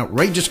investigate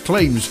outrageous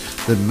claims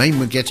that men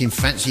were getting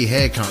fancy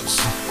haircuts.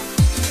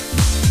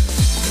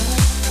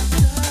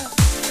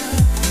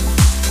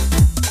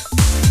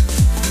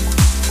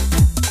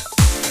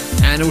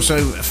 And also,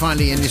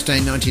 finally, in this day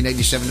in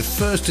 1987, the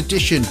first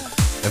edition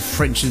of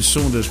French and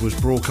Saunders was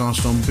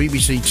broadcast on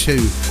BBC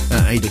Two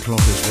at 8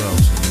 o'clock as well.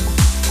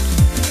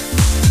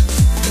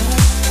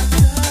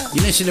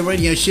 You listen to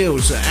Radio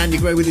Shields. Andy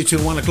Gray with you till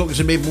 1 o'clock. It's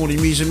a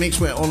mid-morning music mix.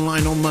 We're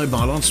online, on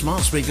mobile, on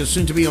smart speakers,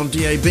 soon to be on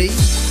DAB. A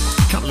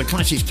couple of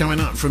classics coming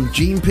up from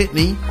Gene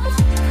Pitney.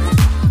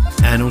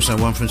 And also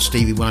one from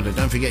Stevie Wonder.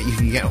 Don't forget you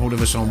can get hold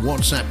of us on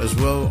WhatsApp as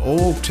well,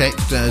 or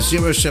text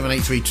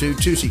 07832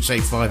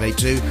 268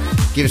 582.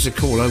 Give us a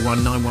call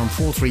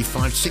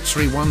 0191435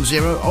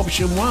 6310,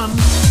 option 1.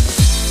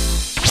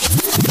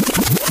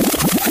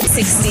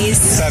 60s,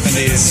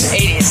 70s,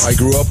 80s. I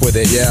grew up with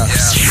it, yeah.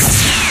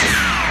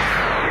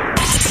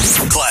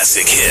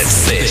 Classic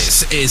hits.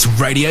 This is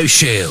Radio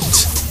Shield.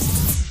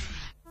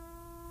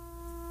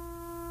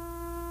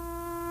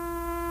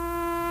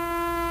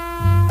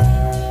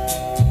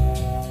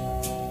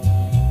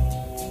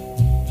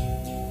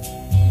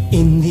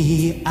 In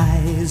the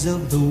eyes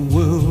of the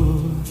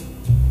world,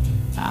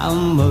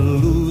 I'm a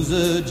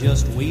loser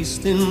just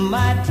wasting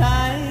my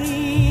time.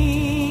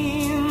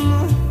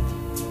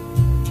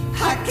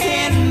 I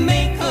can't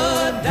make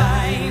a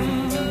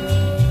dime.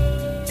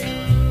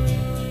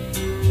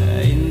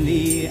 In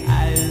the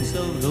eyes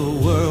of the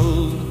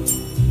world,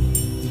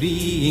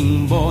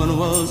 being born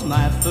was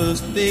my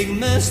first big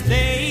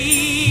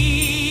mistake.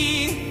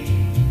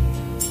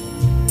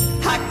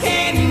 I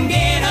can't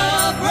get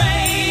a break.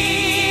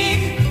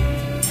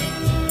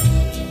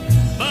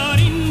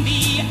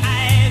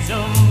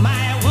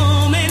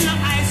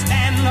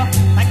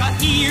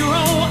 Hero,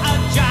 a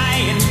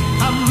giant,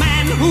 a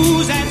man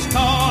who's as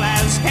tall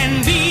as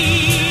can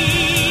be.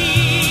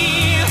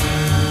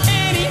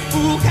 Any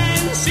fool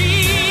can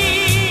see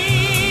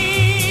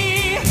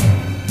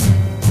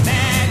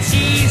that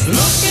she's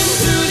looking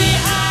through the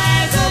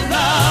eyes of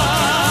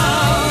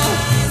love.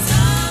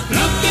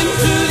 Looking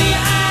through the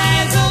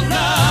eyes of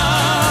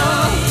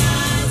love.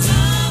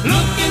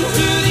 Looking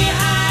through the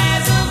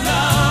eyes of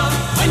love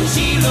when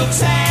she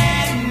looks at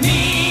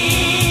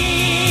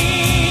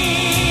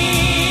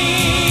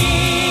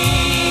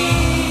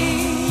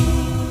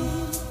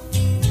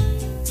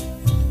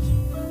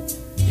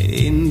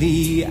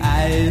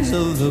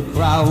of the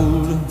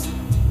crowd,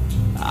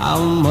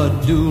 I'm a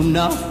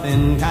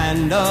do-nothing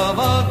kind of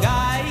a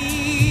guy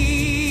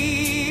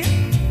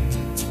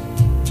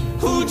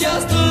who just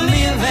just to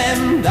live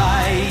and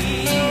die.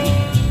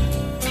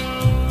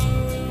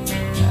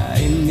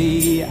 In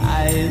the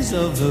eyes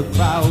of the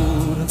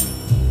crowd,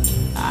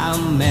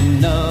 I'm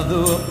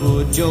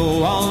another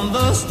Joe on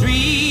the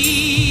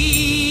street.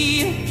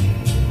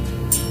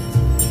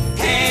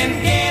 Can't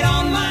get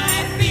on my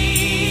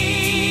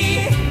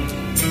feet,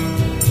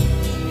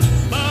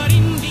 but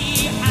in the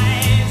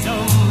eyes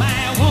of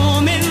my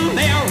woman,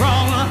 they're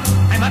wrong.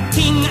 I'm a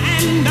king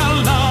and a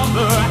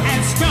lover,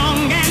 as strong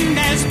and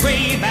as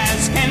brave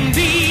as can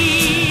be.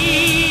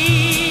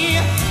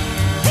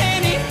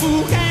 Any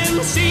fool can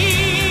see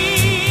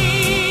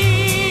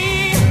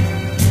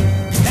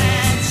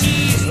that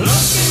she's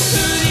looking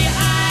through the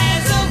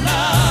eyes of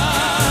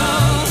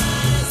love,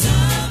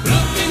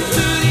 looking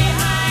through the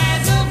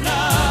eyes of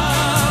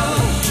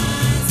love,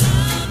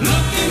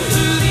 looking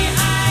through the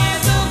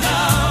eyes of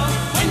love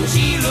when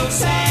she looks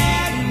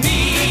at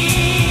me.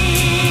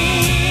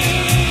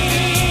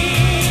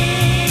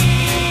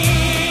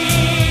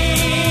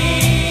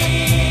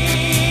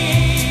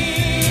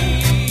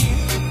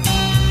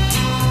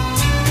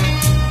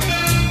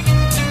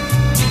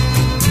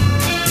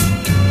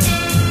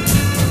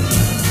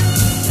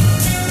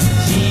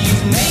 She's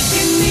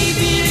making me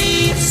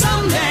believe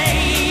someday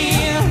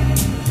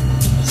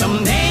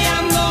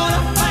I'm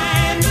gonna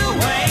find a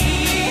way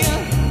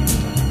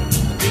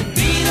to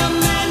be the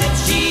man that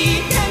she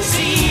can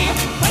see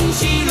when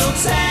she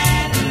looks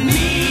at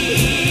me.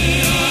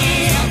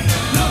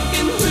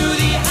 Looking through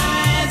the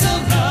eyes of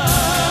love,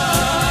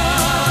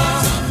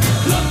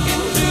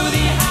 looking through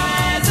the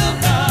eyes of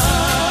love,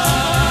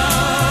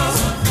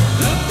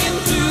 looking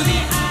through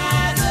the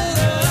eyes of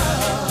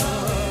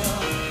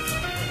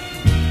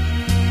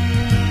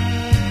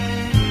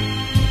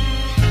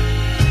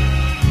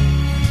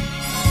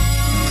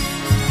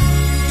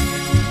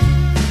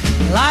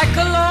Like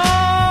a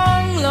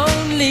long,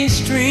 lonely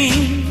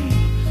stream,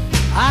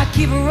 I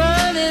keep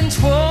running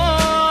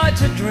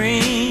towards a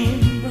dream.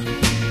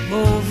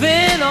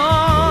 Moving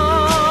on,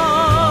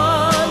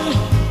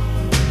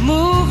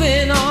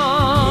 moving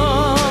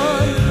on.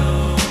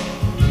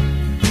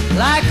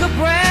 Like a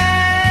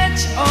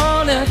branch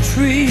on a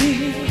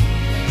tree,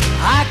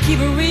 I keep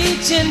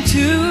reaching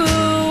to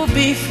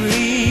be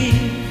free.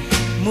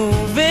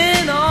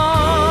 Moving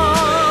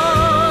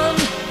on,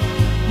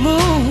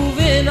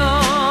 moving on.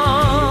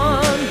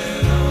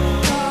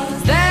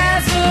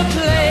 There's a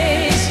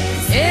place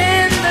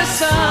in the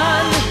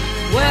sun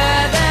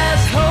where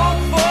there's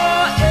hope for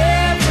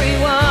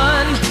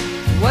everyone,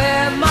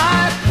 where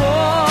my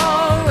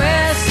poor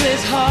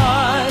restless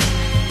heart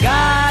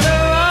gotta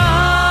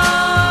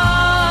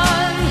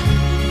run.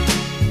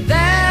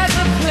 There's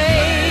a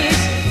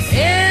place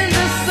in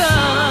the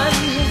sun,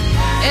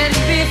 and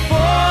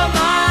before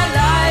my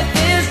life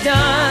is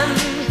done,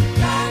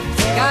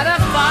 gotta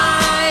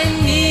find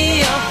me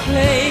a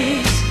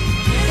place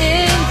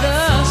in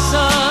the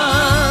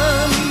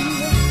sun.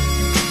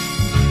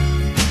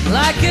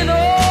 Like an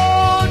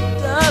old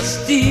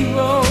dusty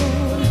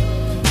road,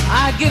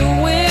 I get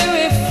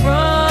weary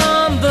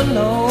from the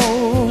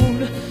load.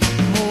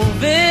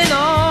 Moving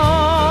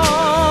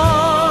on,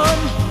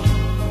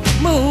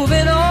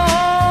 moving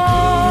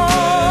on.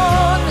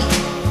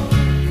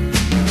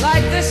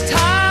 Like this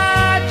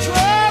tired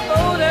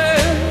motor,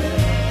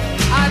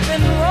 I've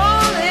been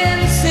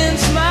rolling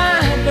since my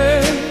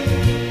birth.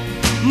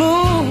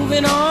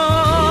 Moving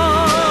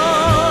on,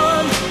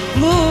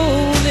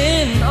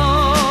 moving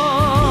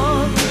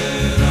on.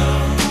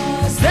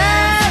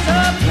 There's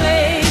a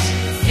place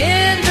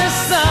in the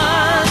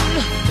sun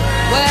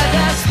where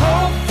there's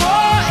hope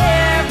for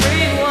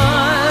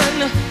everyone,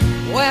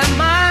 where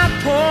my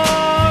poor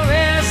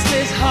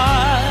restless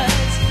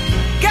heart's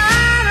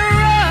gotta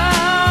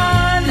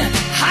run.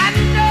 I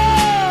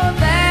know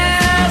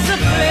there's a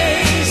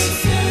place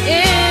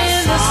in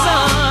the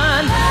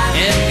sun,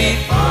 and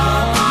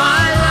before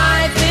my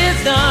life is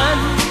done,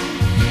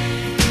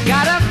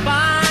 gotta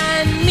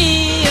find me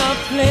a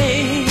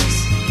place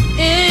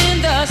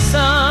in the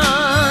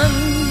sun.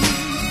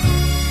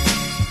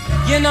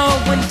 You know,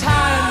 when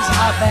times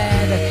are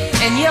bad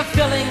and you're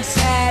feeling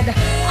sad,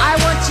 I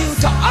want you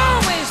to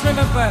always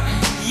remember,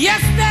 yes,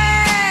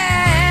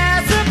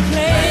 there's a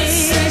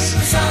place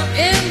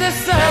in the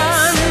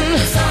sun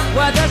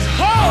where there's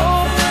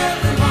hope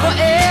for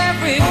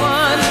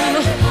everyone,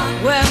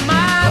 where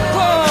my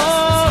poor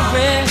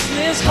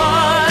restless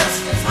heart's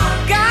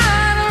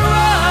gotta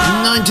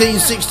run.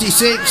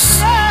 1966.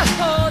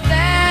 Oh,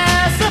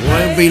 there's a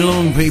Won't be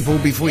long, people,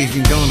 before you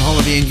can go on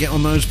holiday and get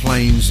on those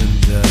planes and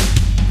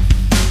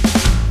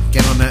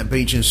get on that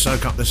beach and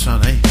soak up the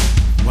sun, eh?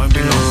 Won't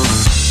be long.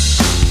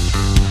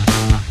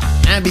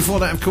 And before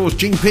that, of course,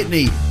 Gene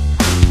Pitney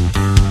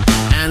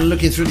and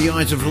Looking Through the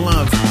Eyes of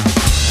Love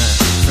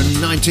from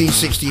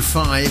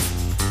 1965.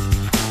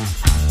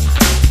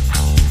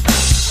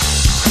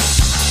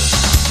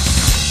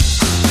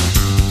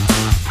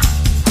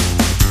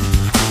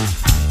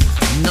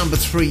 Number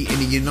 3 3 in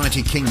the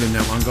United Kingdom,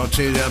 that one got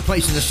to. A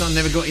Place in the Sun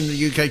never got in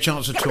the UK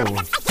charts at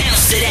all.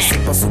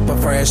 Super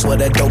fresh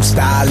with a dope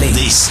style.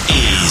 This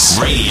is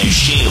Radio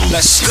Shield.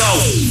 Let's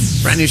go.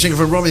 Brand new single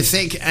from Robin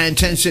Thicke and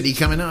 10 City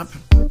coming up.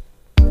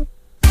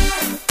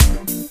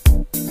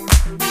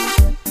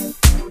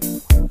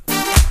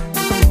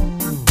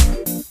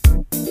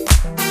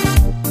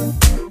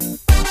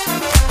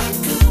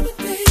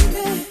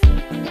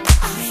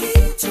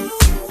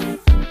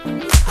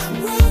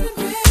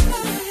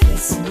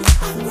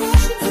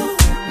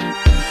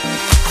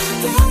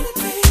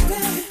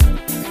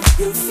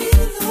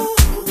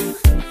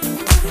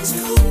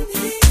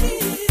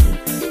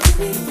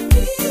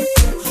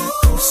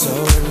 So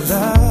in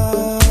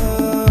love,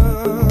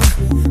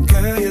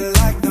 girl, you're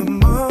like the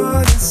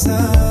morning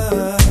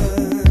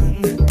sun.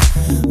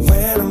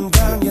 When I'm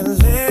gone, you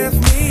lift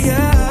me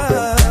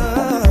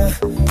up.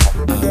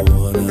 I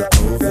wanna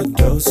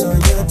overdose on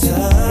your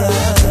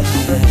touch.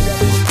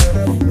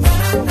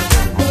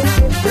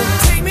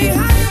 Take me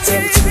higher,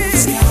 take me to the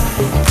sky.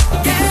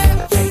 Yeah.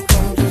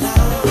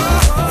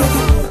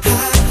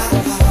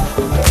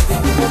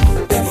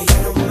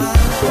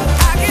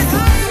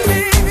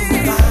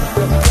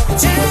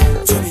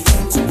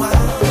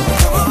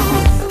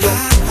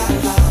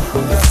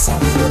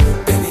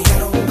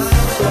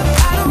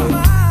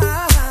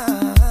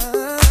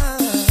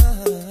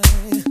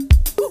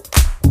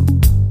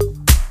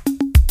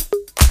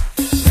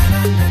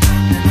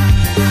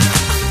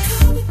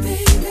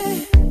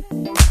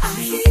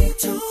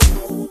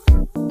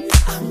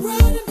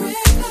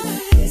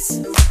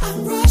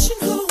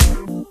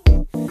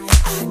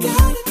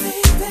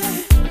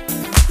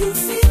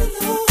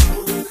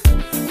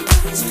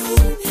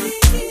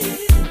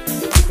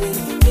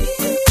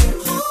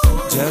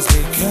 Just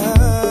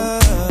because,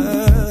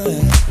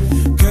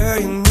 girl,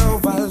 you know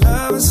I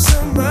love it so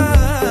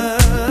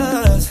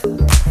much,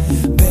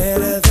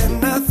 better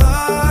than I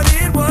thought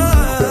it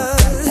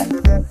was.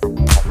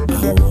 I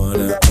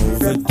wanna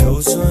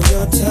overdose on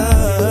your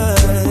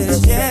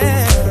touch,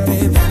 yeah,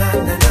 baby.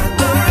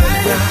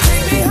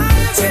 Take me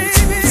higher, take me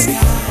to the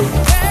sky.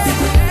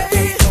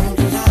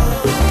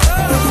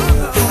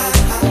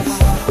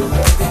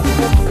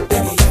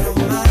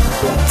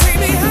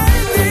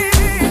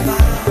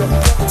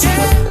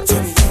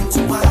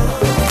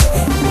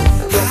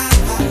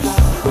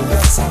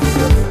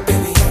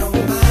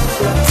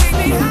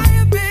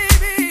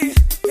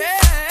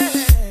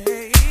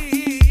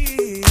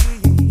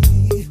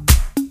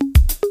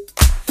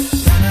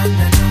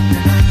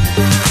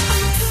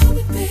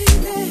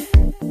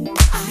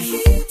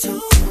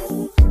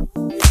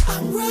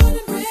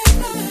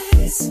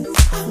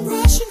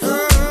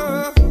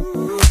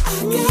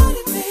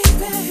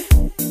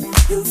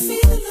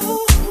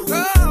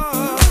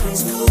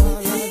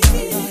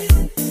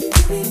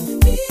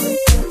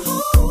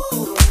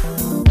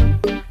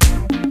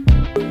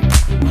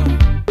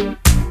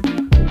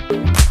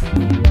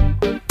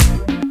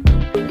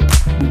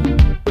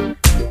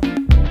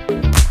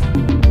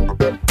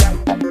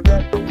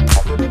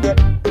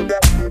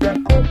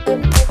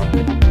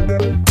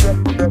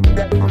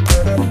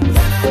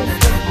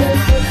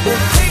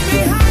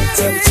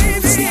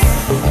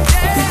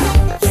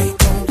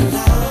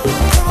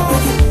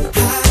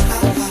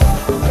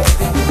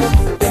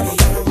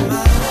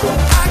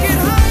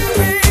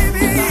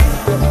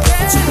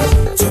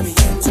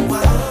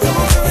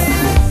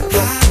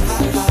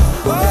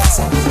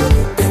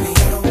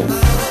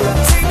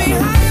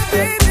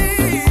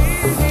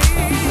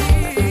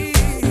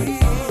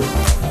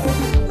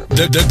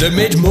 The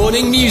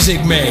mid-morning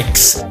music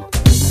mix.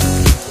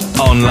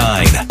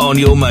 Online, on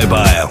your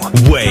mobile,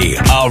 we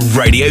are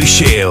Radio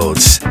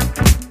Shields.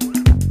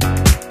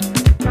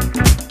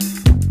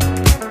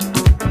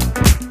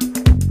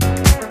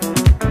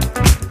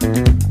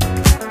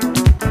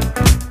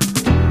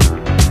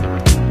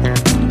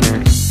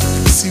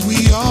 See,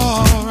 we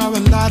all are a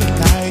lot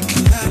alike.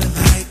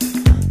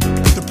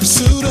 The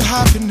pursuit of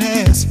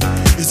happiness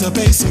is a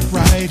basic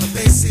right.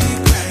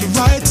 The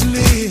right to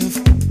live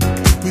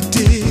with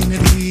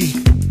dignity.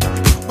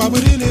 Why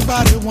would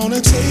anybody wanna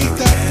take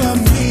that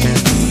from me?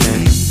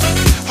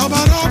 How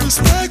about I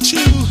respect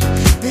you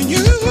and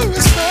you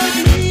respect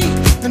me,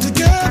 and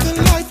together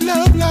life,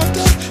 love,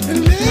 laughter,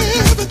 and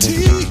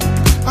liberty.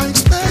 I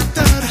expect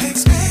that,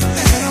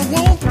 and I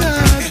want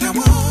that,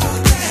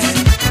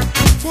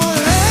 for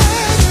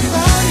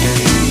everybody.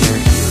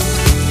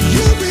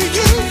 You be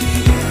you,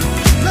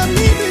 let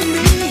me be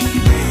me,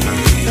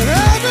 and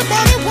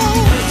everybody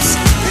wants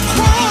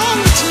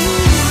equality.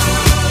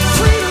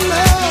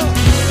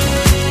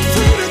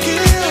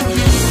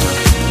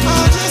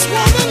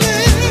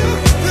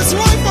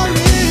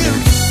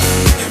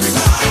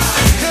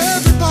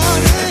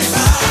 Everybody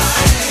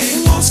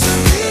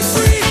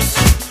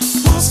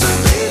wants to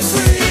be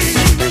free.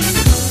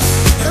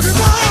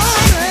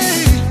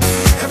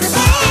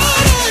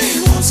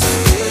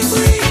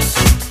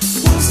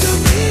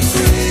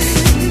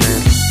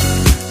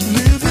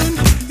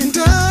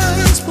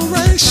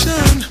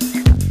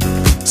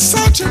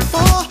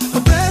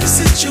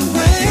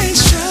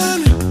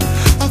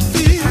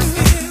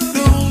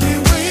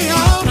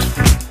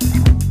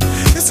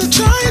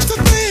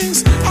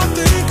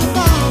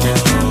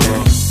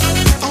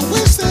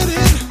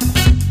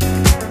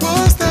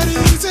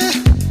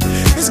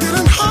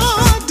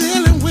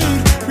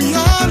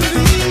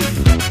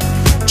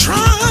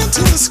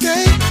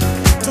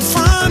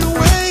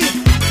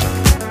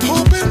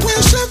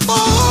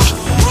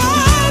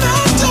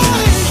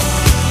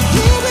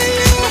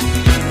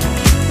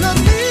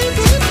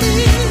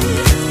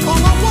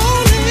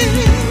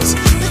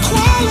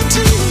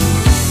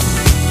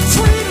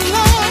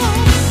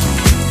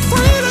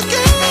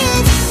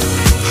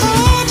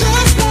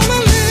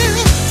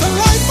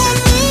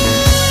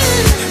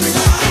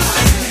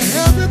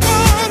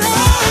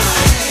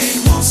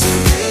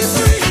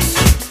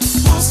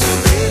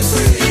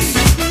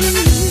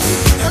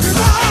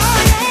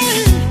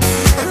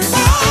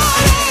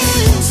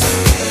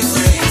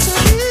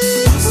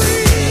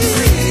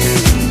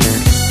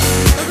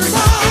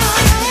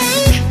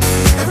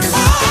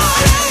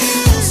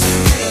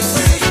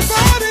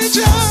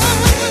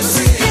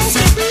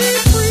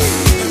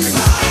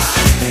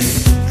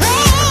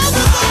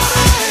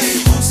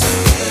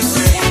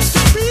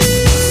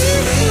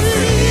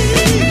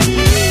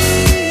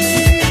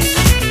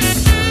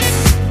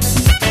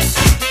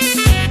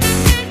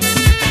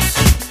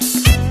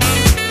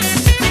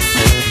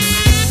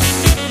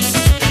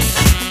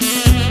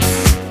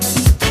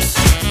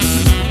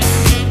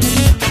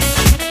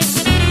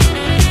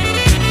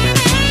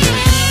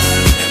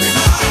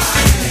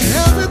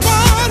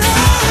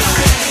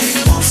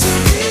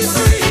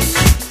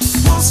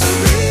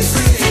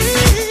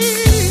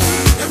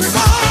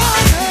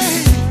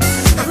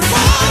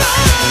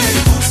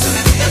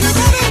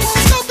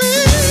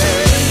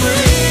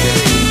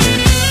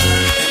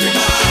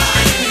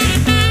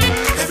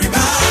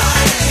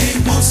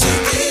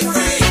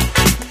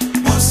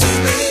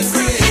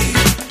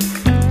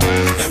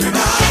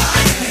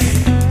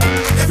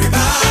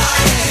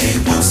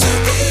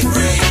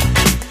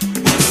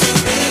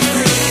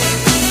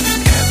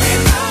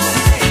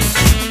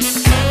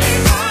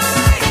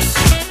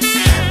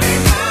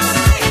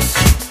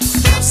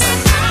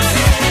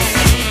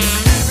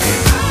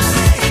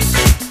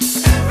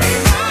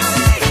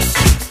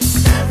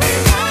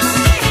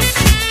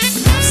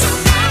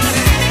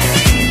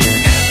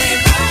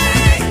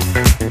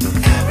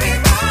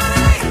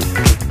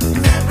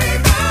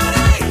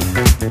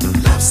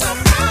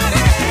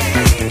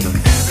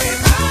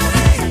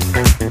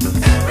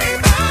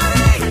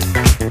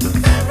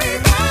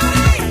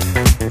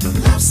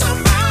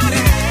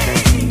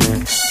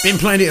 Been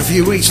playing it a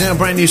few weeks now.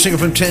 Brand new single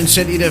from 10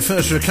 Centi. Their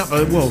first for a couple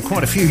of, well,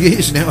 quite a few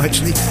years now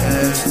actually.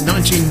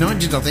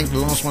 1990s, I think, the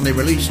last one they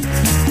released.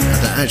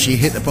 That actually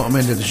hit the bottom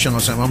end of the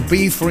charts. That one.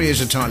 Be Free is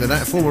the title of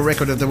that. Former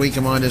record of the week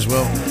of mine as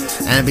well.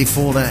 And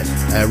before that,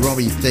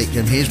 Robbie Thicke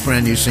and his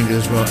brand new single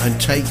as well. And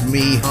Take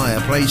Me Higher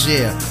plays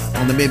here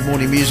on the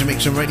mid-morning music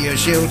mix on Radio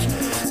Shield.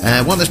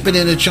 One that's been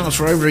in the charts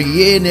for over a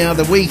year now,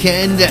 The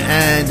Weekend,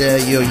 and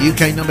your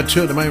UK number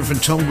 2 at the moment from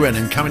Tom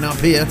Grennan coming up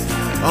here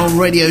on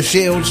Radio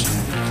Shields.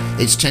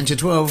 It's 10 to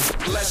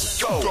 12.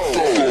 Let's go.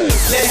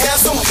 Let's have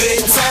some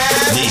good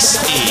time. This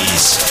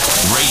is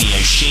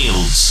Radio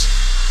Shields.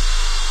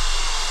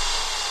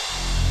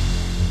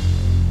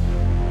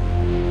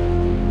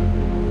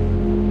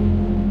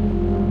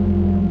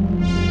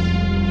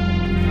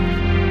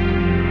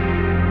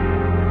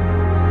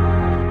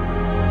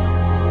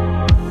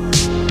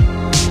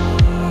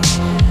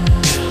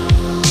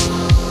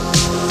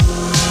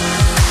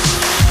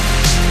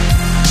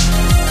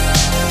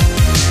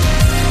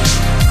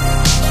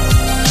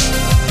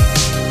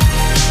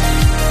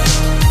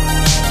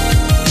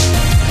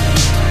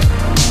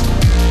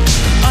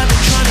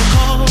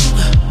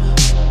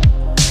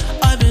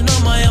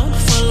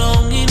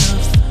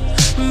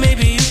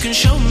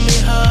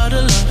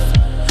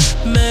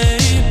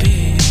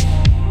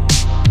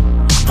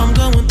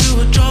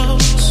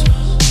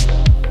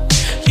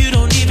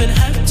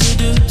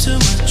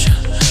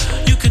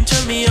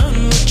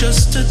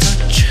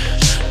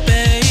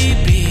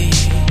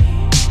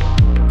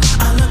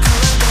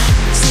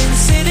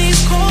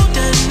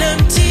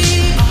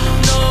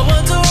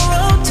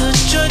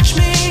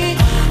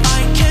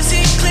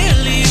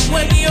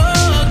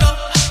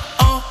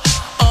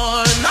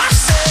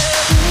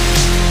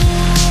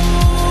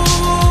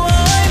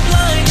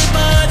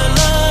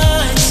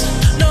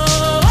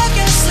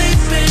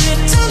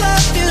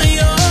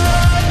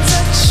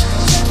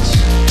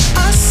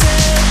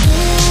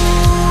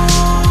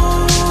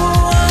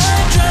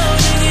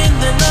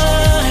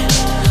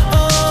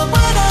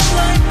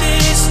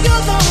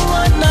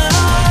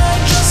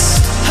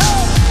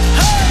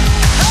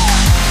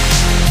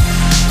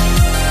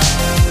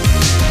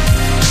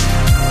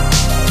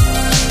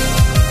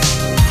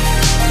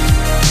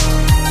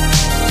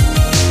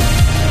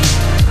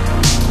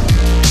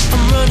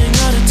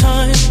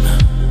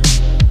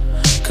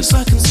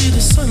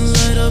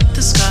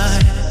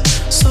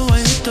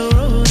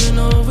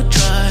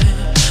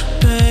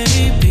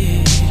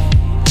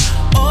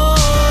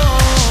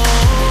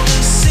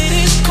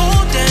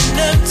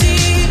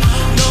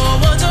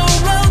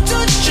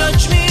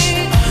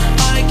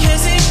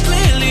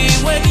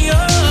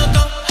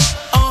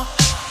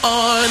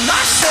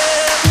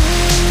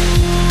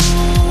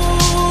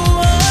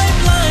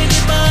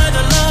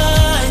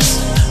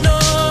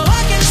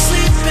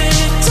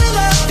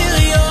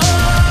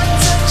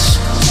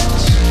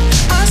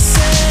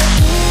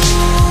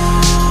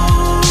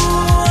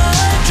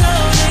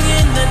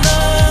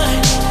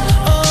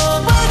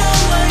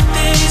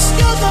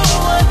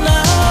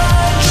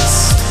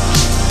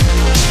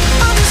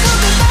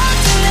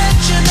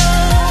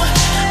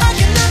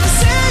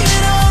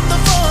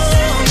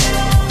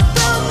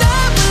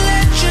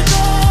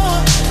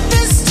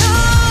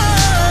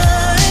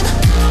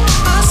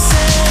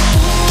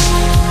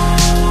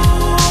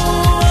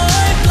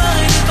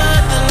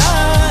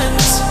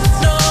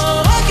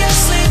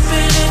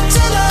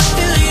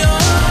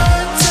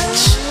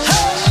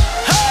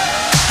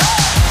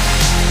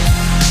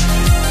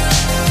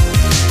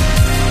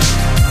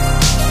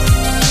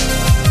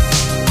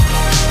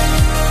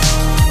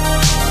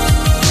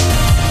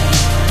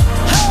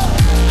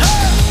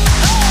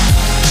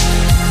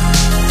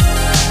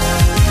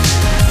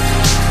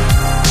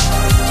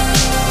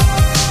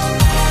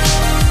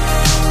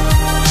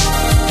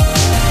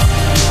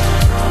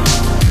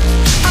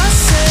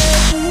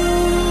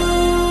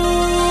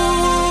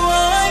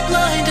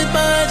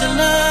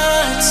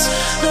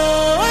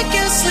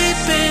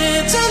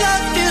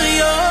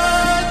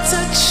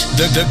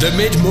 The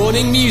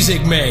mid-morning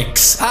music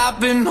mix. I've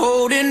been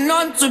holding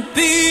on to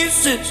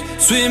pieces,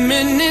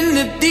 swimming in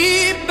the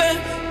deep end,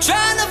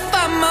 trying to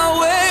find my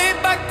way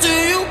back to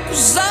you,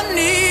 'cause I'm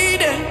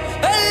needing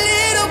a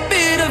little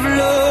bit of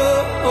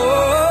love,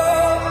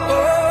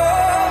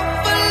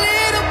 a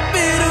little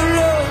bit of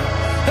love,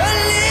 a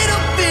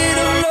little bit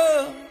of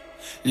love.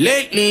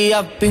 Lately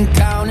I've been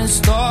counting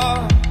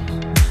stars,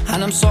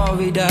 and I'm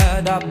sorry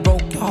that I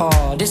broke your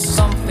heart. It's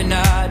something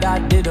that I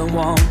didn't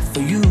want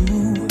for you,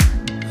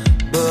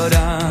 but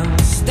I'm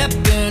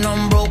stepping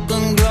on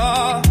broken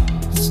glass,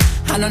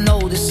 and I know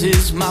this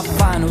is my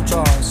final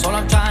choice. All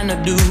I'm trying to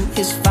do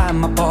is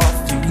find my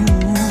path to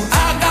you.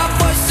 I got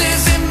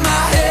voices in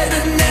my head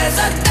and there's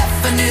a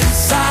deafening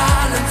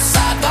silence.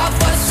 I got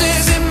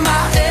voices in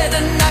my head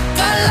and I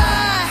can't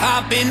lie.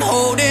 I've been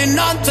holding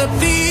on to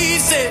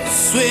pieces,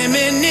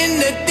 swimming in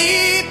the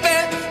deep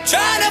end,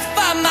 trying to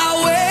find my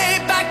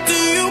way back to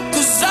you,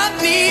 'cause I'm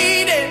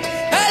needing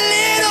a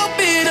little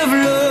bit of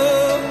love.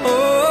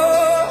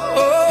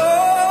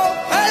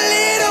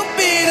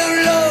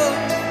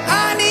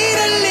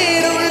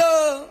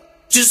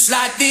 Just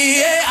like the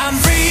air I'm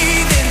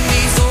breathing,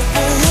 these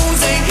open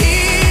wounds ain't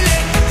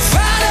healing.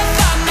 Trying to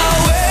find my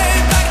way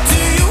back to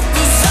you,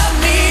 'cause I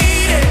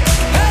need it.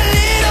 A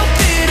little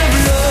bit of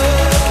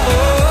love,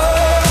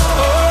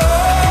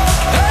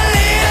 a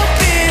little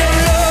bit of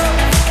love,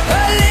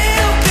 a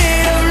little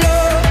bit of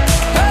love,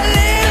 a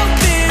little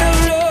bit of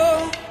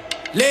love.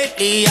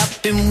 Lately I've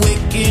been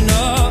waking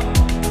up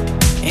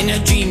in a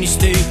dreamy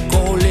state,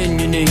 calling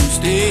your name.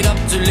 Stayed up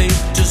too late,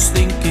 just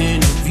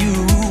thinking of you.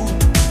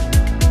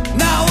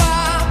 Now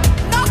I'm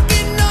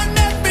knocking on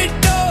every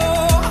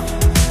door,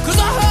 'cause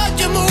I heard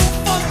you move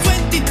from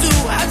 22.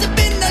 Has it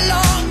been that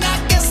long? I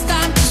guess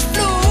time just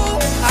flew.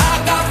 I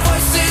got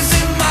voices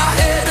in my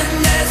head and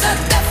there's a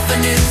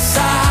deafening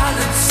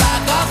silence. I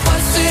got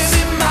voices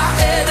in my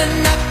head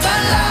and I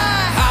can't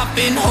lie. I've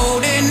been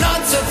holding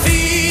on to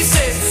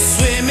pieces,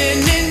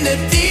 swimming in the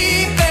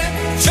deep end,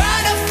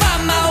 trying to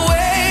find my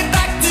way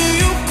back to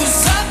you, 'cause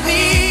I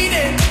need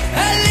it.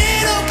 A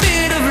little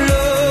bit of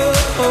love,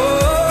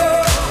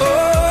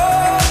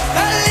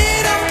 a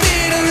little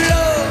bit of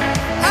love.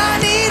 I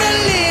need a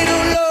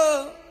little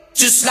love.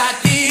 Just like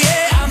the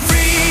air I'm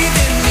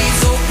breathing,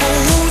 these open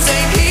wounds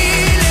ain't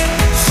healing.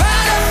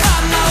 Trying to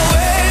find my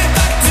way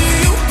back to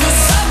you,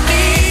 'cause I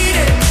need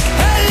it.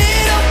 A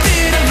little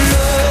bit of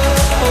love,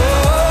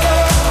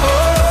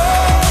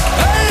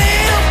 a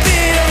little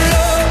bit of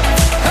love,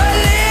 a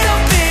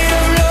little bit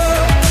of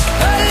love,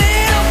 a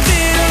little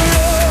bit of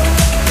love.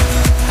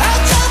 I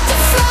tried to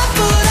fly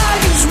but I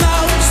use my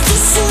wings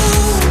too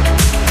soon.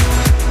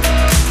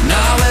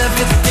 Now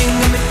everything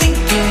got me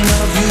thinking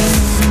of you.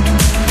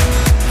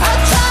 I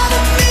tried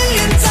a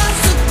million times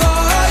to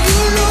call you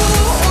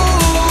loose.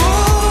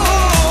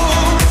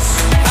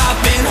 I've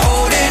been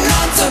holding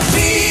on to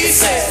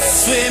pieces,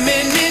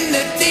 swimming in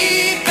the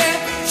deep end,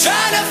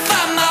 trying to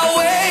find my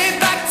way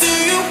back to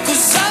you,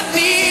 'cause I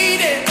need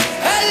it.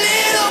 A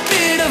little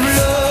bit of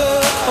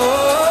love,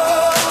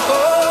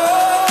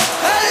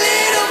 a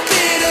little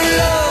bit of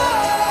love.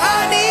 I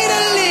need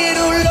a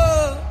little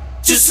love.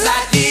 Just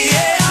like the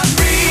air I'm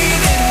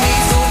breathing,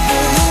 these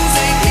open wounds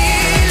ain't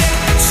healing.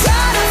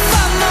 Trying to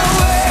find my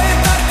way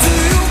back to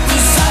you,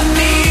 'cause I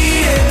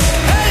need it.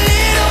 A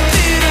little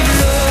bit of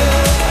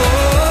love,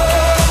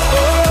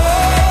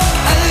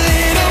 a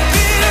little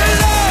bit of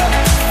love,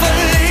 a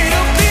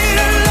little bit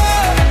of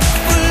love,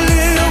 a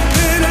little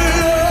bit of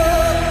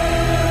love.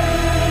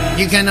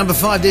 UK number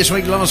 5 this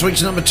week, last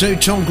week's number 2,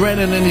 Tom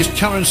Grennan and his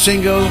current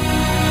single.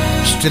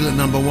 Still at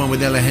number 1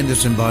 with Ella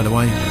Henderson, by the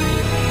way.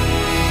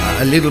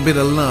 A little bit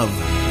of love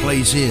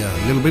plays here.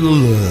 A little bit of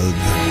love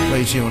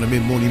plays here on a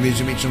mid-morning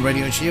music mix on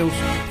Radio Shields.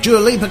 Dua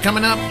Lipa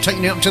coming up,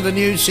 taking you up to the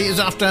news. See us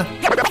after.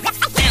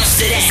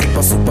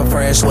 Super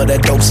fresh with a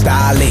dope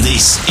style.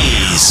 This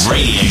is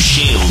Radio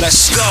Shield.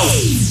 Let's go.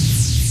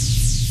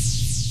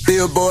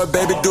 Billboard,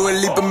 baby, do a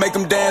leap and make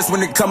them dance when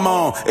they come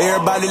on.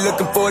 Everybody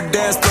looking for a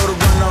dance floor to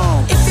run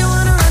on. If you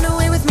wanna run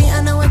away with me,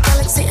 I know a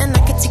galaxy and I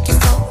can take you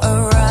for a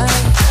ride.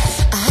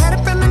 I had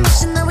a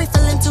premonition that we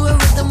fell into a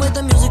rhythm where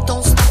the music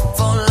don't stop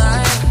for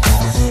life.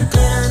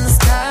 Glitter in the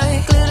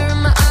sky, glitter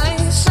in my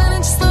eyes,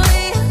 shining just the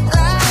way you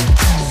like.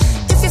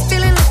 If you're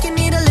feeling like you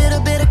need a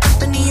little bit of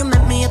company, you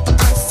met me at the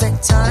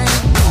perfect time.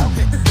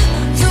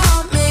 You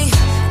want me,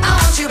 I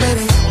want you,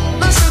 baby.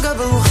 My sugar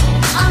boo,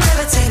 I'm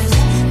levitating.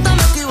 The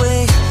Milky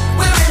Way,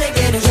 we're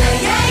renegading. Yeah,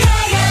 yeah,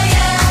 yeah, yeah,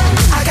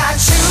 yeah. I got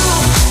you,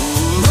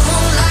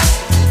 moonlight.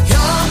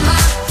 You're my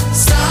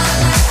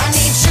starlight. I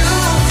need you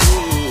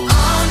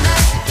all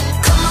night.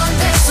 Come on,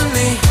 dance with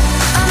me.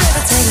 I'm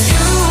levitating.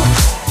 You,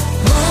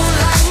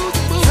 moonlight.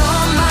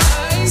 You're my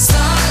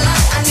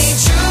starlight. I need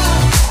you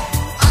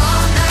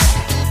all night.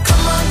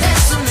 Come on,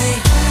 dance with me.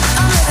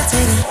 I'm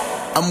levitating.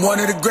 I'm one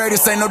of the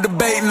greatest, ain't no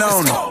debating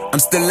on it. I'm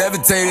still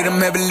levitated, I'm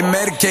heavily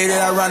medicated.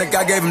 Ironic,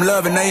 I gave them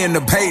love and they end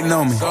up hating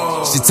on me.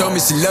 She told me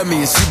she loved me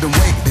and she been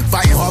waiting. Been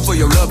fighting hard for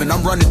your love and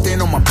I'm running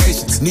thin on my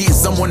patience. Needing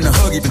someone to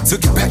hug, even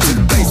took it back to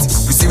the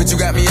basics. You see what you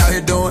got me out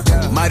here doing?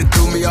 Might have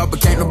threw me off,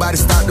 but can't nobody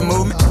stop the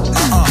movement.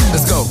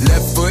 Let's go.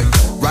 Left foot,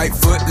 right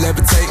foot,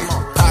 levitating.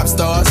 Pop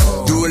stars,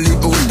 do a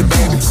leap with the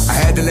baby. I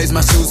had to lace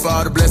my shoes for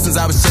all the blessings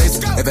I was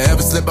chasing. If I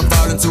ever slip, I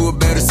fall into a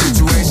better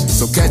situation.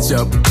 So catch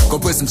up, go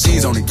put some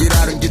cheese on it, get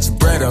out and get your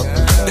bread up.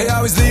 They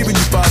always leave when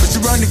you fall, but you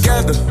run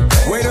together.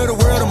 Weight of the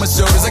world on my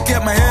shoulders, I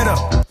kept my head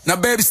up. Now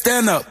baby,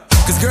 stand up,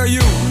 'cause girl,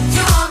 you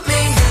want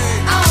me,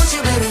 I want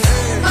you, baby.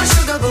 My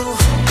sugar boo,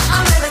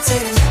 I'm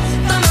levitating.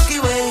 The Milky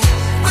Way,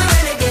 we're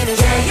renegading.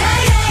 Yeah, yeah,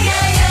 yeah,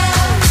 yeah,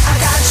 yeah. I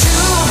got you,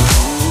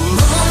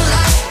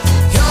 moonlight.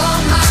 You're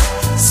my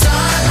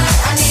starlight.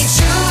 I need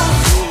you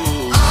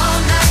all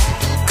night.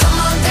 Come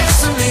on, dance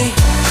with me.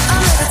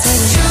 I'm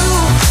levitating. You,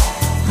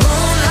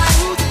 moonlight.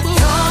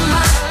 You're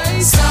my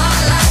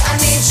starlight. I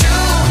need you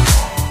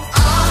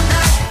all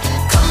night.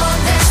 Come on,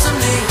 dance with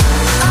me.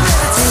 I'm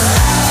levitating.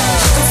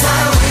 You can fly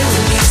away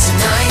with me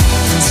tonight.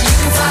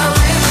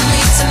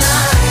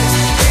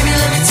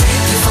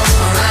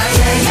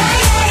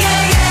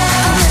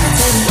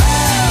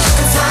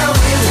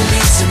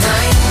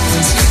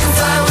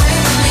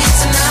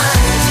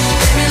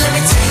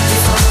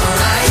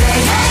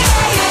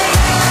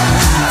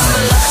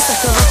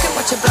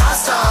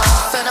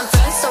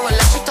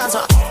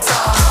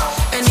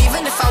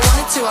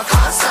 I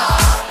can't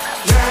stop.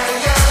 Yeah,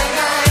 yeah,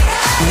 yeah,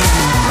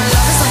 yeah. My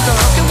love is like a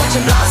rocket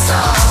watching blast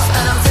off,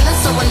 and I'm feeling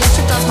so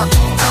electric, that's my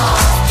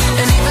off.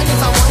 And even if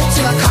I wanted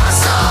to, I can't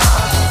stop.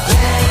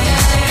 Yeah,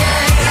 yeah,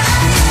 yeah,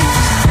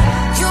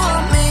 yeah. You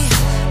want me,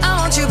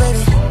 I want you,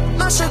 baby.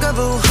 My sugar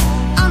boo,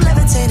 I'm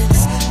levitating.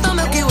 The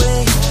Milky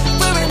Way,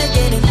 we're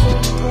renegading.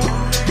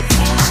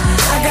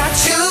 I got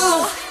you,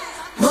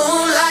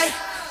 moonlight,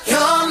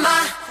 you're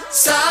my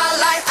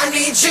starlight. I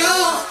need you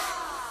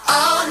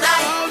all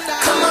night.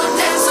 Come on,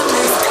 dance with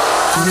me.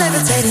 I'm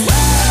levitating. You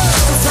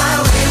can fly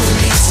away with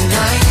me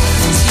tonight.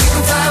 You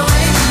can fly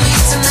away with me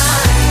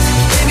tonight.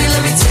 Baby,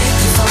 let me take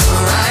you for a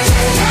ride.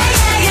 Yeah,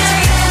 yeah,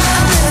 yeah, yeah.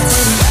 I'm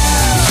levitating.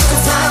 You can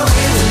fly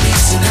away with me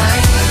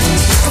tonight.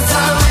 You can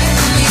fly away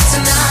with me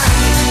tonight.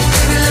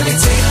 Baby, let me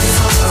take you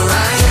for a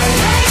ride.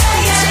 Yeah,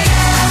 yeah, yeah,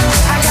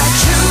 yeah. I got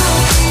you,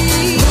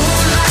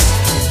 moonlight,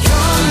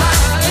 you're my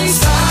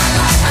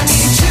starlight. I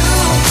need you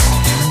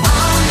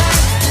all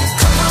night.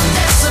 Come on,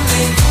 dance with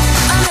me.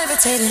 I'm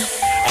levitating.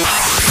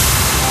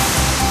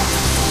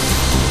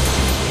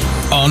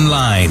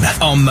 Online,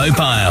 on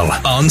mobile,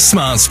 on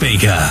smart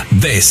speaker.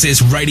 This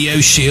is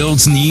Radio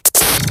Shield's new.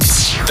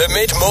 The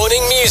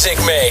Mid-Morning Music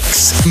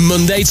Mix.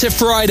 Monday to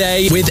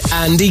Friday with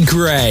Andy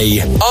Gray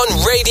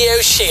on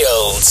Radio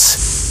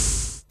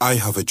Shields. I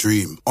Have a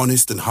Dream.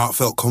 Honest and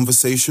heartfelt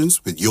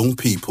conversations with young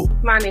people.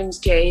 My name's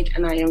Jade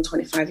and I am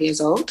 25 years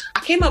old.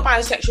 I came out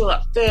bisexual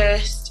at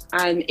first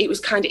and it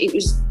was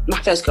my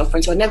first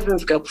girlfriend, so I'd never been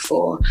with a girl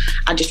before.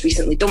 I just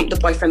recently dumped the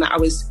boyfriend that I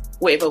was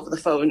with over the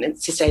phone, and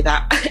to say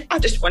that I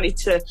just wanted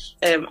to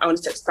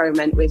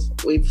experiment with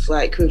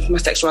my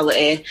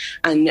sexuality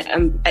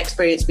and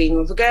experience being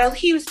with a girl.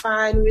 He was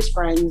fine, we was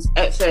friends.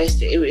 At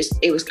first it was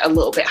a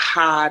little bit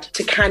hard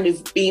to kind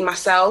of be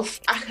myself.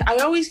 I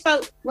always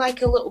felt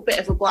like a little bit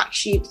of a black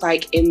sheep,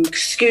 like in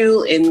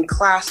school, in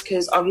class,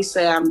 because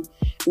obviously I'm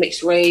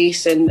mixed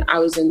race and I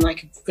was in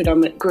like a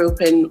grew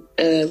up in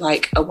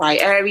like a white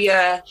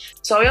area,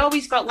 so I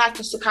always felt like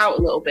I stuck out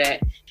a little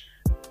bit.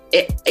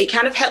 It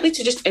kind of helped me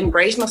to just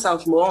embrace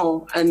myself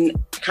more, and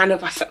kind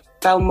of I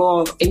fell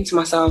more into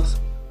myself.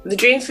 The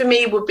dream for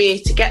me would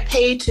be to get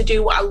paid to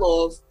do what I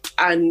love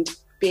and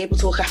be able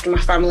to look after my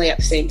family at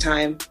the same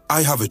time.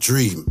 I Have a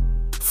Dream.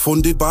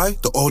 Funded by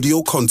the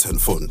Audio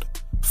Content Fund.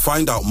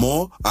 Find out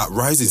more at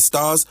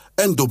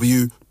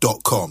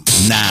risingstarsnw.com.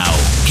 Now,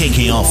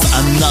 kicking off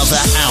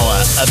another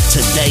hour of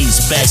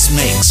today's best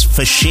mix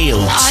for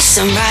Shields.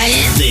 Awesome,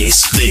 right?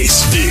 This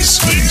is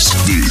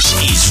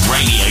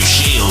Radio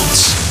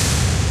Shields.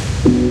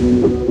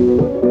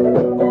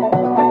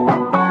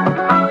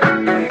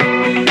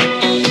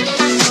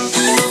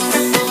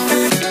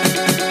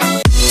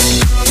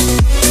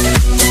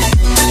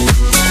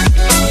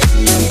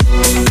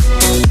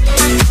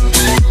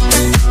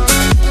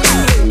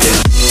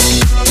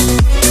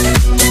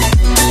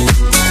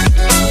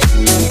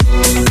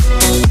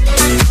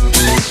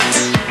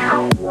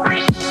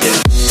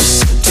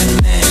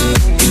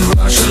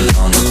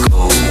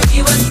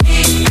 He was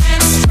big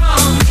and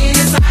strong, in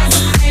his eyes a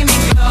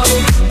flaming glow.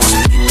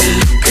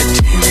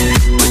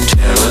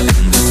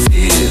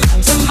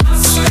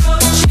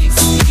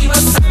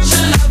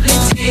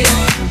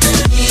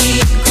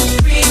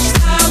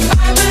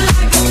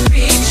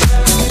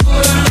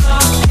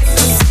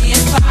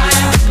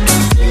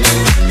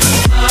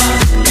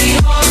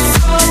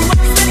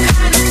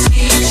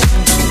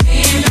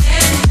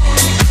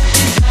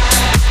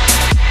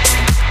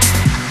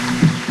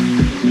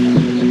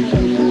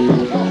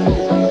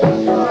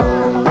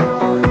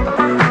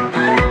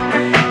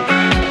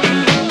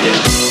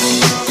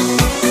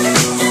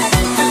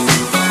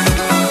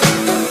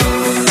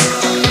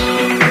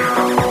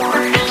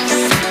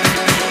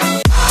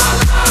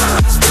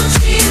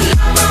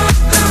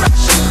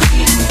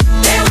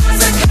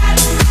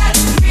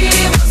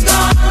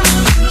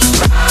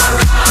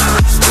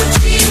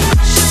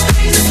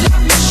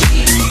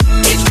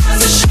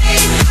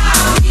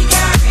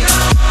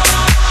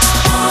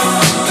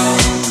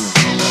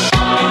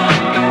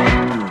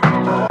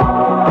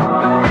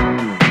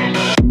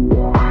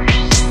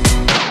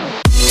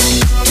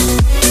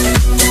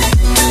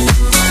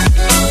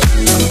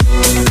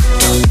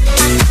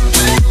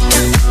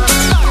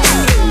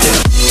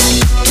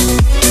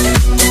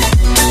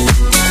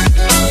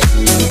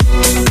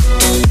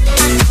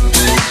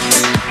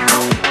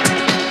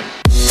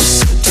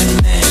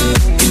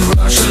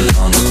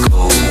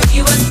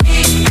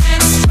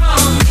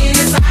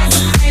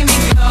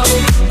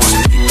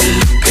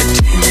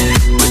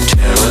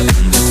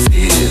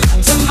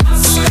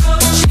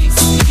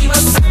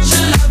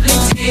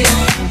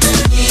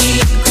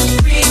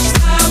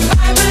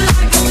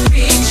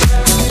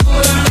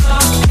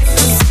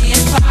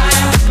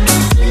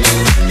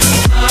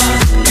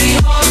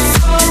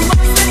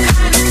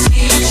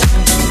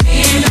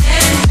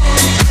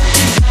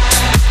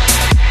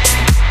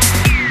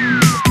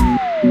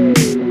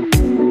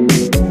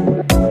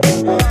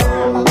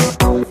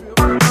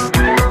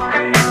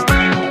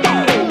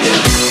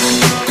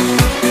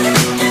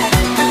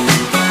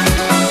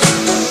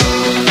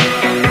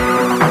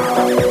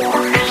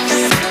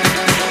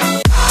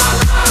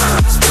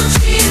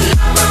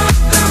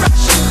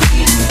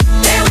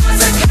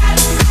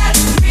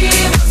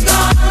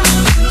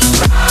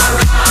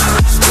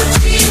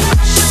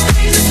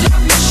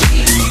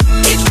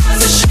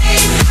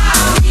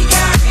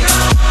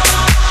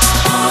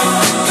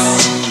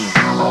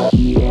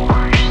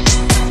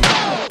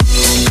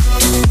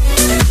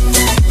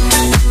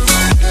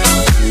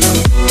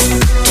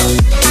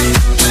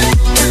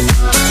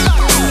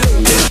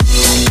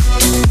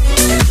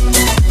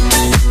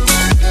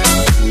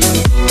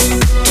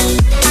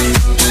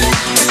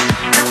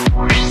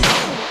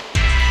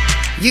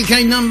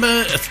 UK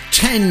number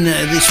 10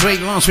 this week.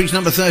 Last week's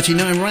number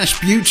 39.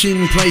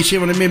 Rasputin plays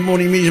here on the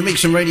Mid-Morning Music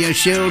Mix and Radio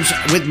Shields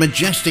with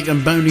Majestic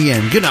and Boney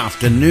M. Good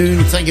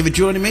afternoon. Thank you for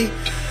joining me.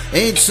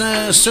 It's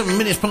 7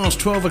 minutes past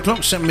 12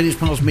 o'clock, 7 minutes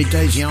past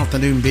midday. It's the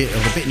afternoon bit, or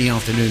the bit in the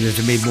afternoon of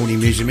the Mid-Morning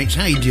Music Mix.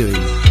 How you doing?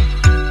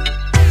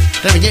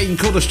 Don't forget, you can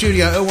call the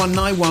studio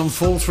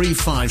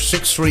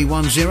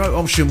 01914356310.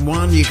 Option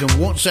 1, you can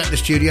WhatsApp the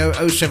studio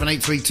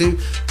 07832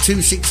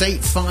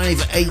 268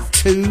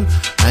 582.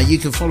 You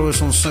can follow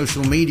us on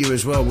social media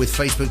as well with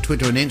Facebook,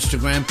 Twitter and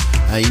Instagram.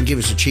 You can give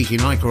us a cheeky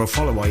like or a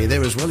follow while you're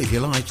there as well if you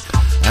like.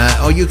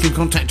 Or you can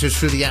contact us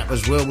through the app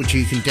as well, which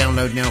you can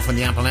download now from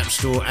the Apple App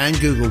Store and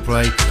Google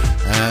Play,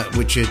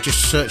 which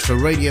just search for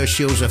Radio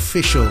Shields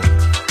Official.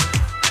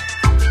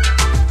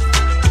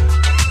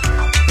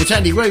 It's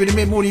Andy Gray with the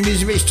Mid-Morning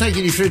Music Mix,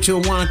 taking you through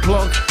till 1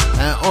 o'clock,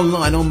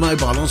 online, on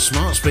mobile, on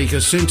smart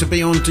speakers, soon to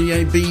be on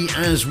DAB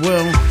as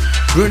well.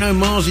 Bruno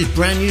Mars'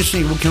 brand new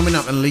single coming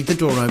up, and Leave the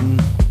Door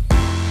Open.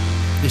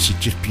 This is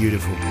just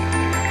beautiful.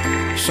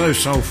 So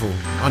soulful.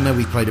 I know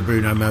we played the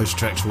Bruno Mars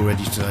tracks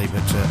already today,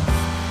 but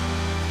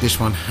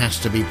this one has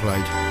to be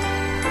played.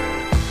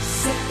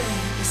 Say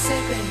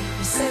baby,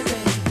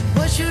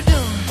 what you doing?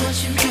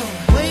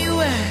 Where you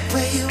at?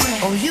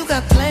 Oh, you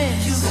got plans.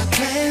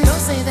 Don't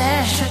say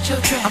that. Shut your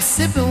trap. I'm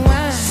sipping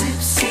wine.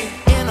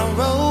 In a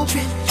robe.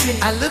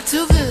 I look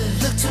too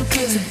good to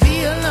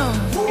be alone.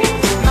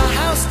 My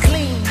house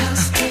clean.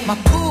 My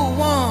pool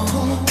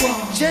warm.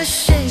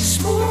 Just shake.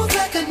 Smooth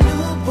like a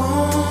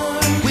newborn.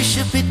 We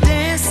should be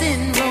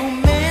dancing,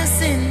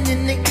 romancing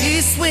in the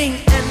east wing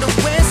and the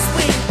west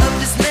wing of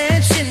this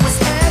mansion. What's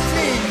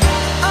happening?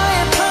 I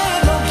ain't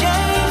playing no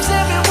games.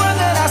 Every word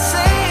that I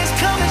say is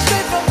coming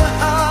straight from the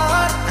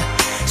heart.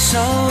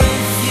 So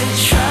if you're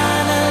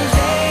trying to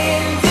lay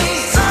in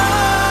these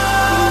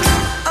arms,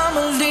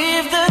 I'ma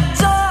leave the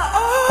door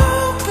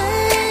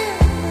open.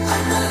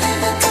 I'ma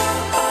leave the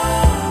door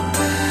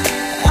open.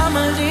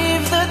 I'ma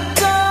leave the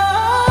door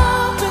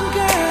open,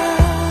 girl.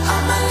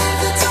 I'ma leave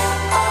the door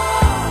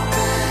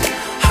open.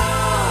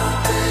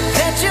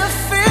 That you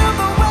feel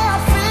the way I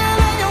feel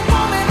and you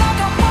want me like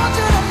I want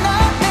you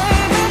tonight,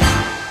 baby.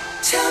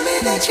 Tell me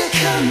that you're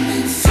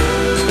coming through.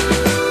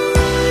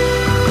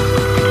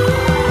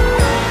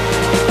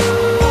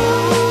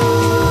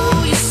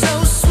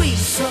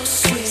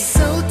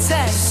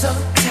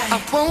 I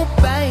won't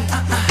bite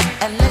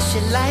unless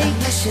you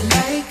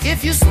like.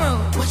 If you smoke,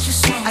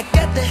 I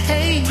got the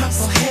haze.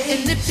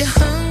 And if you're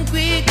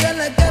hungry,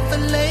 girl, I got the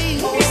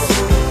lace.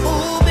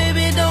 Ooh,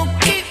 baby, don't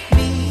keep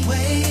me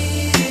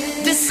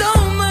waiting. There's so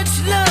much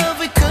love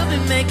we could be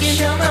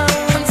making.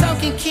 I'm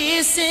talking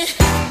kissing,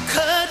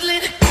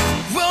 cuddling,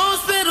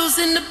 rose petals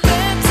in the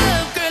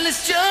bathtub. Girl,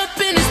 it's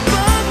jumping, it's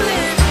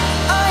bubbling.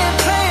 I ain't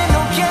playing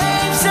no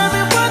games.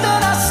 Every word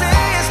that I say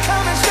is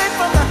coming straight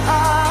from the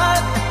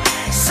heart.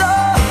 So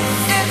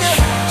if you're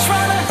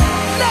trying to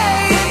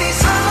lay in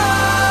these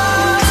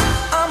arms,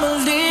 I'ma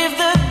leave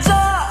the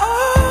door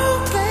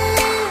open.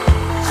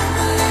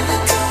 I'ma leave the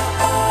door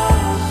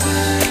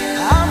open.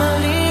 I'ma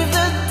leave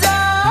the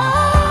door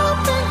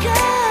open,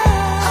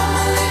 girl.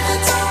 I'ma leave the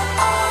door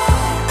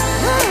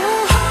open.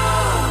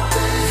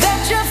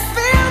 That you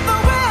feel the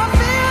way I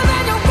feel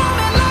and you want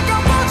me like I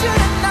want you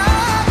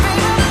tonight,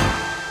 baby.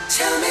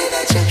 Tell me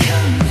that you're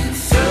coming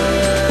through.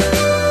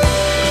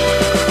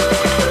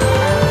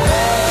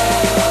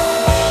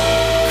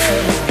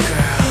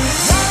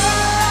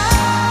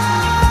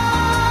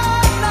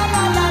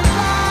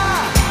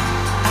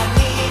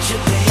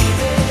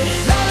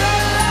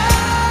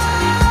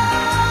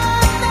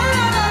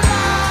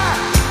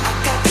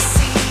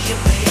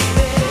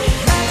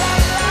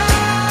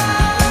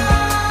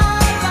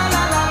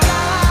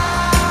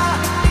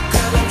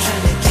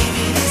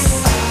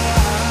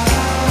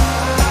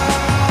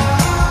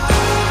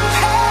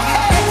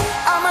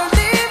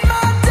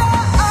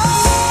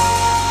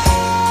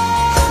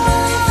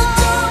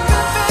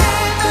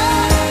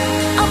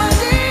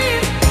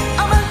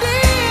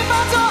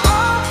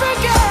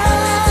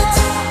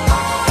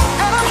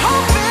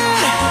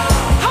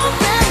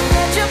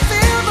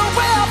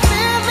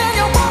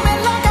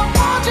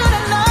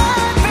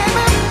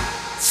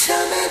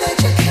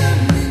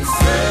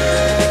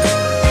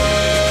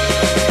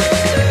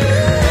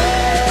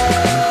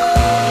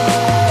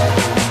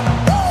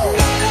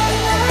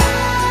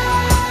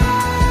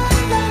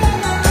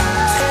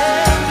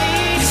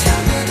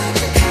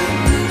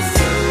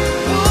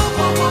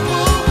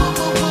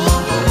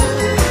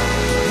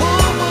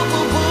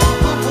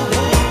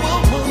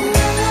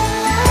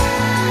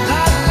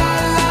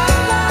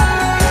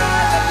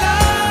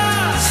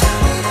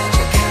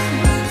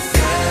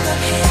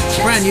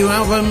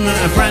 Album,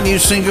 a brand new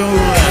single,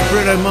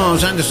 Bruno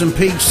Mars, Anderson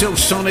 .Peak, Silk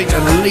Sonic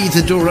and Leave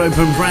the Door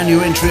Open, brand new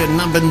entry at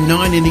number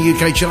 9 in the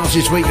UK charts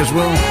this week as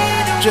well.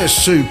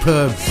 Just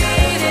superb.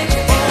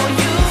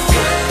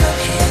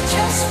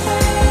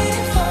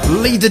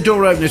 Leave the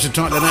Door Open is the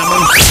title of that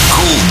one.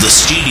 Call the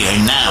studio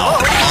now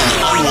on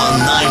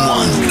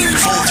 0191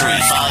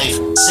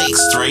 435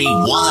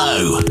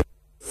 6310.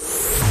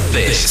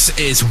 This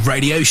is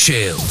Radio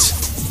Shield.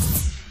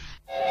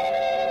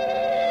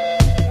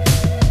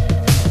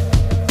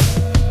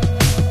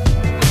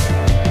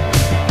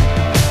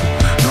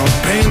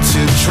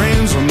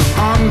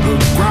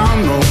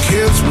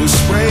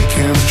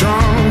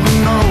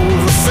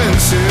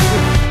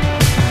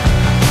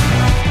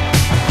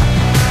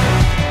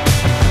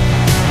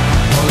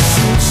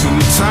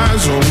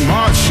 sides or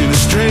march in a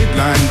straight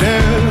line,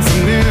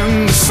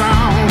 deafening the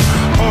sound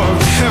of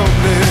the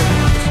helpless.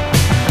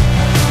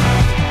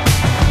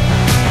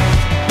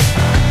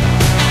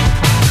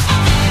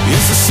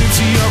 It's a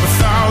city of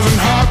 1,000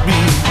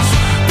 heartbeats,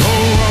 no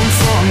room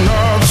for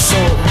another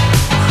soul.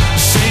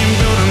 Same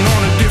building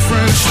on a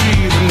different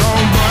street, and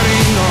nobody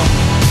knows.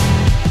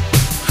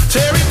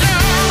 Tear it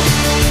down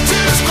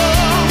till it's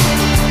gone.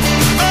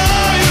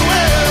 All you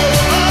ever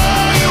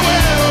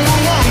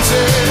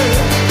wanted.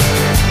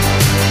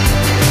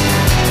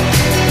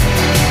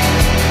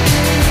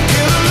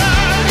 Kill the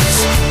lights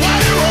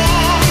while you're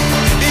on.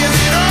 Is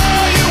it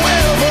all you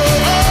ever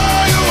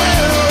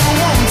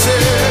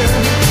wanted?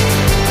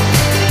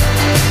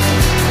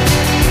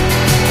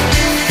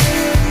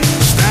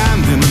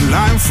 Standing in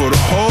line for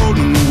the hole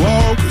in the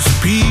wall, 'cause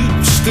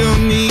people still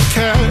need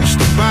cash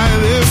to buy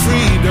their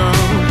freedom.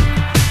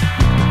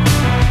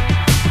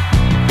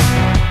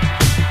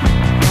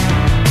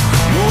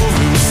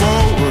 Moving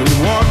forward,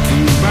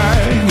 walking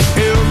back,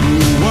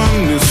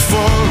 everyone is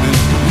falling,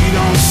 we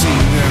don't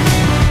see them.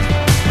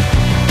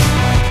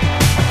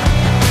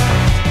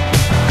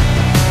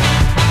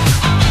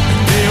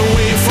 They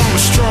away from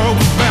a stroke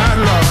of bad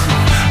luck,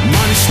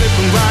 money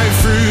slipping right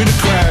through the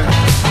cracks.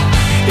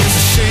 It's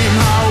a shame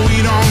how we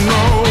don't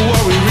know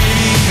what we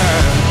really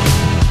have.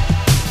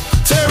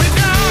 Tear it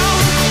down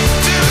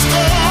till it's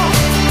gone.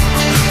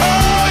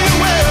 All you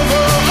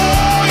ever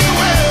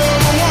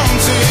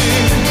wanted.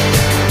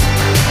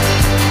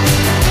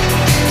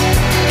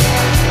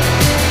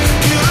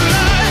 Kill the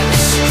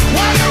lights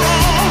while you're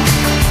on.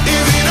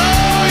 Is it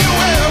all you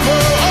ever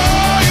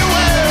wanted?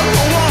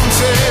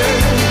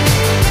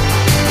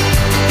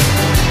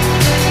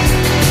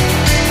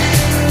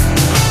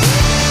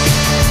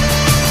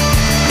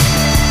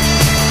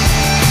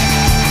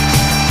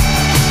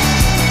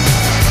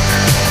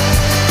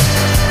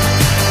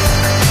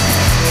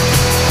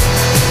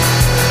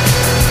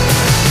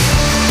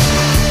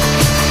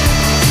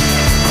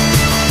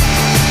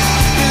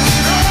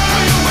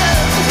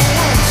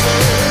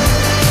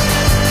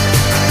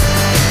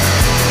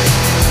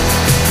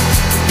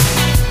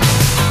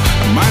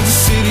 Mine's a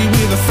city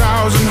with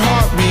 1,000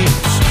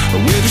 heartbeats, but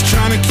we're just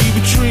trying to keep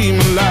a dream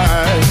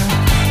alive.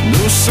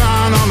 No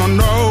sign on a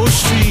no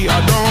street I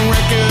don't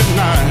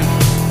recognize.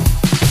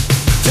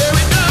 Tear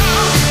it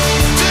down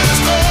till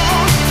it's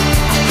gone.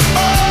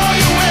 All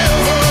you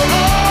ever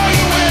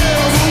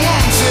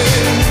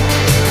wanted.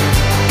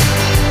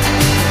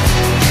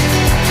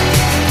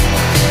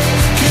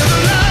 Kill the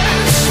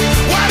lights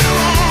while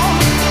you're on.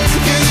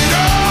 Is it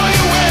all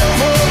you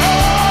ever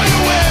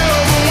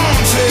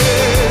wanted?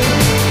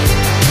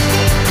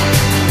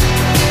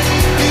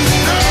 Is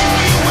it all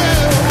you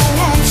ever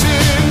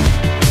wanted?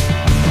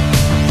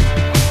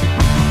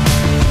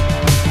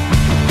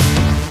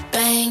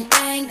 Bang,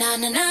 bang, na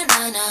na na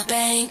na na.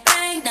 Bang,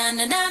 bang, na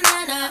na na na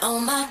na. Oh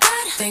my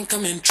God, Think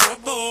I'm in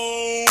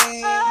trouble.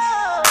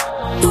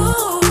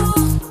 ooh,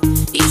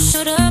 you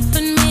showed up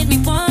and made me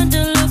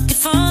wonder, looking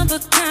fun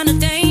but kinda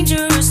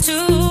dangerous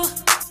too.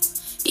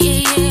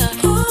 Yeah,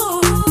 yeah.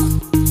 Ooh,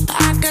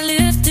 I got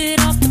lifted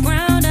off the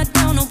ground. I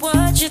don't know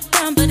what you've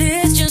done, but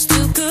it's just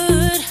too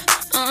good.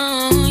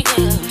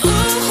 Yeah.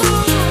 Ooh,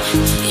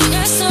 you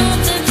got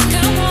something think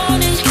I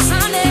want it, 'cause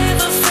I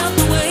never felt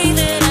the way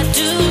that I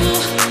do.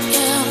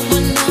 Yeah,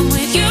 when I'm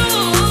with you,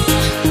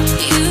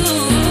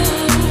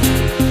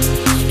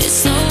 it's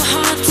so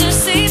hard to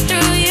see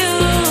through you,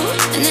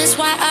 and that's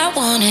why I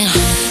want it.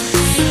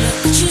 Bang, look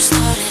what you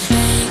started.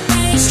 Bang,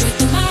 bang, straight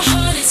through my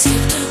heart, it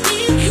skipped a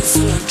beat. You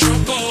feel in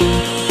trouble.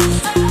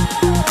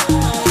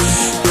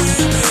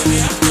 Baby,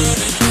 I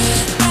love it.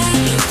 Bang,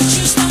 look what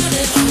you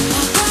started. Oh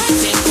my God,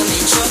 think I'm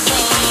in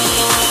trouble.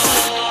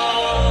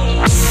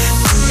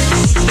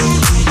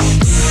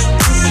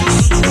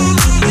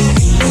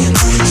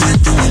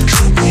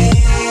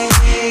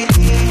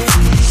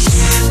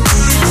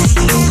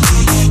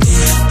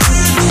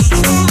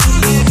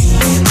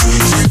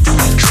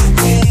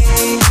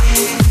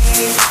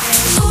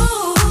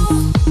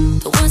 Ooh,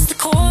 but what's the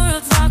core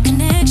of our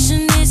connection?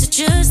 Is it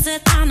just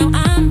that I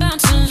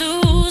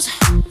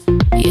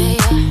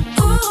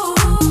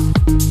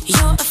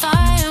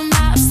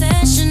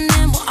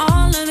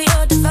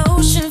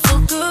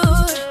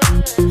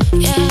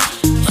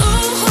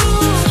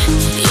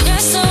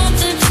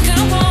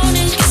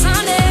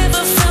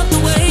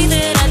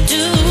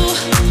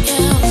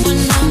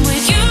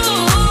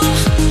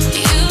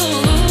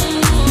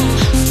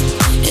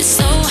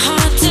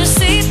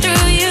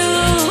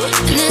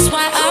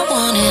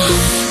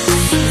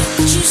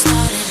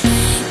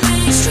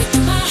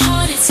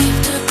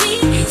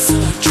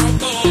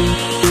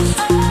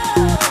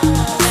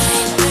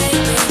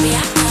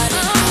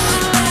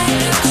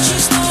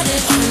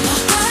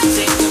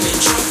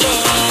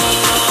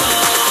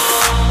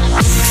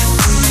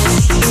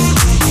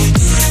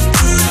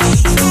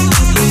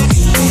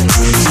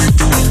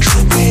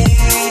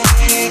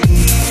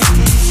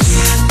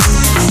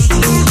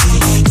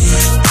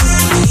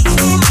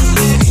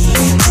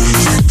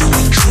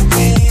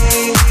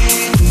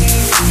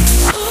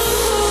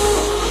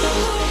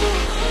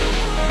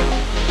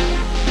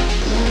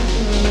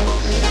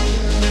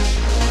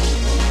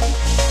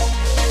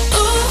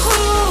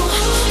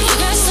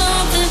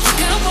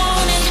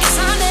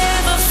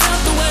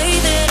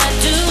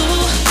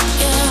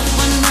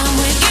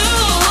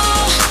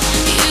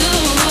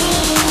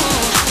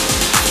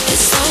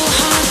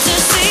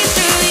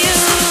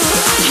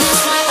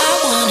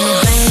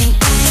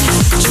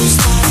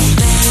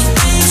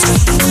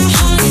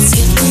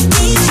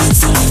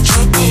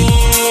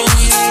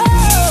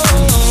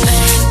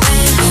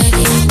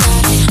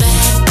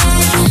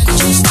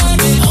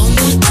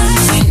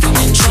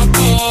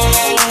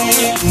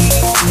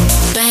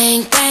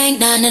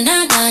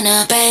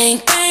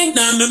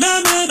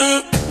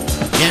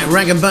Yeah,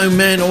 Rag and Bone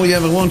Man, All You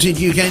Ever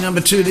Wanted, UK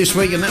number 2 this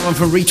week, and that one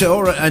from Rita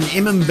Ora and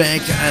Iman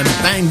Beck, and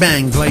Bang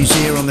Bang plays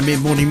here on the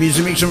Mid-Morning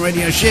Music Mix on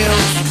Radio Shield.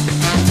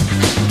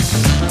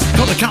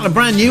 Got a couple of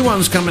brand new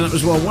ones coming up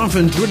as well. One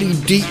from Drilly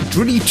T,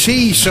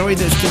 that's going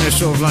to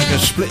sort of like a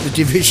split the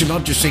division. I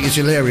just think it's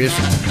hilarious.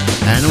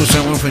 And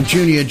also one from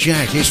Junior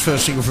Jack, his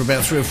first single for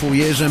about 3 or 4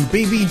 years, and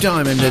BB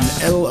Diamond and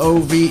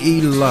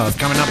LOVE Love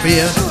coming up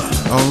here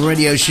on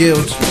Radio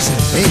Shield.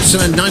 It's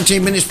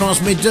 19 minutes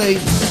past midday.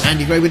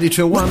 Andy Gray with you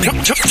till 1. Turn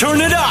it up!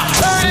 Turn it up!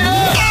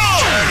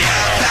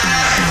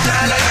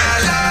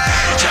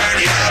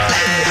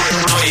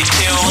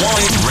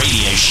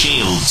 Radio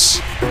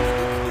Shields.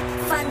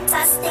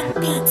 Fantastic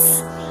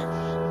beats.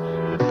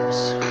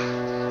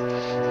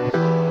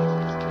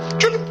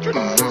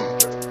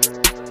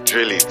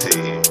 Drilly T,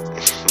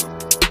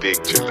 big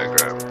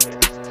Trillagram.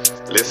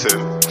 Listen,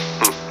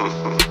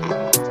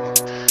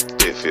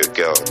 do it for your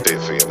girl, do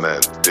it for your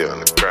man, do it on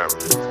the gram.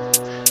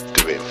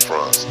 Do it in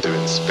France, do it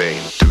in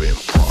Spain, do it in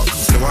Prague.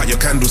 Blow out your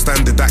candle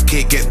standard, that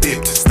cake get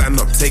dipped. Stand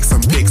up, take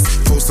some pics.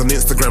 Post on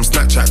Instagram,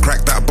 Snapchat,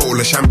 crack that bottle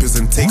of champers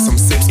and take some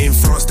sips. In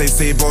France, they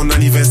say bon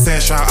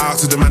anniversaire. Shout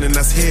out to the man and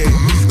that's here.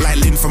 Like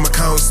Lynn from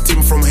accounts, Tim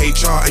from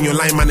HR, and your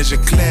line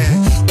manager Claire.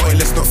 Boy,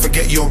 let's not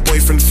forget your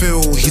boyfriend Phil.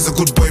 He's a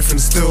good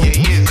boyfriend still.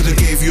 Could've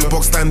gave you a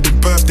box standard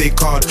birthday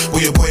card, or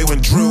your boy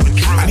went drill.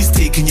 And he's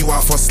taking you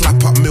out for a slap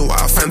up meal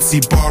at a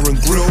fancy bar and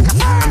grill.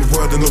 And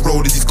word on the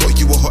road is he's got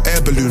you a hot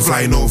air balloon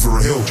flying over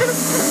a hill.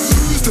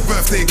 Who's the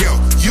birthday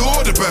girl?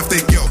 You're the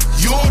birthday girl.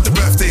 You're the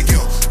birthday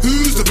girl.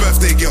 Who's the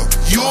birthday girl?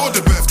 You're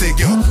the birthday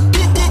girl.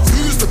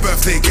 Who's the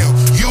birthday girl?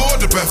 You're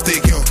the birthday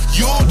girl.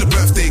 You're the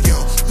birthday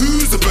girl.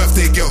 Who's the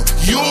birthday girl?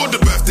 You're the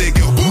birthday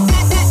girl.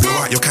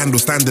 Blow out your candle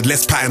standard,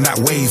 let's pattern that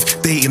wave.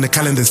 Date in the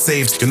calendar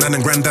saved. Your nan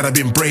and granddad have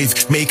been brave,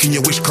 making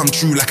your wish come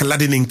true like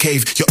Aladdin in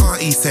cave. Your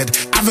auntie said,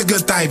 have a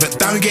good day, but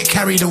don't get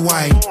carried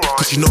away.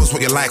 Cause she knows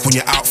what you're like when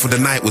you're out for the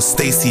night with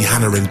Stacey,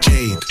 Hannah and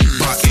Jade.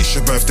 But it's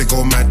your birthday,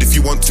 go mad if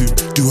you want to.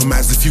 Do a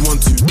Maz if you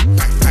want to.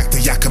 Pack the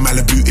Yaka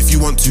Malibu if you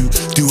want to.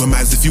 Do a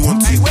Maz if you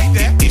want to.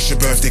 It's your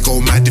birthday, go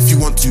mad if you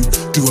want to.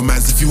 Do a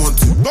Maz if you want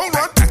to.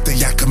 Pack the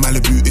Yaka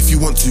Malibu if you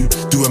want to.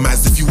 Do a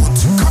Maz if you want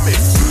to. Come in.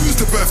 Who's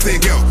the birthday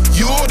girl?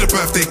 You're the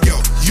birthday girl.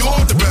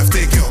 You're the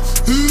birthday girl.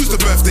 Who's the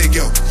birthday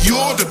girl?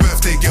 You're the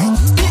birthday girl.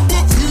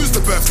 Who's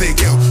the birthday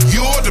girl?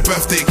 You're the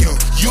birthday girl.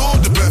 You're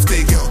the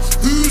birthday girl.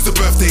 Who's the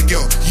birthday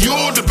girl?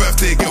 You're the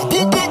birthday girl.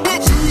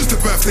 Who's the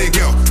birthday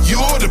girl?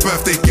 You're the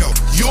birthday girl.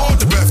 You're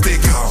the birthday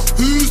girl.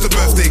 Who's the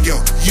birthday girl?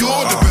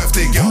 You're the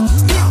birthday girl.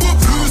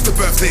 Who's the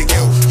birthday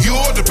girl?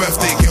 You're the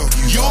birthday girl.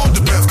 You're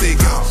the birthday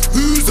girl.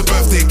 Who's the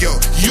birthday girl?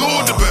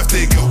 You're the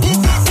birthday girl.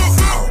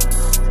 How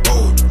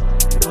old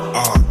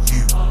are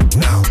you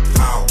now?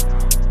 How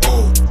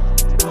old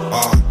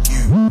are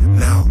you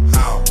now?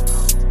 How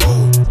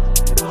old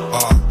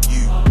are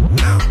you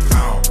now?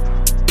 How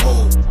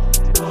old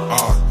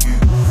are you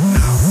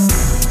now?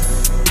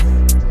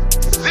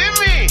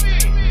 Zimmy!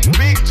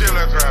 Big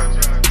Trillagram.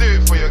 Do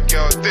it for your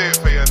girl, do it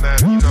for your nan.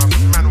 You know,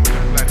 man with the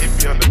blood hit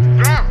me on the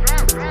gram.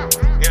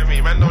 Get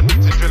me? Man don't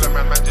need to drill a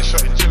man just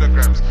shot in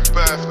kilograms.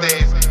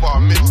 Birthdays, bar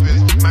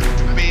mitzvahs, man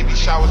do baby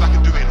showers, I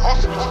can do it in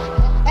hospital.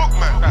 Book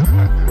man.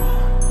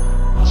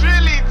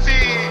 Drilly T,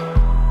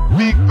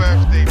 big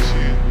birthday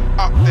tune,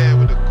 up there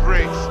with the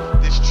greats.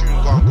 This tune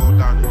gonna go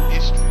down in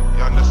history,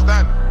 you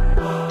understand?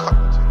 Cut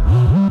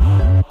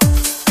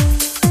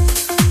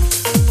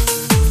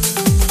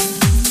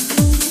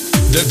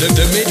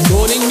the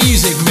Mid-Morning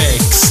Music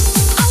Mix.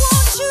 I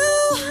want you,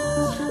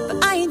 but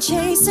I ain't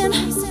chasing. I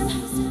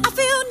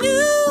feel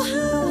new,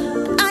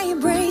 but I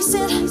embrace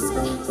it.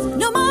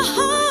 No, my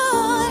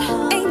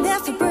heart ain't there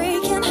for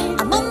breaking.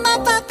 I'm on my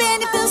vibe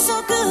and it feels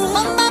so good.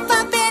 On my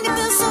vibe and it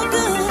feels so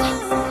good.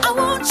 I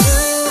want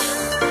you,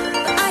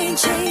 but I ain't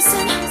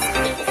chasing.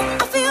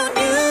 I feel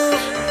new,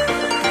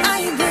 but I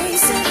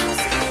embrace it.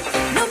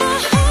 No, my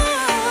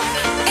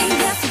heart ain't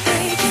there for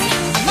breaking.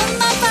 I'm on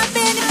my vibe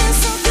and it feels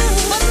so good.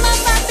 On my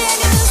vibe and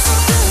it feels so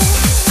good.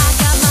 I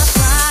got my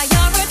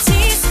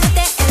priorities, but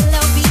they're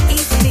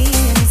LOVE for me,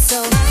 and it's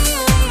so.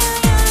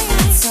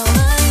 So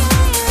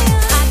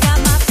I got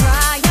my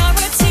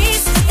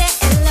priorities, but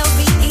they're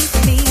LOVE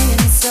for me,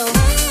 and it's so.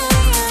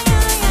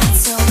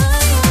 So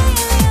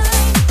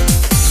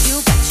you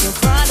got your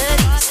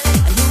qualities,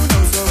 and who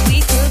knows what we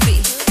could be.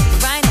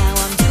 Right now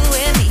I'm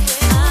doing me.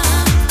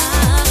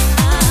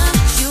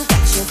 You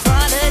got your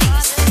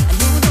qualities, and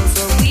who knows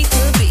what we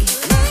could be.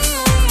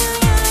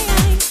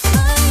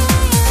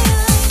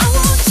 I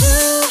want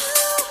you,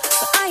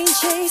 but I ain't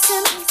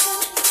chasing.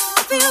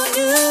 I feel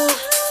new,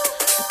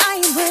 but I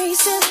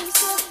embrace it.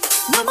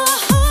 No, my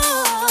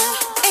heart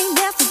ain't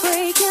there for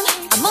breaking.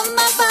 I'm on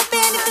my vibe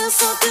and it feels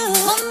so good.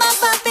 On my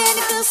vibe and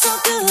it feels so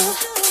good.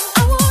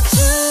 I want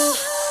you,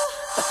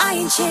 but I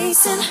ain't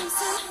chasing.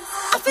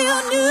 I feel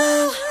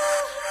new,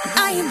 and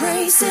I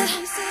embrace it.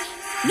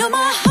 No,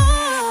 my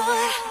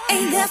heart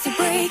ain't there for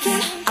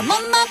breaking. I'm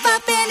on my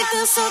vibe and it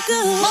feels so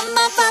good. On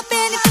my vibe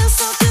and it feels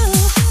so good.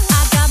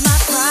 I got my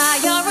pride.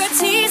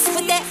 priorities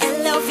with that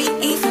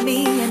L-O-V-E for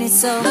me, and it's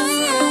so, I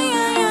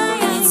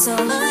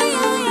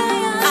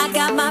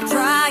got my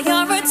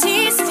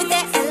priorities with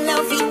that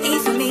L-O-V-E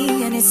for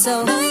me, and it's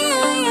so,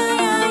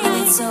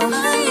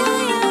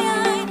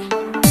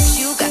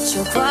 you got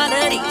your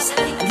qualities,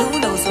 and who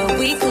knows what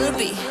we could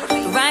be,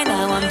 but right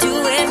now I'm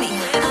doing me.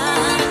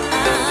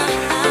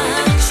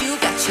 You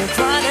got your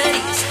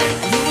qualities, and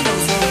who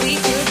knows what we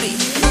could be.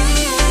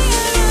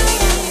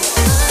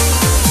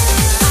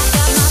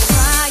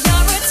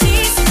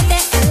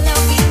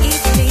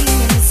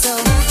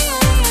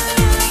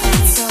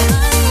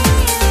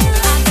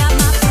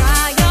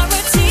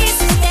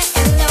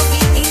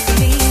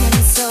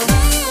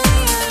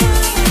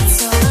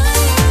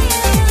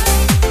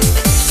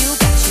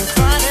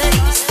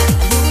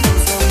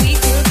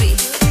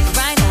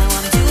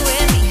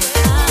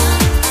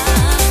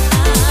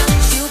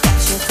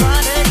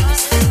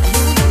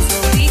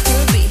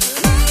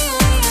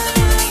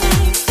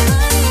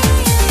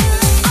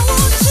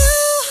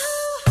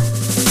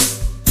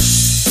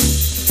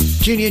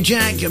 Junior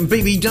Jack and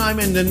BB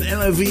Diamond and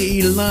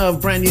LOVE Love,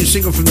 brand new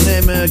single from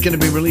them, going to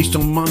be released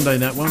on Monday.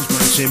 That one, might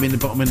see him in the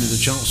bottom end of the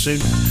charts soon.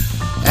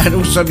 And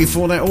also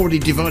before that, already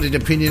divided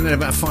opinion and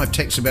about 5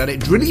 texts about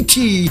it. Drilly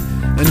T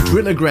and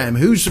Drillagram,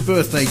 who's the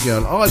birthday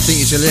girl? I think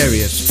it's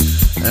hilarious.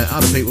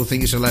 Other people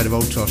think it's a load of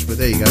old toss, but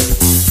there you go.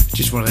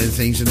 Just one of them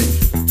things, isn't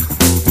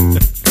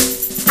it?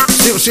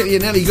 Steel City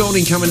and Ellie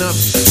Goulding coming up,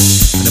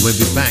 and then we'll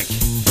be back.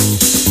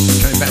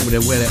 Coming back with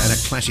a weather and a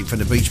classic from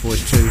the Beach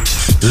Boys too.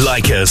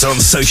 Like us on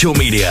social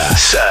media.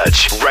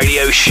 Search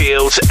Radio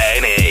Shields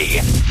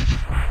NE.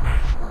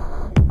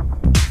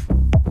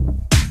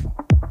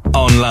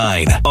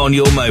 Online, on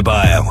your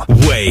mobile.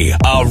 We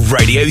are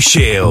Radio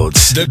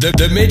Shields.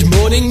 The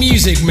mid-morning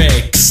music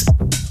mix.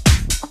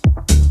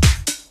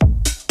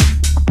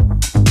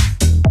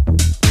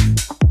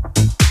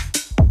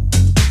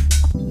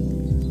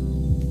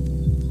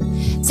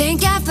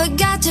 Think I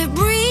forgot to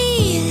breathe.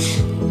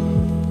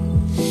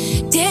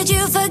 Did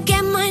you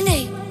forget my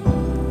name?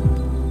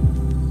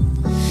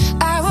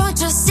 I wrote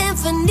your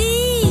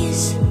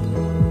symphonies.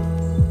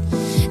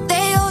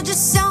 They all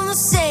just sound the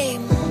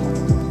same.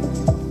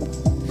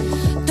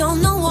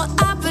 Don't know what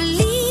I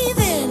believe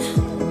in,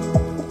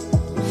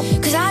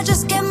 'cause I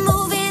just kept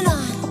moving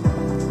on.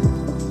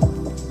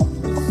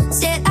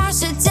 Said I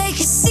should take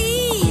a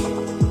seat.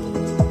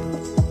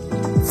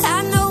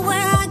 I know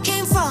where I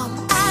came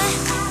from. I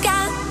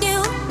got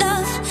you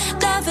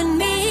loving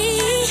me.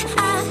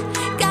 I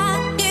got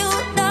you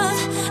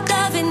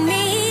loving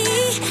me.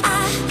 I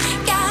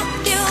got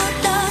you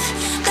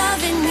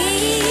loving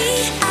me.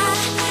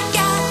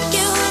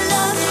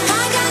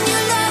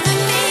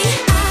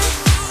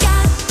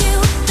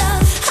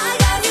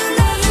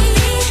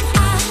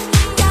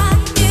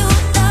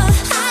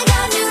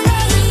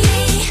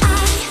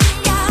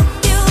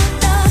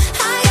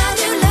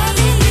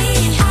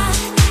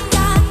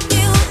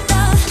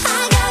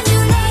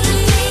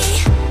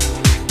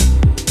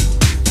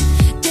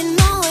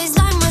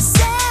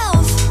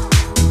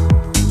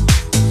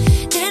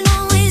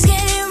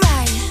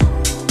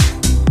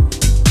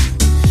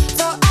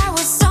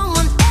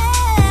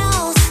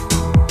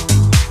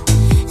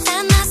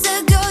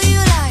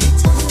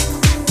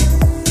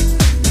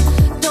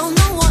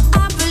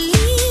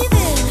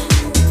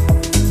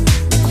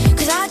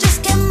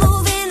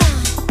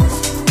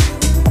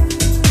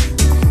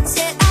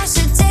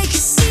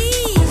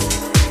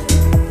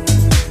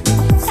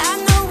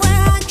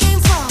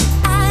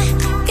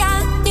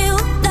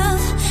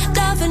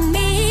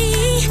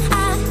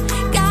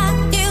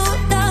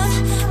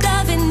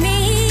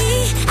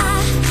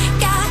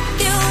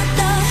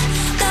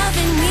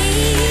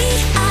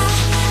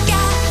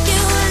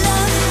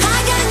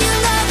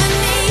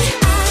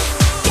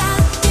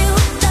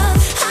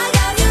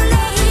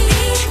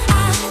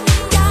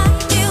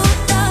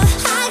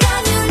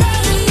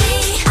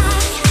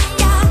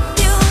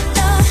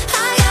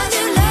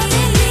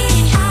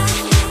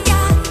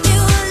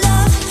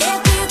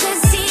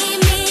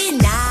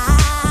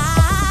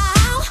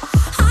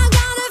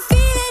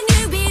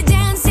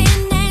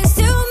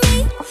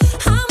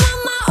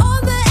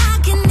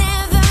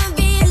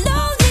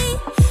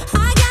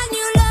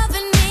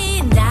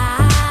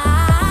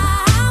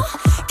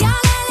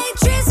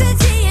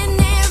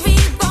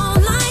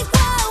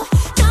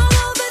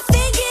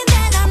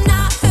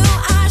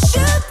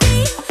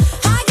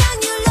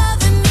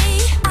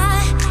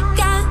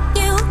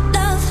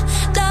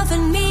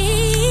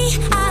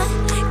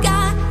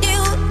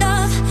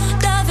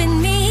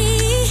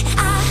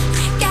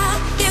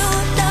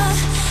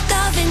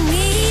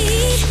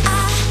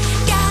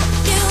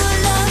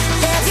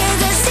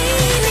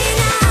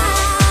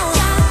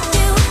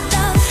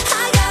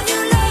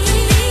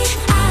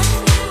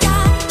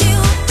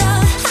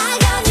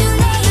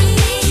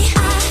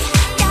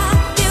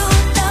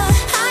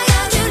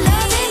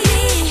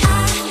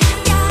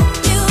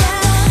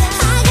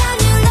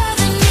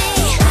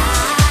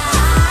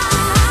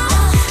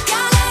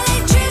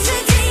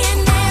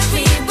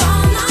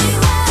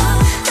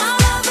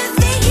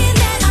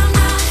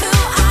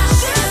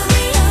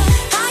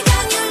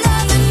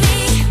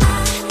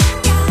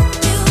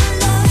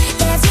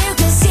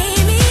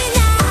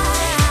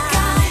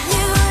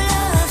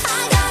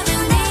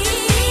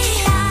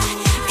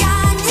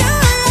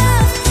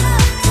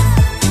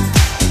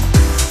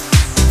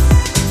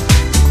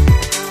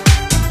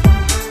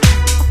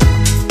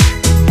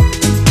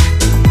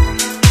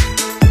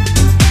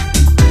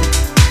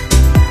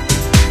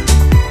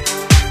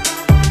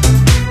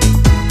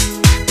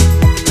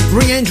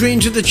 Re-entry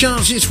into the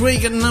charts this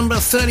week at number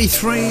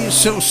 33,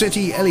 Silk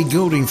City, Ellie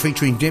Goulding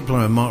featuring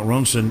Diplo and Mark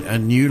Ronson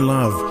and New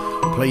Love.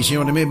 Plays here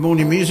on the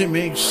Mid-Morning Music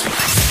Mix.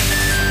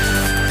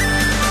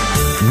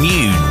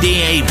 New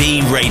DAB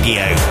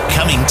radio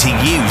coming to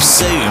you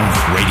soon.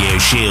 Radio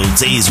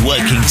Shields is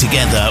working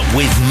together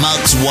with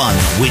Mugs One,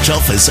 which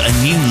offers a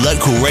new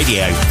local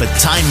radio for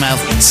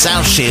Tynemouth,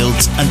 South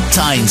Shields and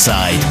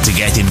Tyneside. To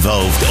get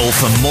involved or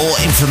for more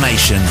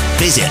information,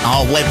 visit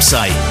our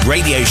website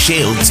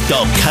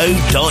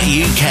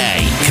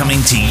radioshields.co.uk.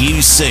 Coming to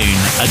you soon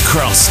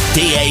across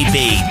DAB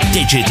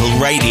Digital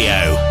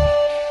Radio.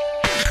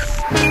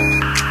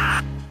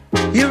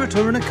 Here at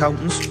Hurren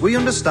Accountants, we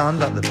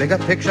understand that the bigger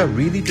picture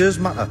really does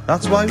matter.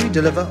 That's why we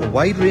deliver a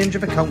wide range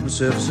of accounting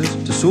services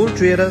to sole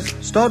traders,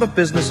 start-up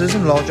businesses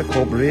and larger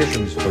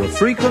corporations. For a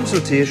free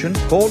consultation,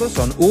 call us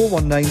on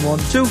 0191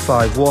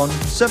 251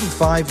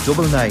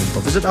 7599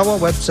 or visit our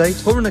website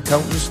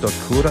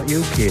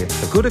hurrenaccountants.co.uk.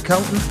 A good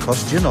accountant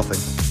costs you nothing.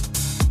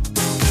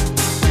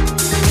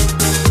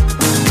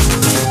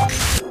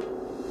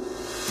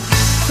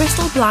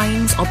 Crystal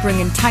Blinds are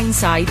bringing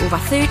Tyneside over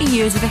 30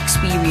 years of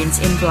experience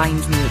in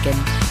blind making.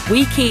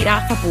 We cater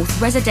for both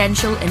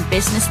residential and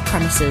business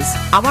premises.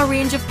 Our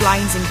range of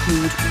blinds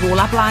include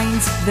roller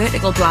blinds,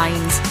 vertical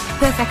blinds,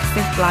 perfect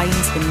fit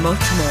blinds and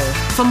much more.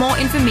 For more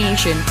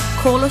information,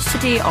 call us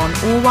today on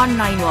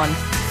 0191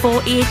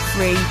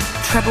 483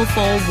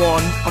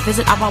 4441 or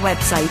visit our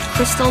website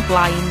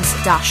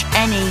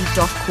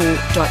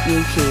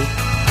crystalblinds-ne.co.uk.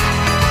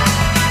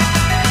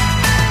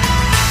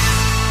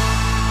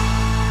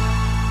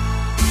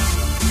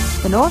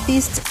 The North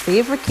East's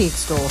favourite cake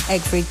store,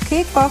 Eggfried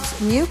Cake Box,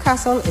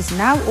 Newcastle, is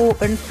now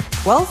open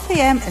 12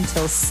 p.m.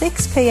 until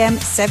 6 p.m.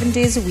 7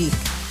 days a week.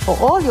 For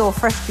all your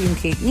fresh cream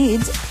cake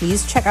needs,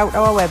 please check out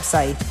our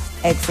website,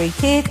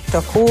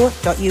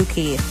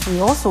 eggfreecake.co.uk. We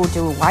also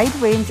do a wide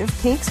range of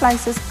cake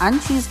slices and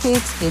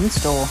cheesecakes in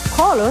store.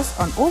 Call us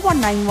on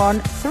 0191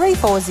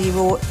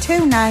 340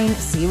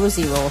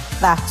 2900.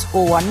 That's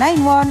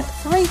 0191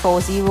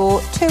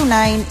 340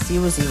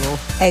 2900.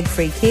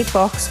 Eggfried Cake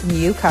Box,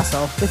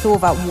 Newcastle, with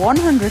over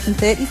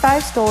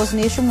 135 stores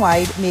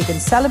nationwide, making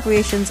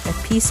celebrations a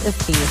piece of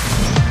cake.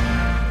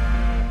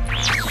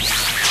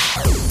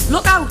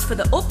 Look out for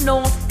the Up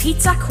North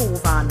Pizza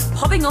Covan,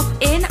 popping up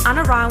in and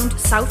around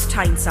South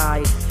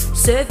Tyneside,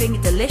 serving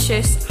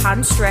delicious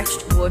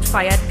hand-stretched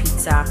wood-fired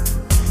pizza.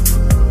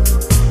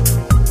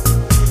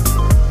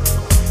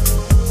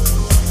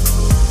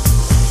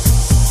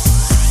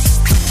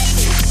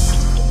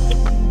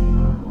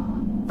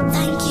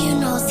 Thank you,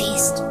 North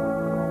East.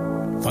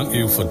 Thank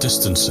you for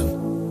distancing.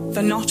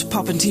 For not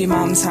popping to your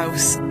mum's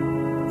house.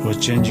 For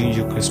changing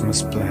your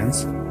Christmas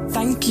plans.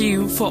 Thank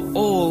you for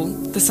all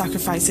the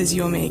sacrifices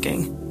you're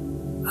making.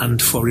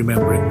 And for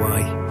remembering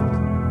why.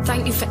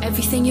 Thank you for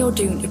everything you're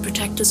doing to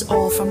protect us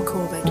all from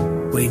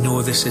COVID. We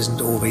know this isn't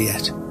over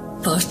yet.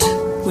 But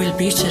we'll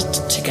beat it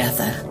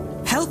together.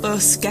 Help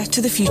us get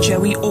to the future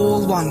we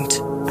all want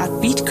at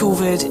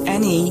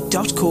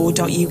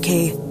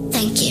beatcovidne.co.uk.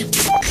 Thank you.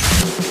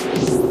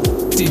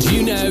 Did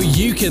you know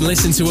you can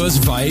listen to us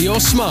via your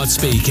smart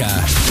speaker?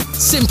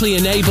 Simply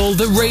enable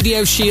the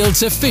Radio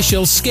Shields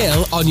official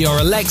skill on your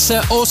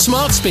Alexa or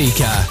smart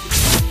speaker.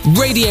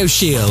 Radio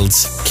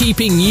Shields,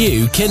 keeping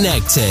you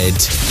connected.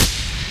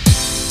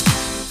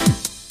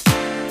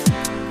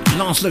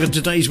 Last look at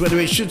today's weather.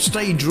 It should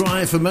stay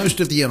dry for most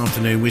of the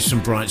afternoon with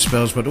some bright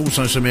spells, but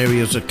also some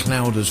areas of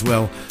cloud as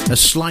well. A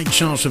slight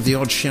chance of the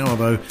odd shower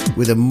though,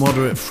 with a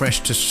moderate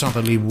fresh to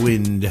southerly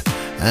wind.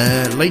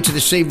 Later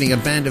this evening, a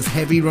band of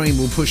heavy rain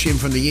will push in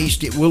from the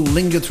east. It will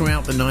linger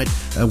throughout the night.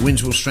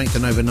 Winds will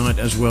strengthen overnight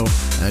as well.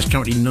 It's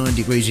currently 9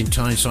 degrees in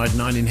Tyneside,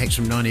 9 in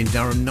Hexham, 9 in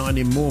Durham, 9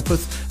 in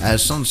Morpeth.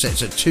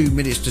 Sunsets at 2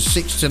 minutes to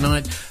 6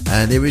 tonight.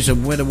 There is a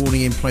weather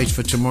warning in place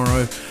for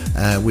tomorrow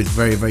with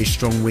very, very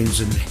strong winds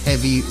and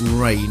heavy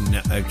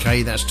rain.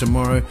 Okay, that's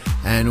tomorrow,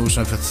 and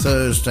also for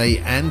Thursday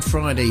and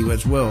Friday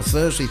as well.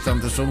 Thursday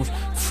thunderstorms,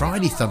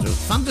 Friday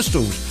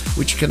thunderstorms,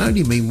 which can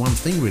only mean one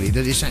thing really,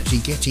 that it's actually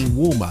getting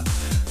warmer.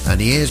 And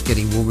the air's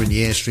getting warmer in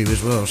the airstream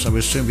as well, so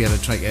we'll soon be able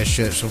to take our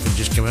shirts off and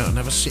just come out and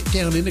have a sit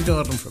down in the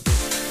garden for a bit.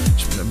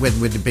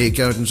 When the beer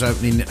gardens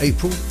open in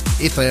April,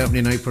 if they open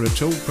in April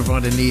at all,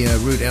 providing the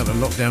route out of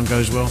lockdown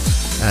goes well,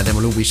 then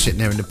we'll all be sitting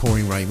there in the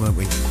pouring rain, won't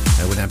we?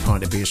 With our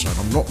pint of beer saying,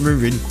 I'm not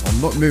moving.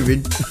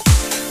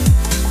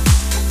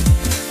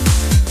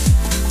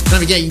 Don't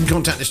forget, you can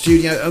contact the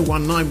studio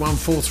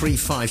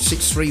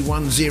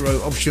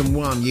 01914356310 option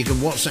 1. You can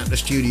WhatsApp the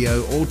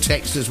studio or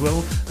text as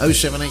well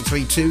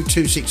 07832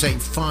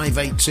 268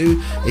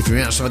 582. If you're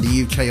outside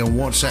the UK on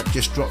WhatsApp,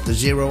 just drop the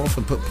 0 off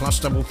and put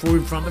 +44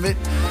 in front of it.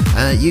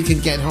 You can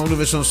get hold of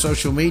us on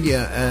social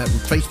media,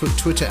 Facebook,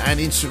 Twitter and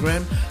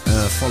Instagram.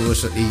 Follow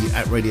us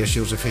at Radio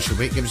Shields official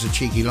bit. Give us a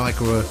cheeky like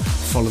or a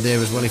follow there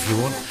as well if you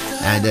want.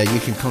 And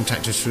you can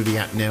contact us through the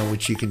app now,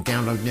 which you can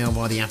download now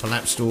via the Apple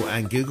App Store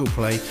and Google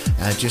Play.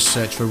 Just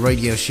search for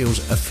Radio Shields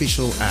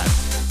official app.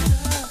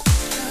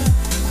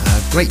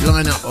 Great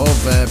lineup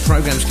of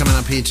programmes coming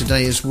up here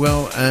today as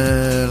well.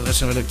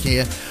 Let's have a look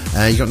here.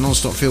 You got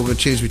non-stop feel good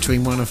tunes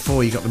between 1 and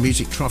 4. You got the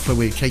Music Truffler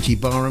with Kathy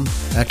Barham,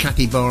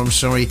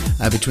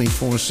 between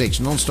 4 and 6.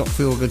 Non-stop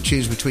feel good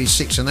tunes between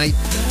 6 and 8.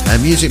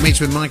 Music Mix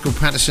with Michael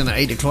Patterson at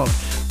 8 o'clock.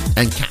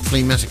 And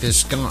Kathleen Massacre,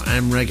 Ska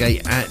and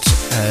Reggae at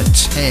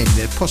 10.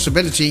 The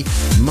possibility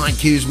Mike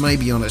Hughes may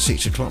be on at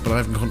 6 o'clock, but I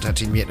haven't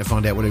contacted him yet to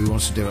find out whether he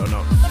wants to do it or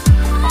not.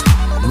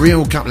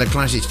 Real couple of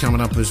classics coming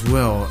up as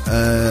well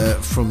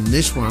from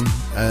this one.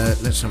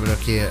 Let's have a look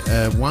here.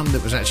 One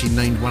that was actually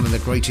named one of the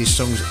greatest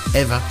songs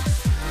ever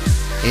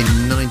in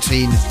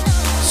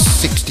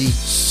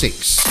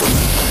 1966.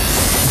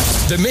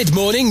 The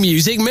Mid-Morning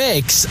Music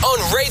Mix on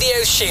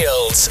Radio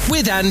Shield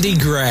with Andy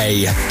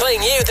Gray,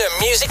 playing you the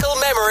musical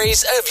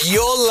memories of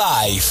your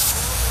life.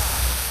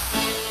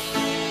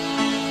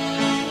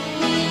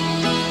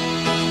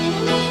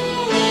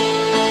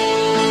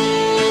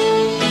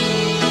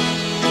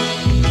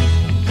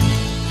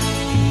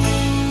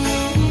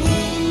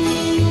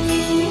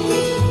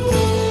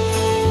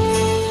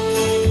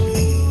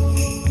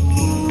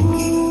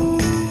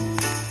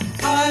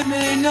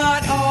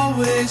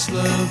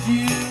 Love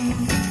you,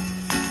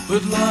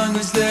 but long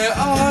as there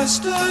are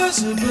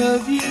stars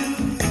above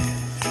you,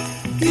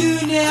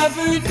 you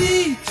never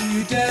need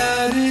to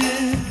doubt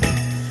it.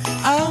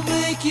 I'll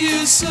make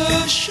you so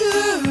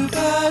sure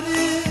about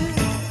it.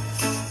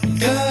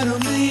 God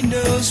only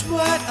knows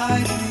what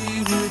I'd be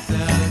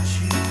without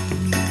you.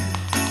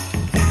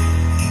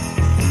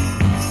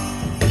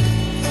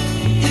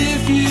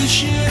 If you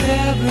should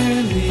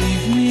ever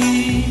leave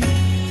me,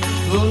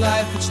 well,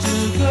 life would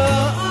still go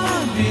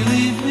on,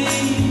 believe me.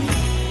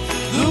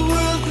 The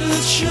world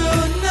could show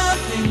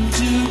nothing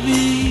to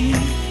me,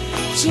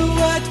 so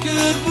what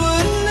good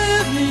would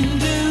living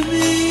do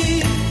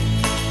me?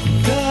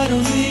 God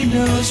only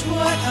knows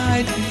what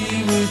I'd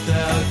be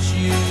without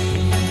you.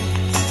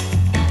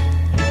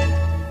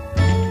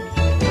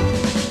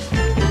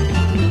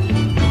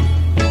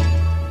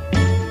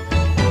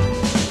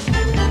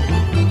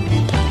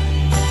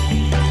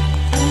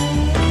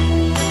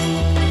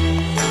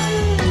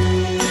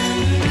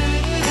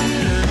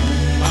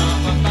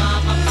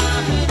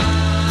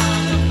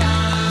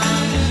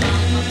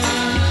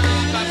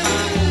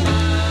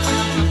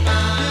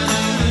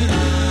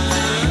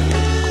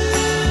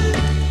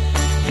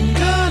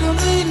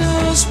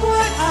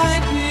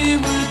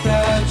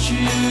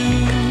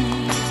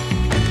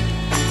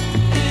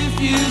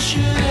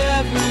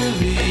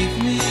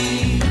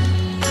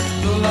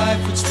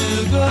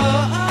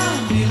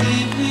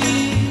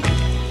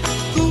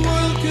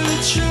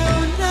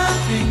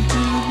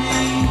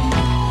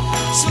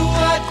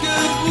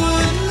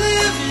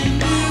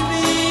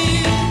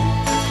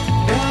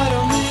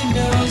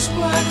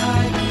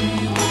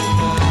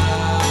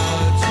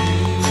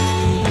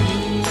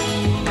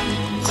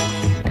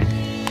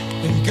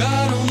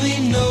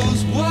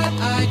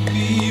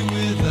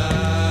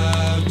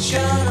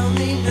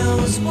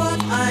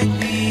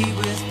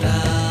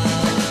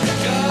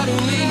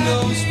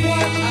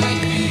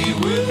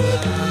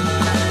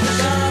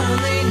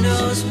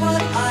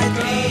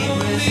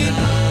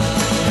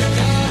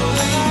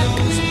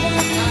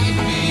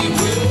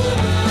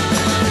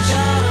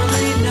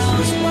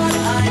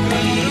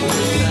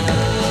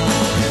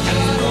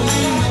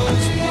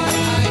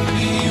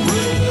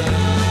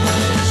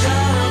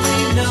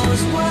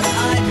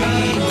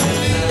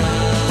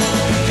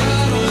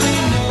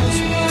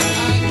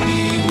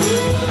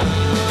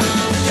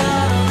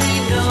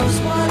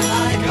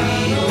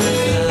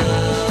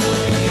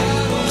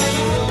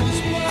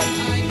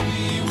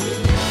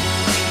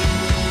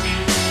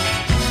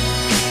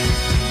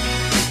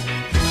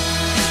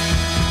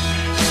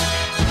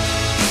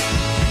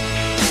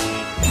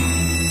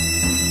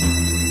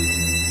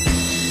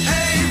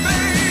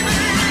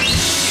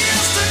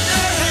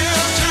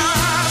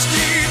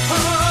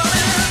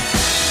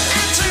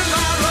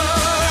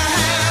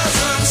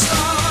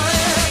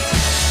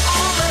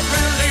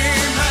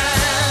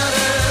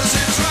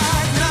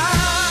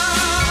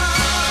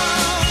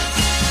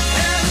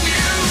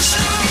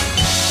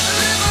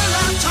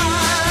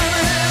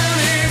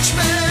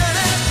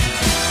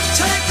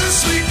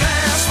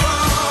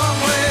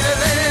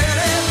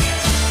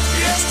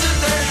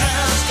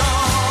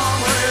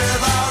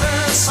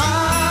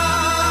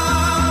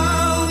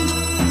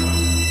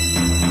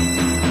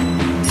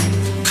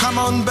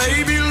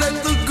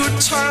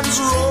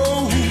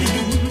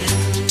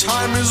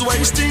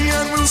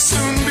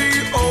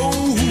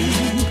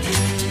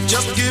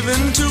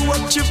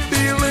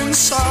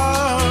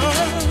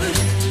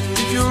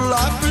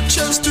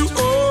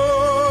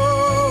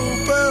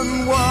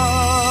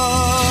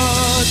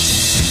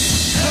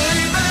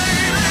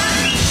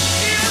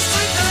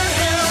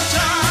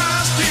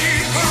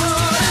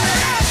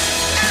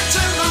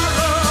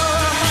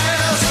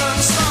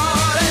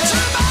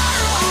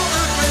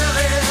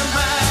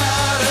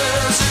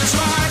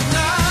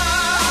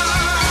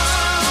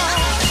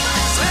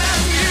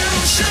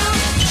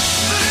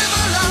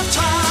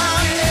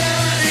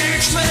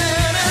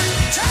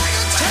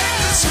 Take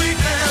the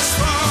sweetness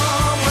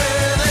from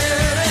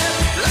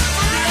within.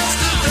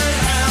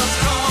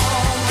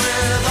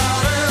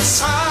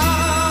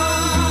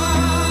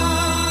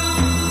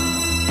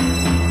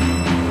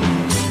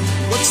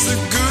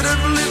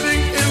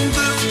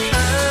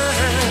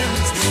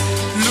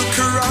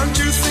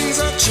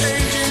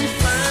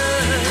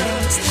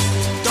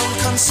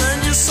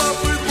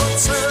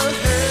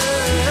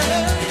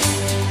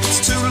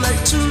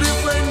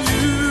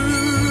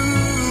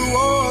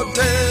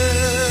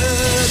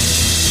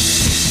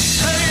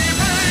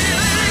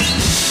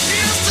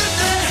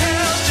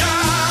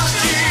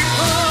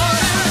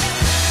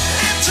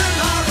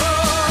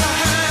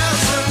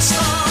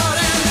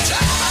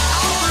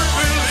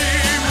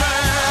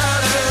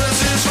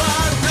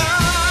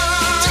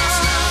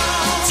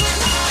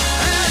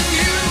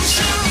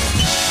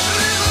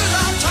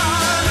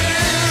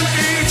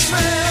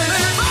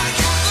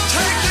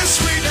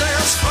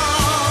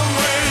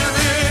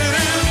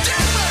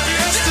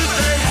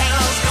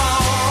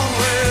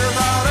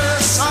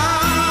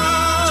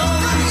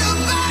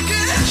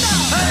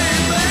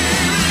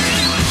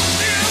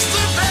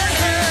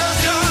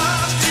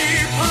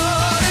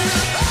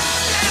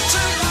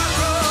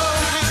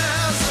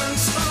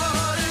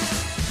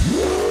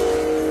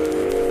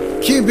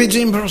 a bit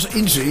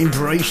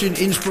inspiration.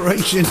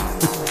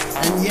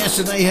 And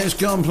Yesterday Has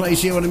Gone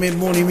plays here on the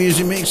Mid-Morning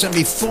Music Mix. And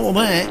before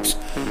that,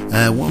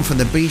 one from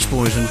the Beach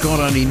Boys and God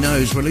Only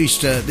Knows,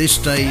 released this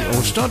day, or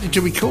started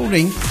to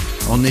recording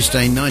on this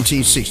day in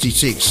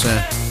 1966,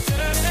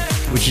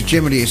 which is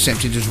generally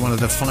accepted as one of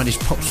the finest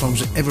pop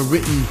songs ever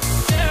written,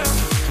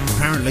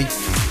 apparently.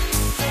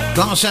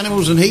 Glass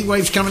Animals and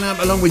Heatwaves coming up,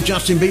 along with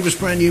Justin Bieber's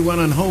brand new one,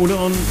 and Hold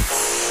On.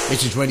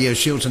 This is Radio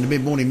Shields and the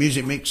Mid-Morning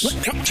Music Mix.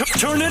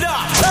 Turn it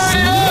up!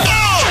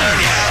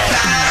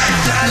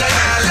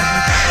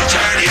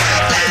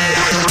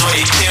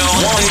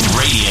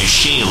 Radio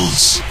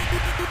Shields.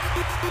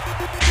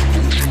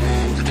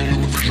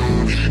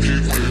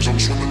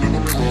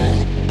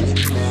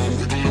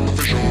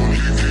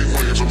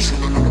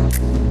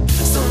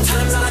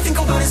 Sometimes all I think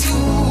about is you.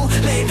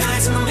 Late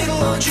nights in the middle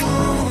of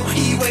June.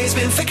 He waves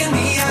been faking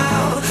me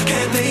out.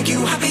 Can't make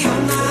you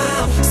happier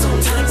now.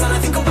 Sometimes all I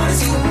think about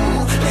is you.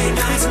 Late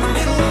nights in the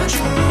middle of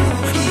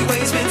June. He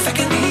waves been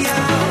faking me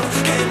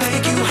out. Can't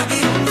make you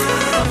happier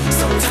now.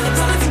 Sometimes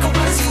all I think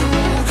about is you.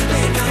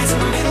 Late nights in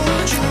the middle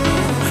of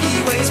June. He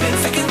waves been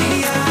faking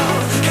me out.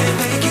 Can't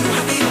make you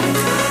happier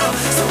now.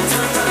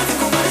 Sometimes all I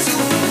think about is you.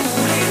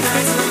 Late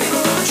nights in the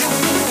middle of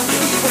June.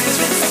 He waves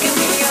been faking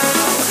me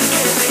out.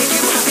 Can't make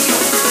you happier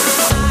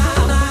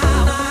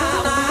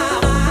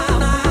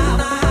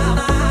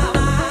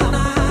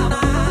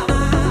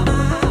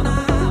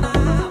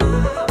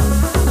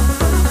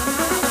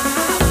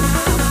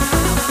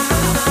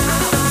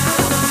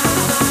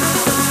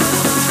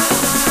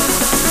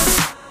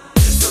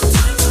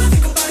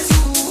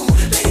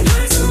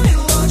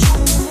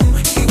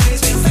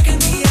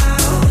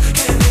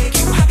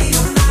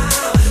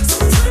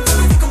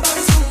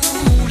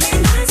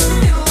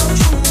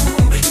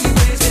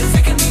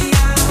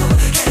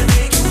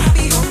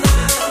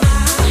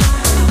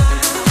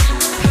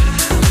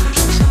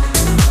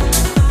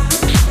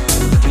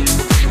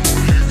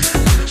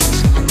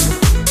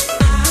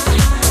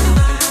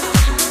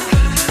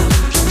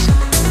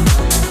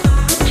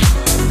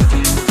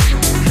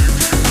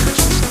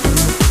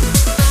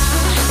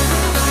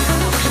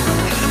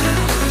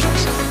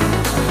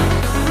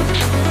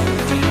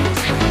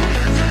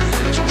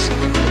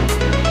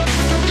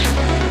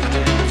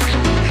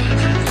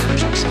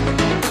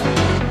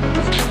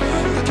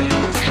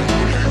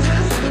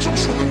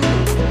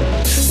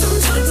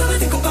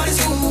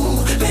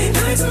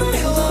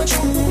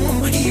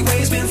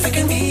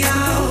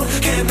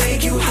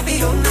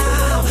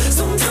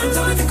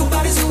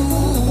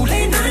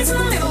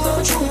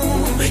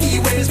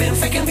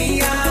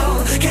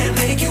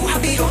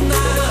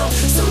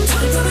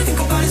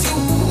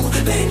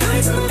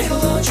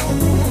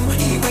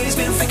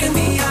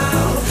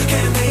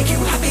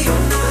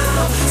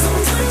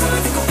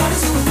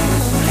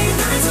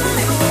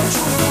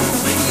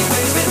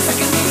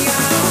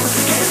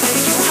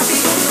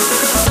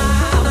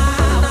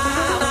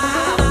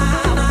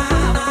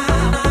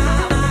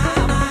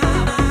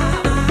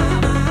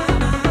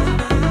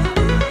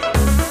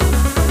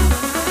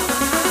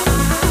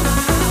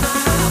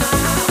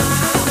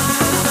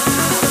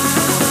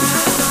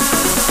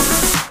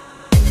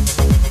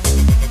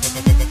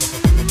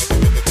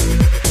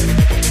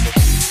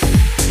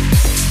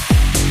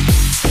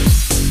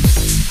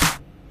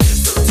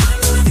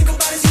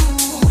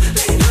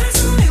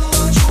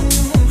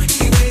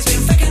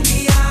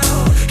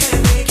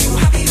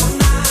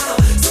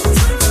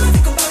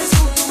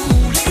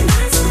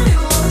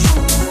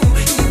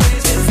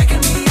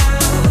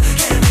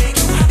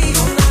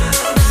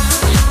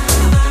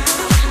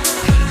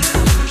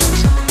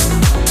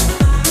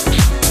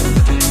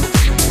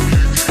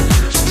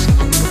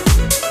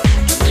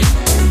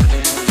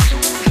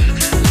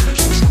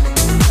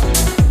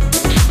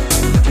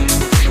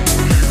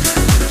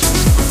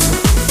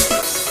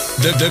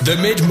The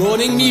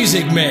Mid-Morning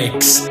Music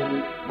Mix.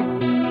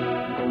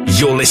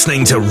 You're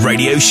listening to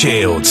Radio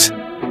Shields.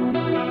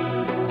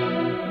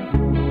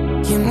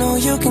 You know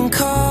you can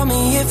call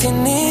me if you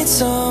need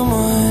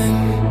someone.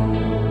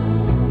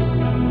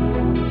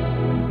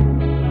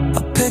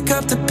 I'll pick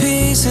up the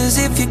pieces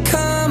if you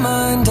come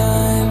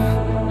undone.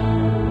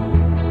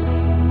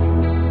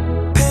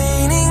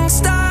 Painting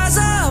stars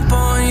up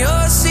on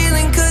your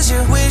ceiling 'cause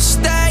you wish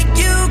that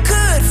you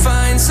could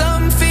find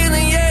some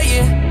feeling, yeah,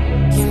 yeah.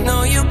 You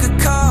know you could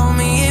call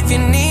me if you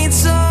need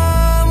someone.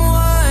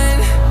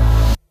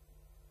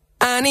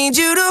 I need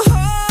you to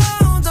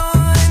hold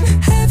on.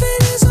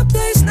 Heaven is a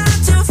place not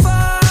too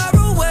far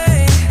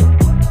away.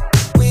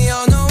 We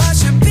all know I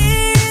should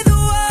be the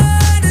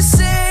one to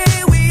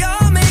say we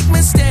all make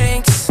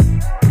mistakes.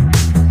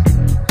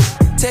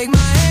 Take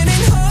my hand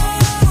and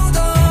hold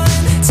on.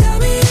 Tell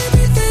me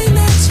everything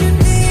that you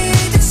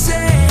need to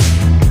say.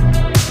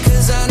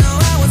 'Cause I know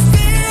how it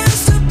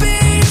feels to be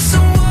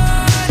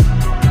someone.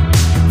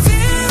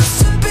 Feels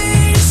to be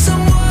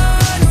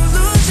someone who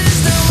loses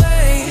their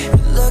way.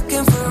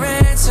 Looking for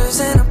answers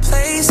in a place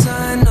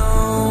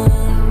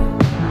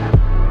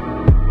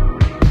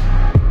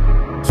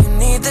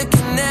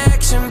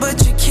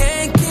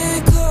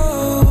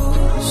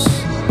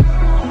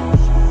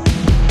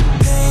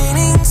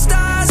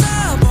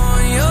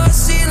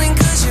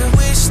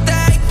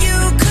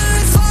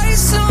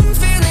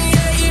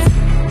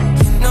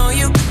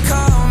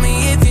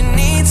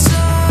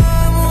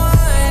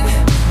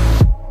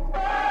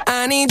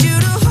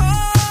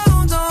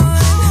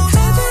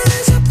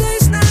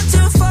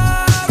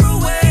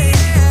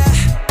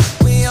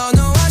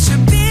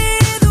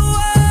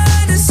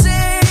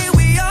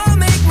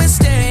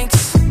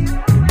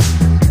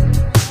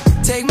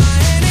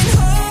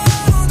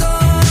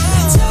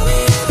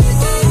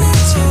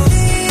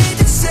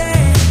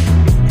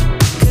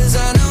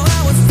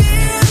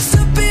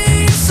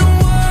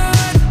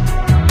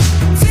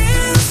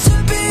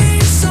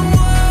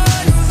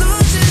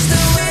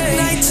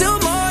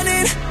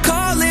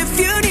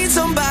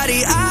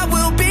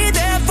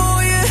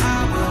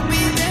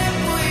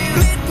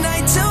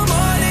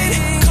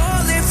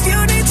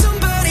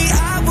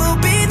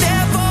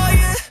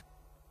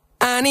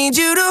I need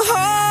you to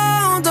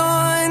hold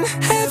on.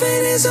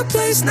 Heaven is a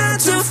place not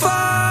too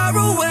far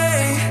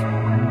away.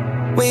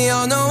 We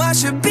all know I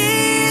should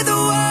be the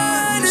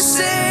one to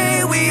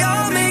say we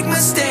all make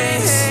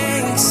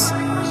mistakes.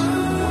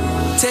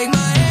 Take my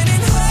hand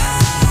and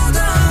hold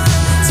on.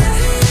 Tell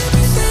me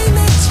everything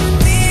that you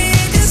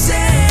need to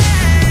say.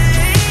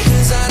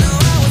 'Cause I know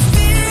how it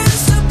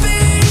feels to be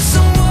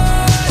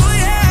someone, oh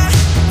yeah,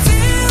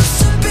 feels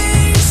to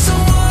be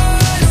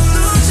someone who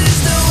loses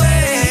the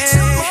way.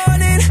 Till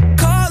morning,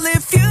 call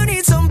if you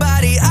need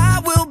somebody, I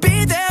will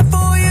be there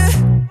for you.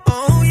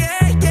 Oh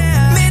yeah,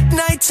 yeah.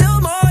 Midnight till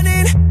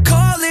morning,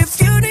 call if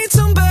you need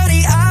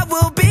somebody, I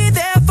will be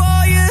there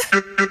for you.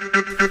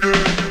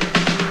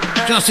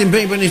 Justin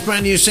Bieber and his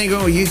brand new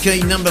single,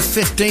 UK number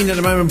 15 at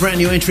the moment, brand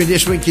new entry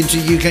this week into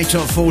UK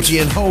Top 40,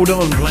 and Hold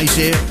On plays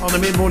here on the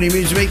Mid-Morning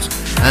Music Mix.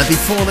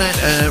 Before that,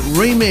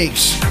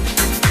 remix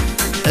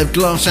of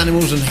Glass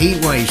Animals and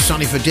Heatwave,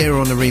 Sonny Fodera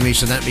on the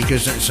remix of that,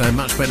 because that's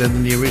much better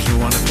than the original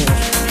one, of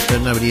course,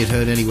 that nobody had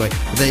heard anyway.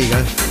 But there you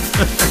go.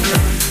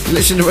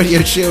 Listen to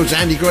Radio Shield's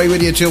Andy Gray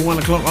with you till 1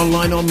 o'clock,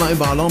 online, on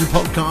mobile, on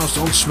podcast,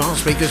 on smart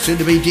speakers, soon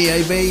to be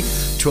DAB,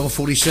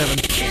 1247.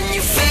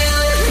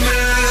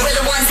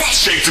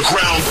 Shake the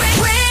ground.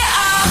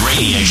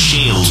 Radio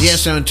Shield.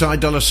 Yes, and Ty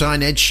Dolla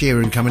 $ign, Ed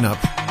Sheeran coming up.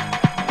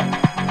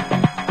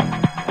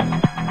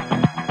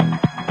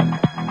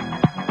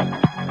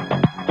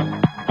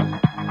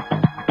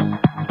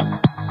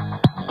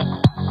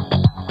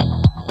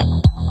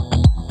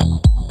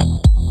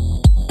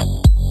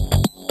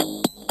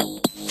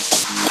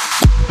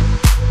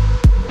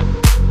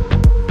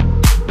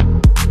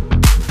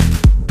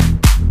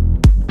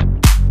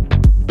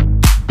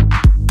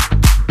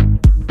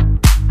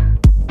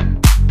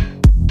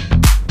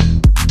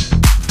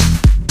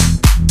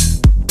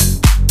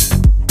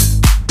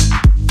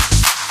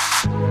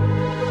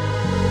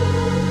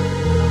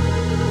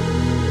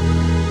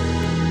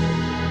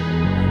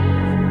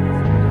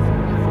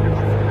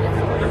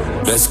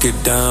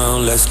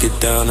 Let's get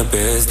down to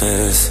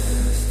business.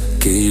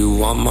 Give you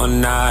one more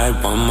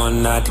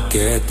night to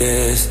get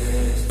this.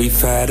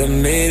 We've had a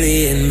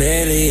million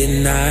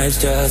nights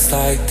just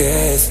like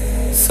this.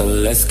 So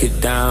let's get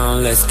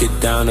down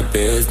to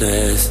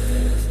business.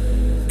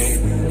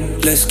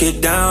 Let's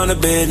get down to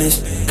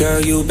business.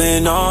 Girl, you've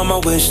been on my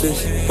wish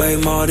list. Way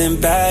more than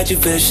bad, you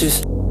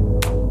vicious.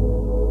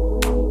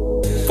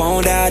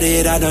 Won't doubt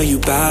it, I know you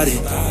bout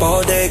it.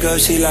 Bodega,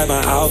 she like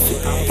my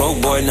outfit. Broke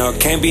boy, no,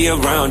 can't be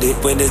around it.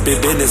 When it's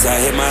big business, I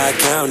hit my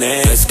account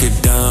and let's get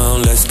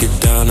down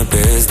to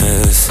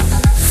business.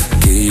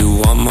 Give you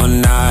one more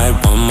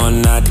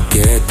night to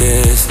get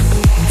this.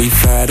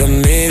 We've had a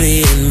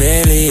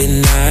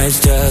million nights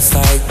just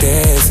like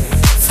this.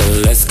 So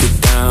let's get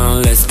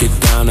down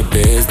to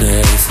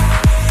business.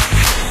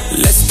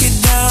 Let's get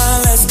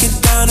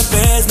down to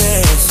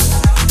business.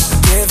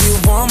 Give you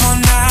one more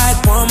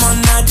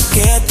night to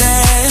get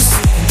this.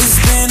 It's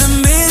been a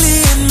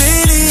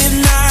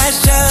million nights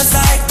just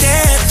like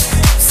this.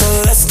 So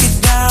let's get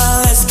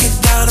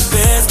down to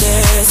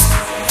business.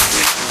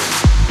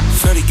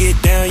 Shorty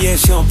get down, yeah,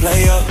 she don't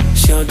play up.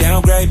 She don't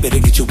downgrade, better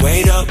get your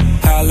weight up.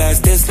 How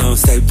last this long,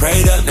 stay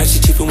prayed up. Now she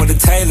cheapin' with a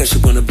tailor, she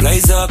wanna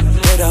blaze up.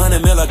 Paid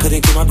 100 mil, I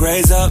couldn't get my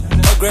grades up.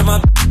 Upgrade my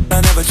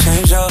I never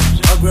change up.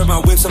 Upgrade my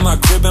whips on my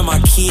crib and my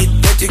kid.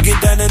 Let you get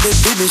down to the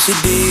business she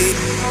did.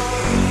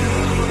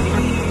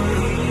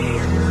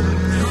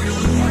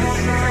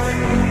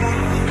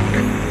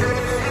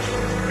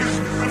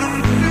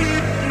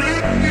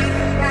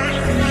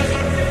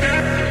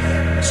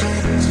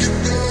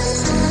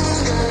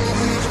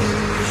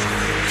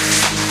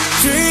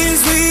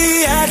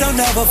 Don't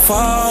never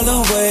fall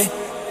away,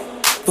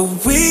 but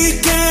we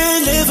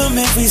can't live them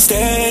if we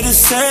stay the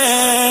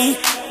same.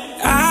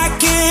 I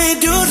can't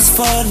do this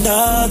for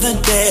another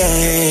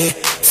day.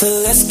 So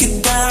let's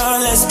get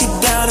down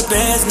to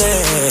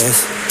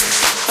business.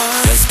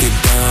 Let's get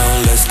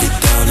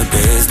down to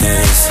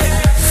business.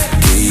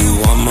 Give you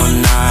one more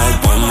night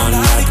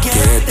to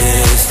get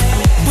this.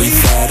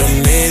 We've had a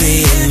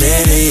million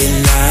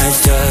nights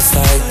just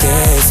like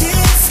this.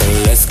 So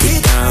let's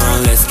get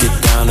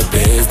down to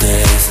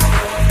business.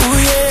 Ooh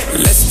yeah,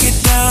 let's get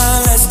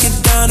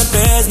down to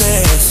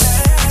business.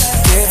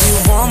 Give you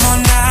one more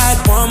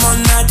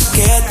night to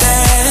get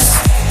this.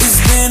 It's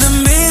been a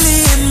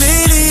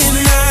million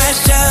nights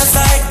just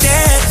like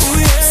this.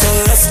 So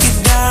let's get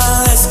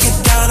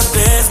down to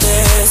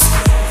business.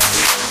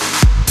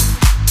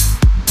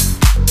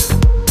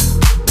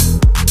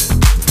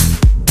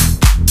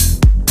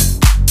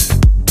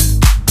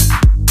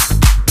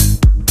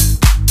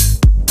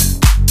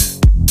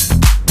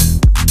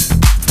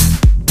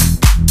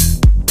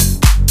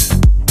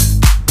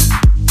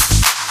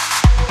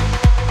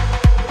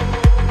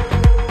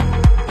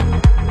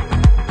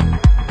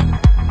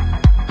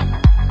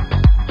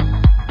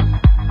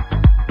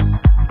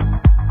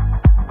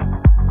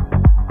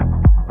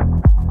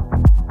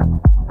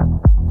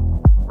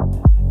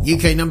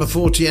 UK number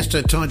 40,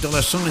 Esther Ty Dolla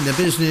 $ign, The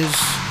Business.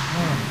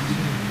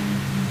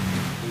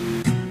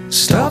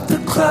 Stop the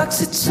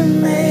clocks, it's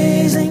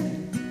amazing.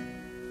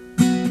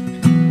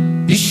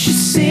 You should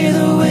see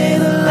the way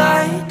the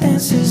light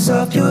dances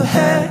up your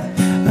hair.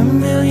 A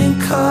million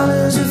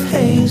colors of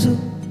hazel,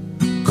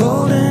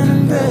 golden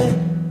and red.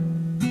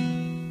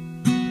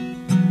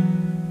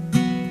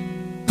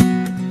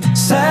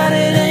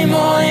 Saturday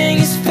morning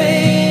is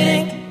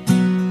fading.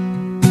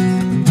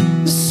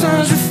 The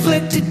sun's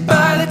reflected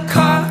by the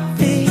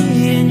coffee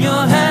in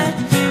your hand.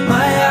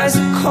 My eyes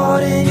are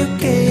caught in your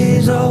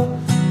gaze all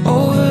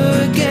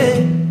over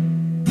again.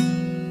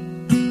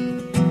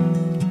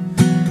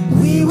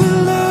 We were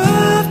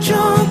love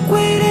drunk,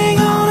 waiting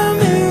on a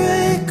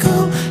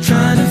miracle,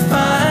 trying to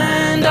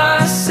find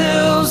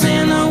ourselves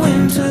in the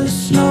winter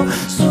snow.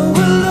 So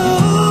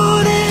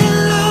alone in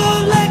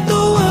love, like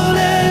the world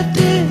had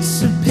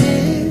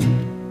disappeared.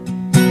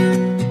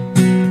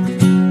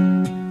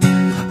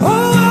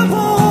 Oh, I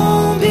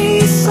won't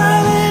be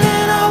silent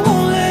and I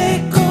won't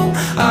let go.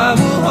 I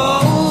will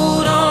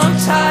hold on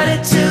tighter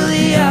till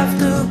the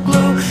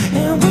afterglow,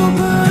 and we'll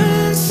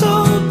burn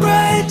so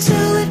bright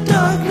till the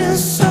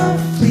darkness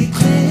softly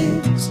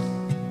clears.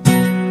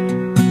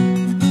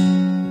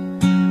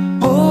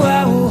 Oh,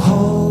 I will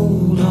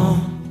hold on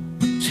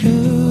to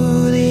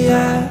the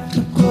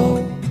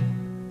afterglow.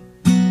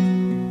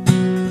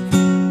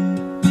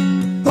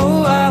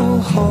 Oh, I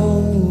will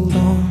hold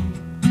on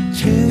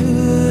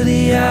to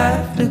the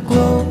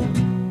afterglow.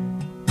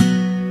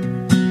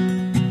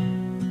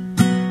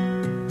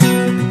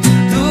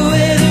 The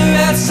weather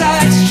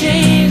outside's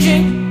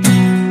changing.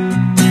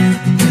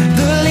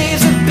 The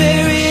leaves are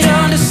buried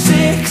under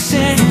 6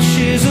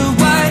 inches of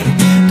white.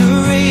 The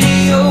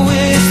radio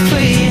is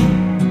playing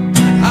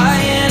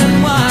Iron and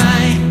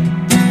Wine.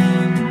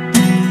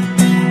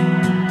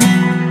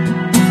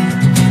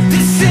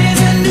 This is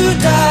a new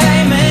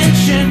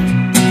dimension.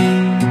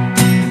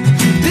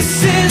 This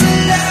is a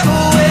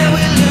level where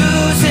we're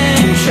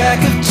losing track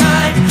of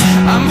time.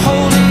 I'm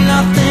holding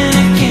nothing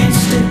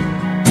against it,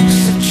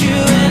 except you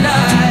and I.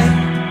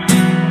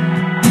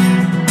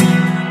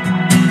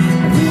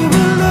 We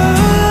were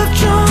love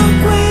drunk,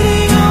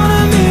 waiting on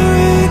a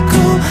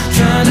miracle,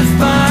 trying to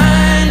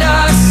find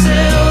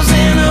ourselves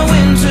in the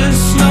winter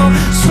snow.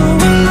 So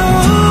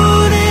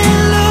alone in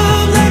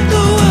love, like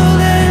the world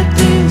had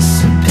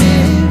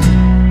disappeared.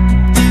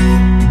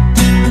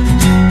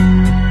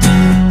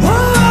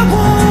 Oh, I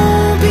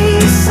won't be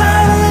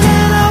silent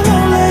and I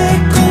won't let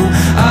go.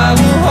 I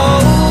will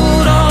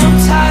hold on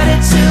tighter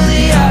till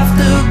the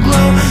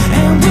afterglow,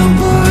 and we'll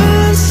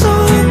burn so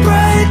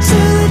bright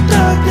till the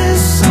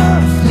darkness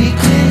softly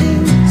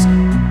clears.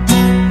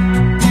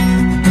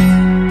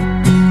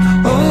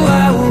 Oh,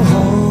 I will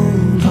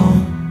hold on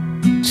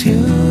to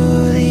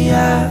the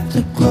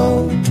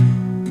afterglow.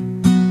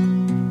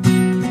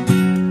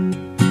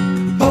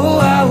 Oh,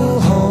 I will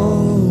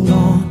hold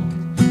on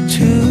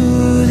to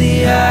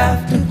the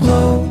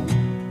afterglow.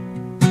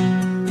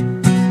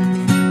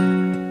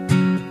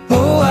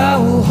 Oh, I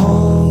will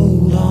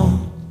hold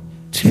on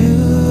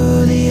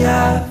to the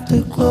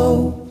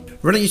afterglow.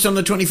 Released on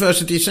the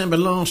 21st of December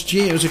last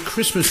year as a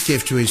Christmas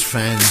gift to his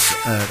fans,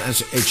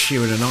 as Ed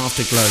Sheeran and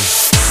Afterglow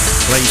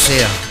plays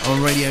here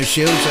on Radio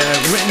Shield.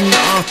 Written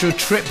after a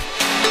trip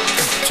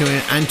to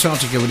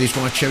Antarctica with his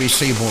wife Cherry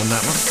Seaborn,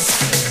 that one.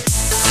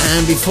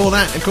 And before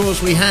that, of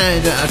course, we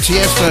had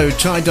Tiesto,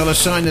 Ty Dolla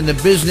 $ign and The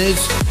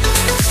Business.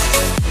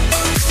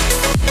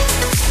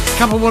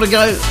 Couple more to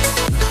go.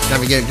 Don't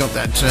forget, got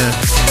that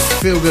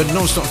feel-good,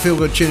 non-stop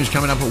feel-good tunes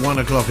coming up at 1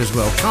 o'clock as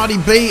well. Cardi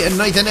B and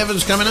Nathan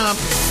Evans coming up.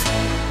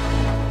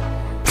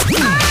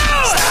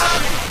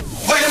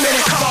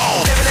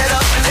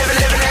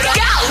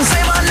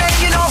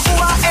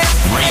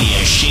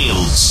 Radio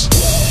Shields.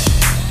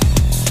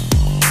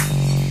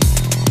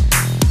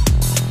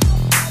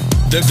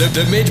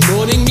 The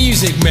mid-morning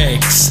music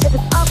mix.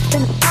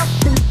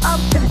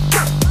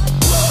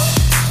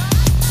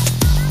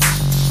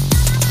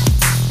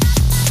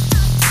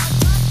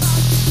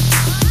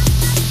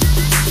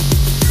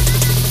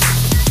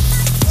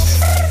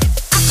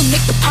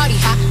 Make the party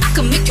hot, I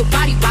can make your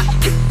body rock.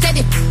 If they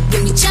didn't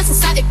give me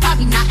chances, I they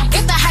probably not.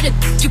 If I had it,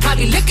 you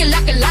probably lick it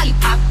like a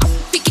lollipop.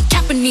 Speaking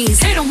Japanese,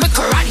 hit 'em with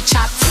karate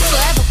chops.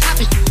 Forever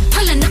popping,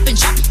 pulling up and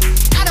dropping.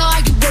 Gotta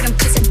argue with 'em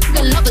 'cause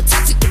I love a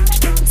toxic.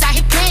 I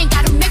hit playing,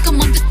 gotta make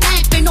 'em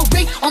understand. Ain't no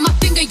ring on my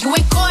finger, you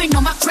ain't calling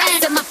on my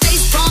friends. And my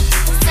face wrong,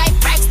 side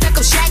racks, stuck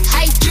up shack,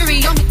 high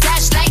jury on the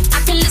flashlight. I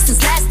been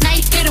listening last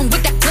night, hit 'em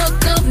with that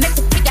good, make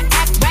the nigga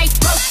act right.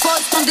 Broke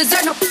boys don't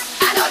deserve no.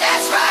 I know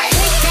that's right.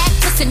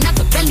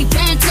 Another belly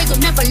band, take a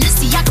man,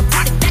 Balenciaga,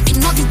 brought it back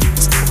and all these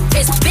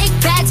it's big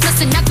bags,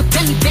 listen, another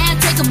belly band,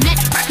 take a man,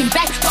 working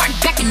back, starting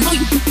back and all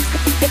you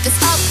if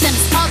it's up, then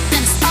it's up,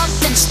 then it's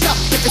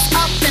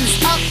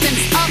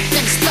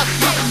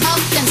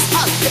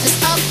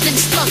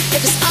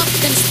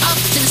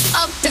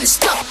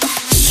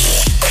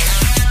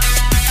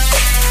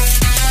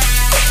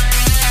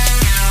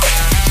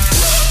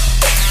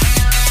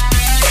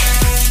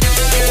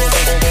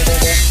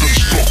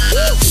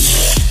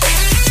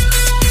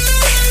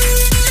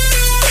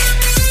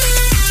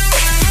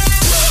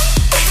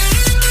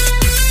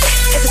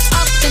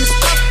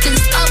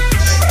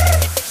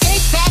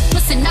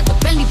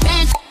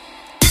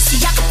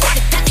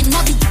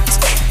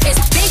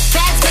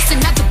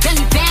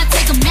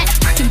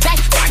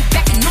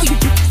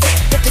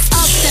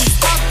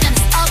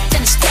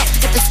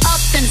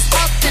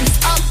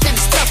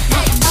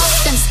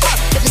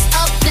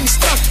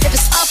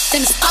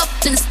then it's up,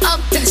 then it's up,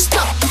 then it's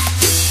up.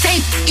 Say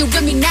you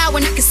with me now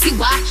and I can see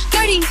why.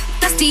 Dirty,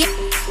 dusty,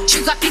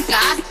 you got pink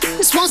eye.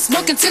 This won't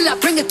smoke until I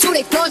bring it to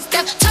their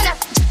doorstep. Tell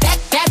that back,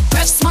 bad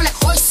breath, smell like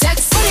horse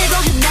sex. Put it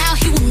on him now,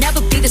 he will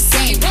never be the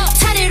same.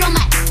 Tat it on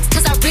my ass,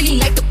 cause I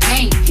really like the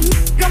pain. He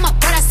on my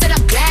butt, I said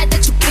I'm glad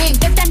that you came.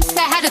 If that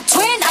nigga had a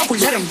twin, I would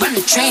let him run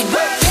the train.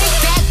 Big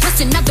bag, plus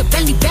another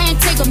belly band.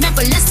 Take a man,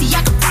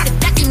 Balenciaga, brought it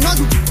back and all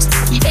you.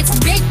 It's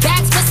big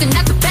bags, plus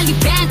another belly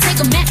band. Take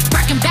a man,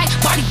 Birkin back,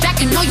 body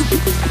back and all you.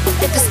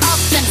 If it's up,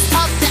 then it's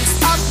up, then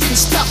it's up, then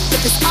it's up.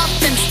 If it's up,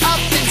 then it's up,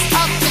 then it's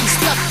up, then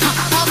it's up.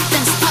 Up,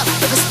 then it's up.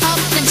 If it's up,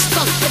 then it's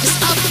up. If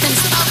it's up, then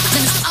it's up,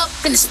 then it's up,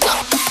 then it's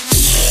up.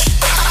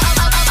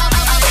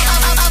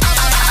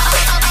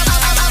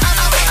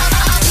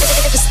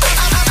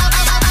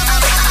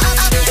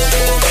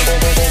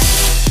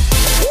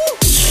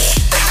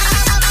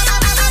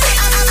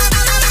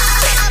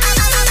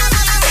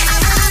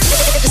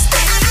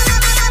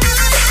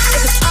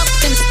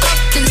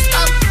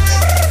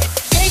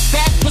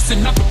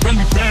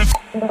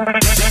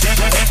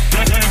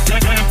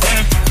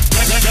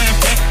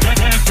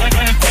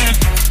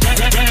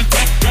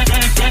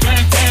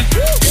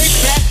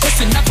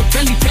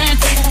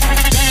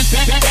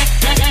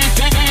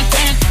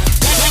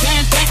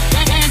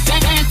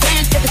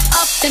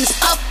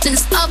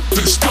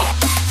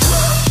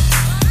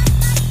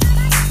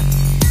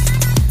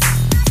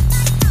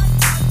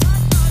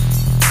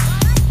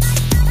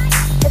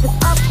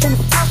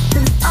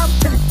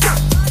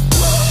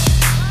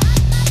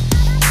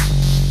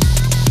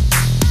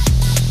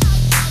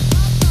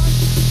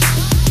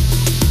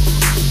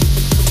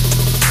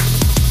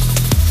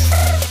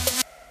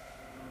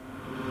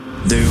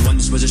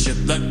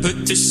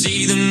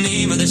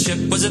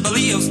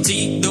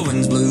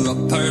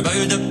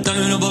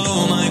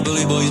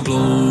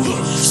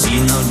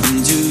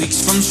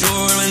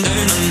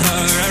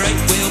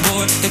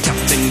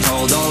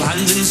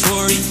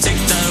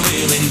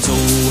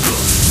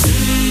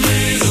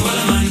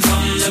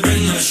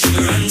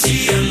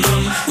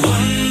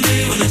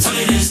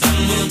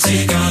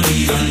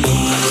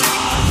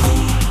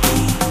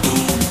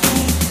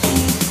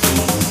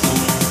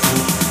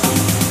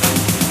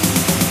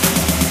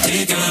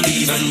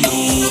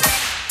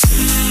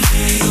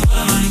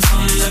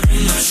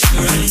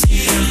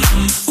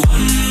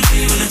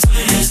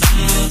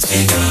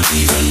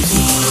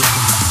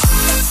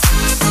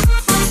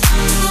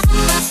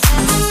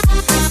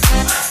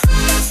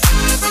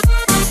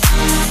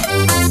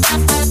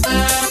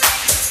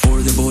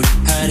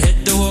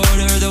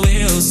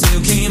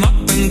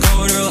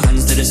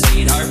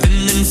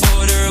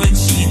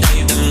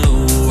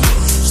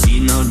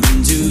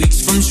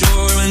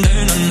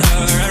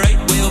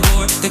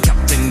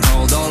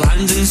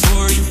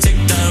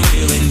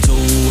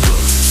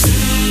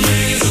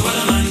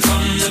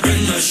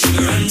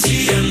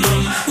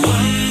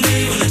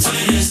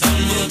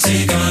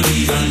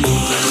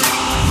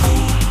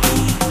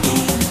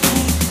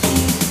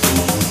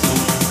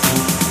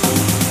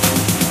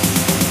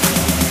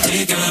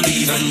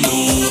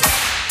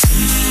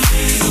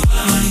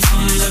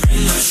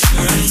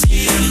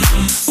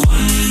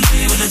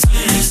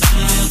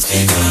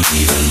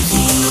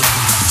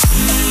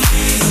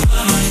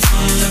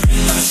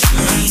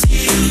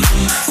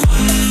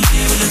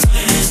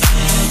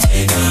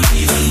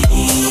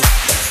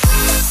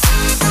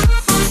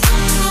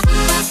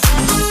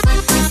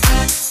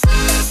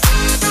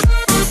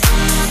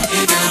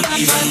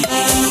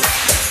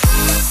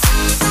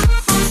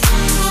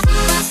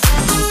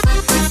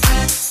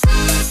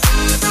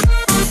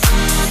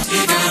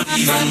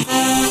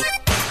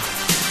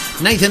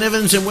 Nathan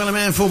Evans and Weller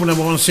Man, Formula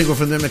One single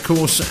from them, of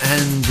course,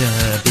 and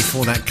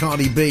before that,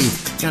 Cardi B,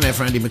 going out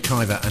for Andy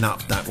McIver and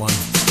Up, that one.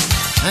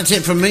 That's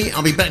it from me.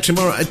 I'll be back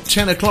tomorrow at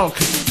 10 o'clock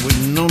with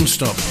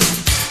non-stop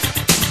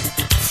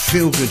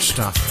feel-good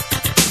stuff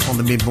on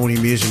the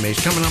mid-morning music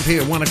mix. Coming up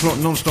here at 1 o'clock,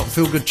 non-stop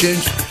feel-good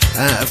tunes.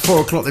 At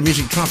 4 o'clock, the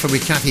music truffer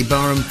with Kathy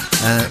Barham.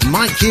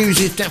 Mike Hughes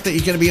is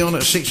definitely going to be on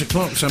at 6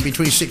 o'clock, so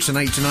between 6 and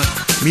 8 tonight.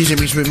 Music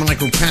mix with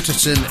Michael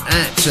Patterson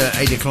at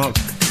 8 o'clock.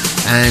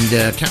 And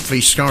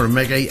Catfree, Scar and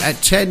Reggae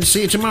at 10.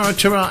 See you tomorrow.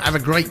 Ta-ra. Have a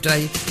great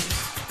day.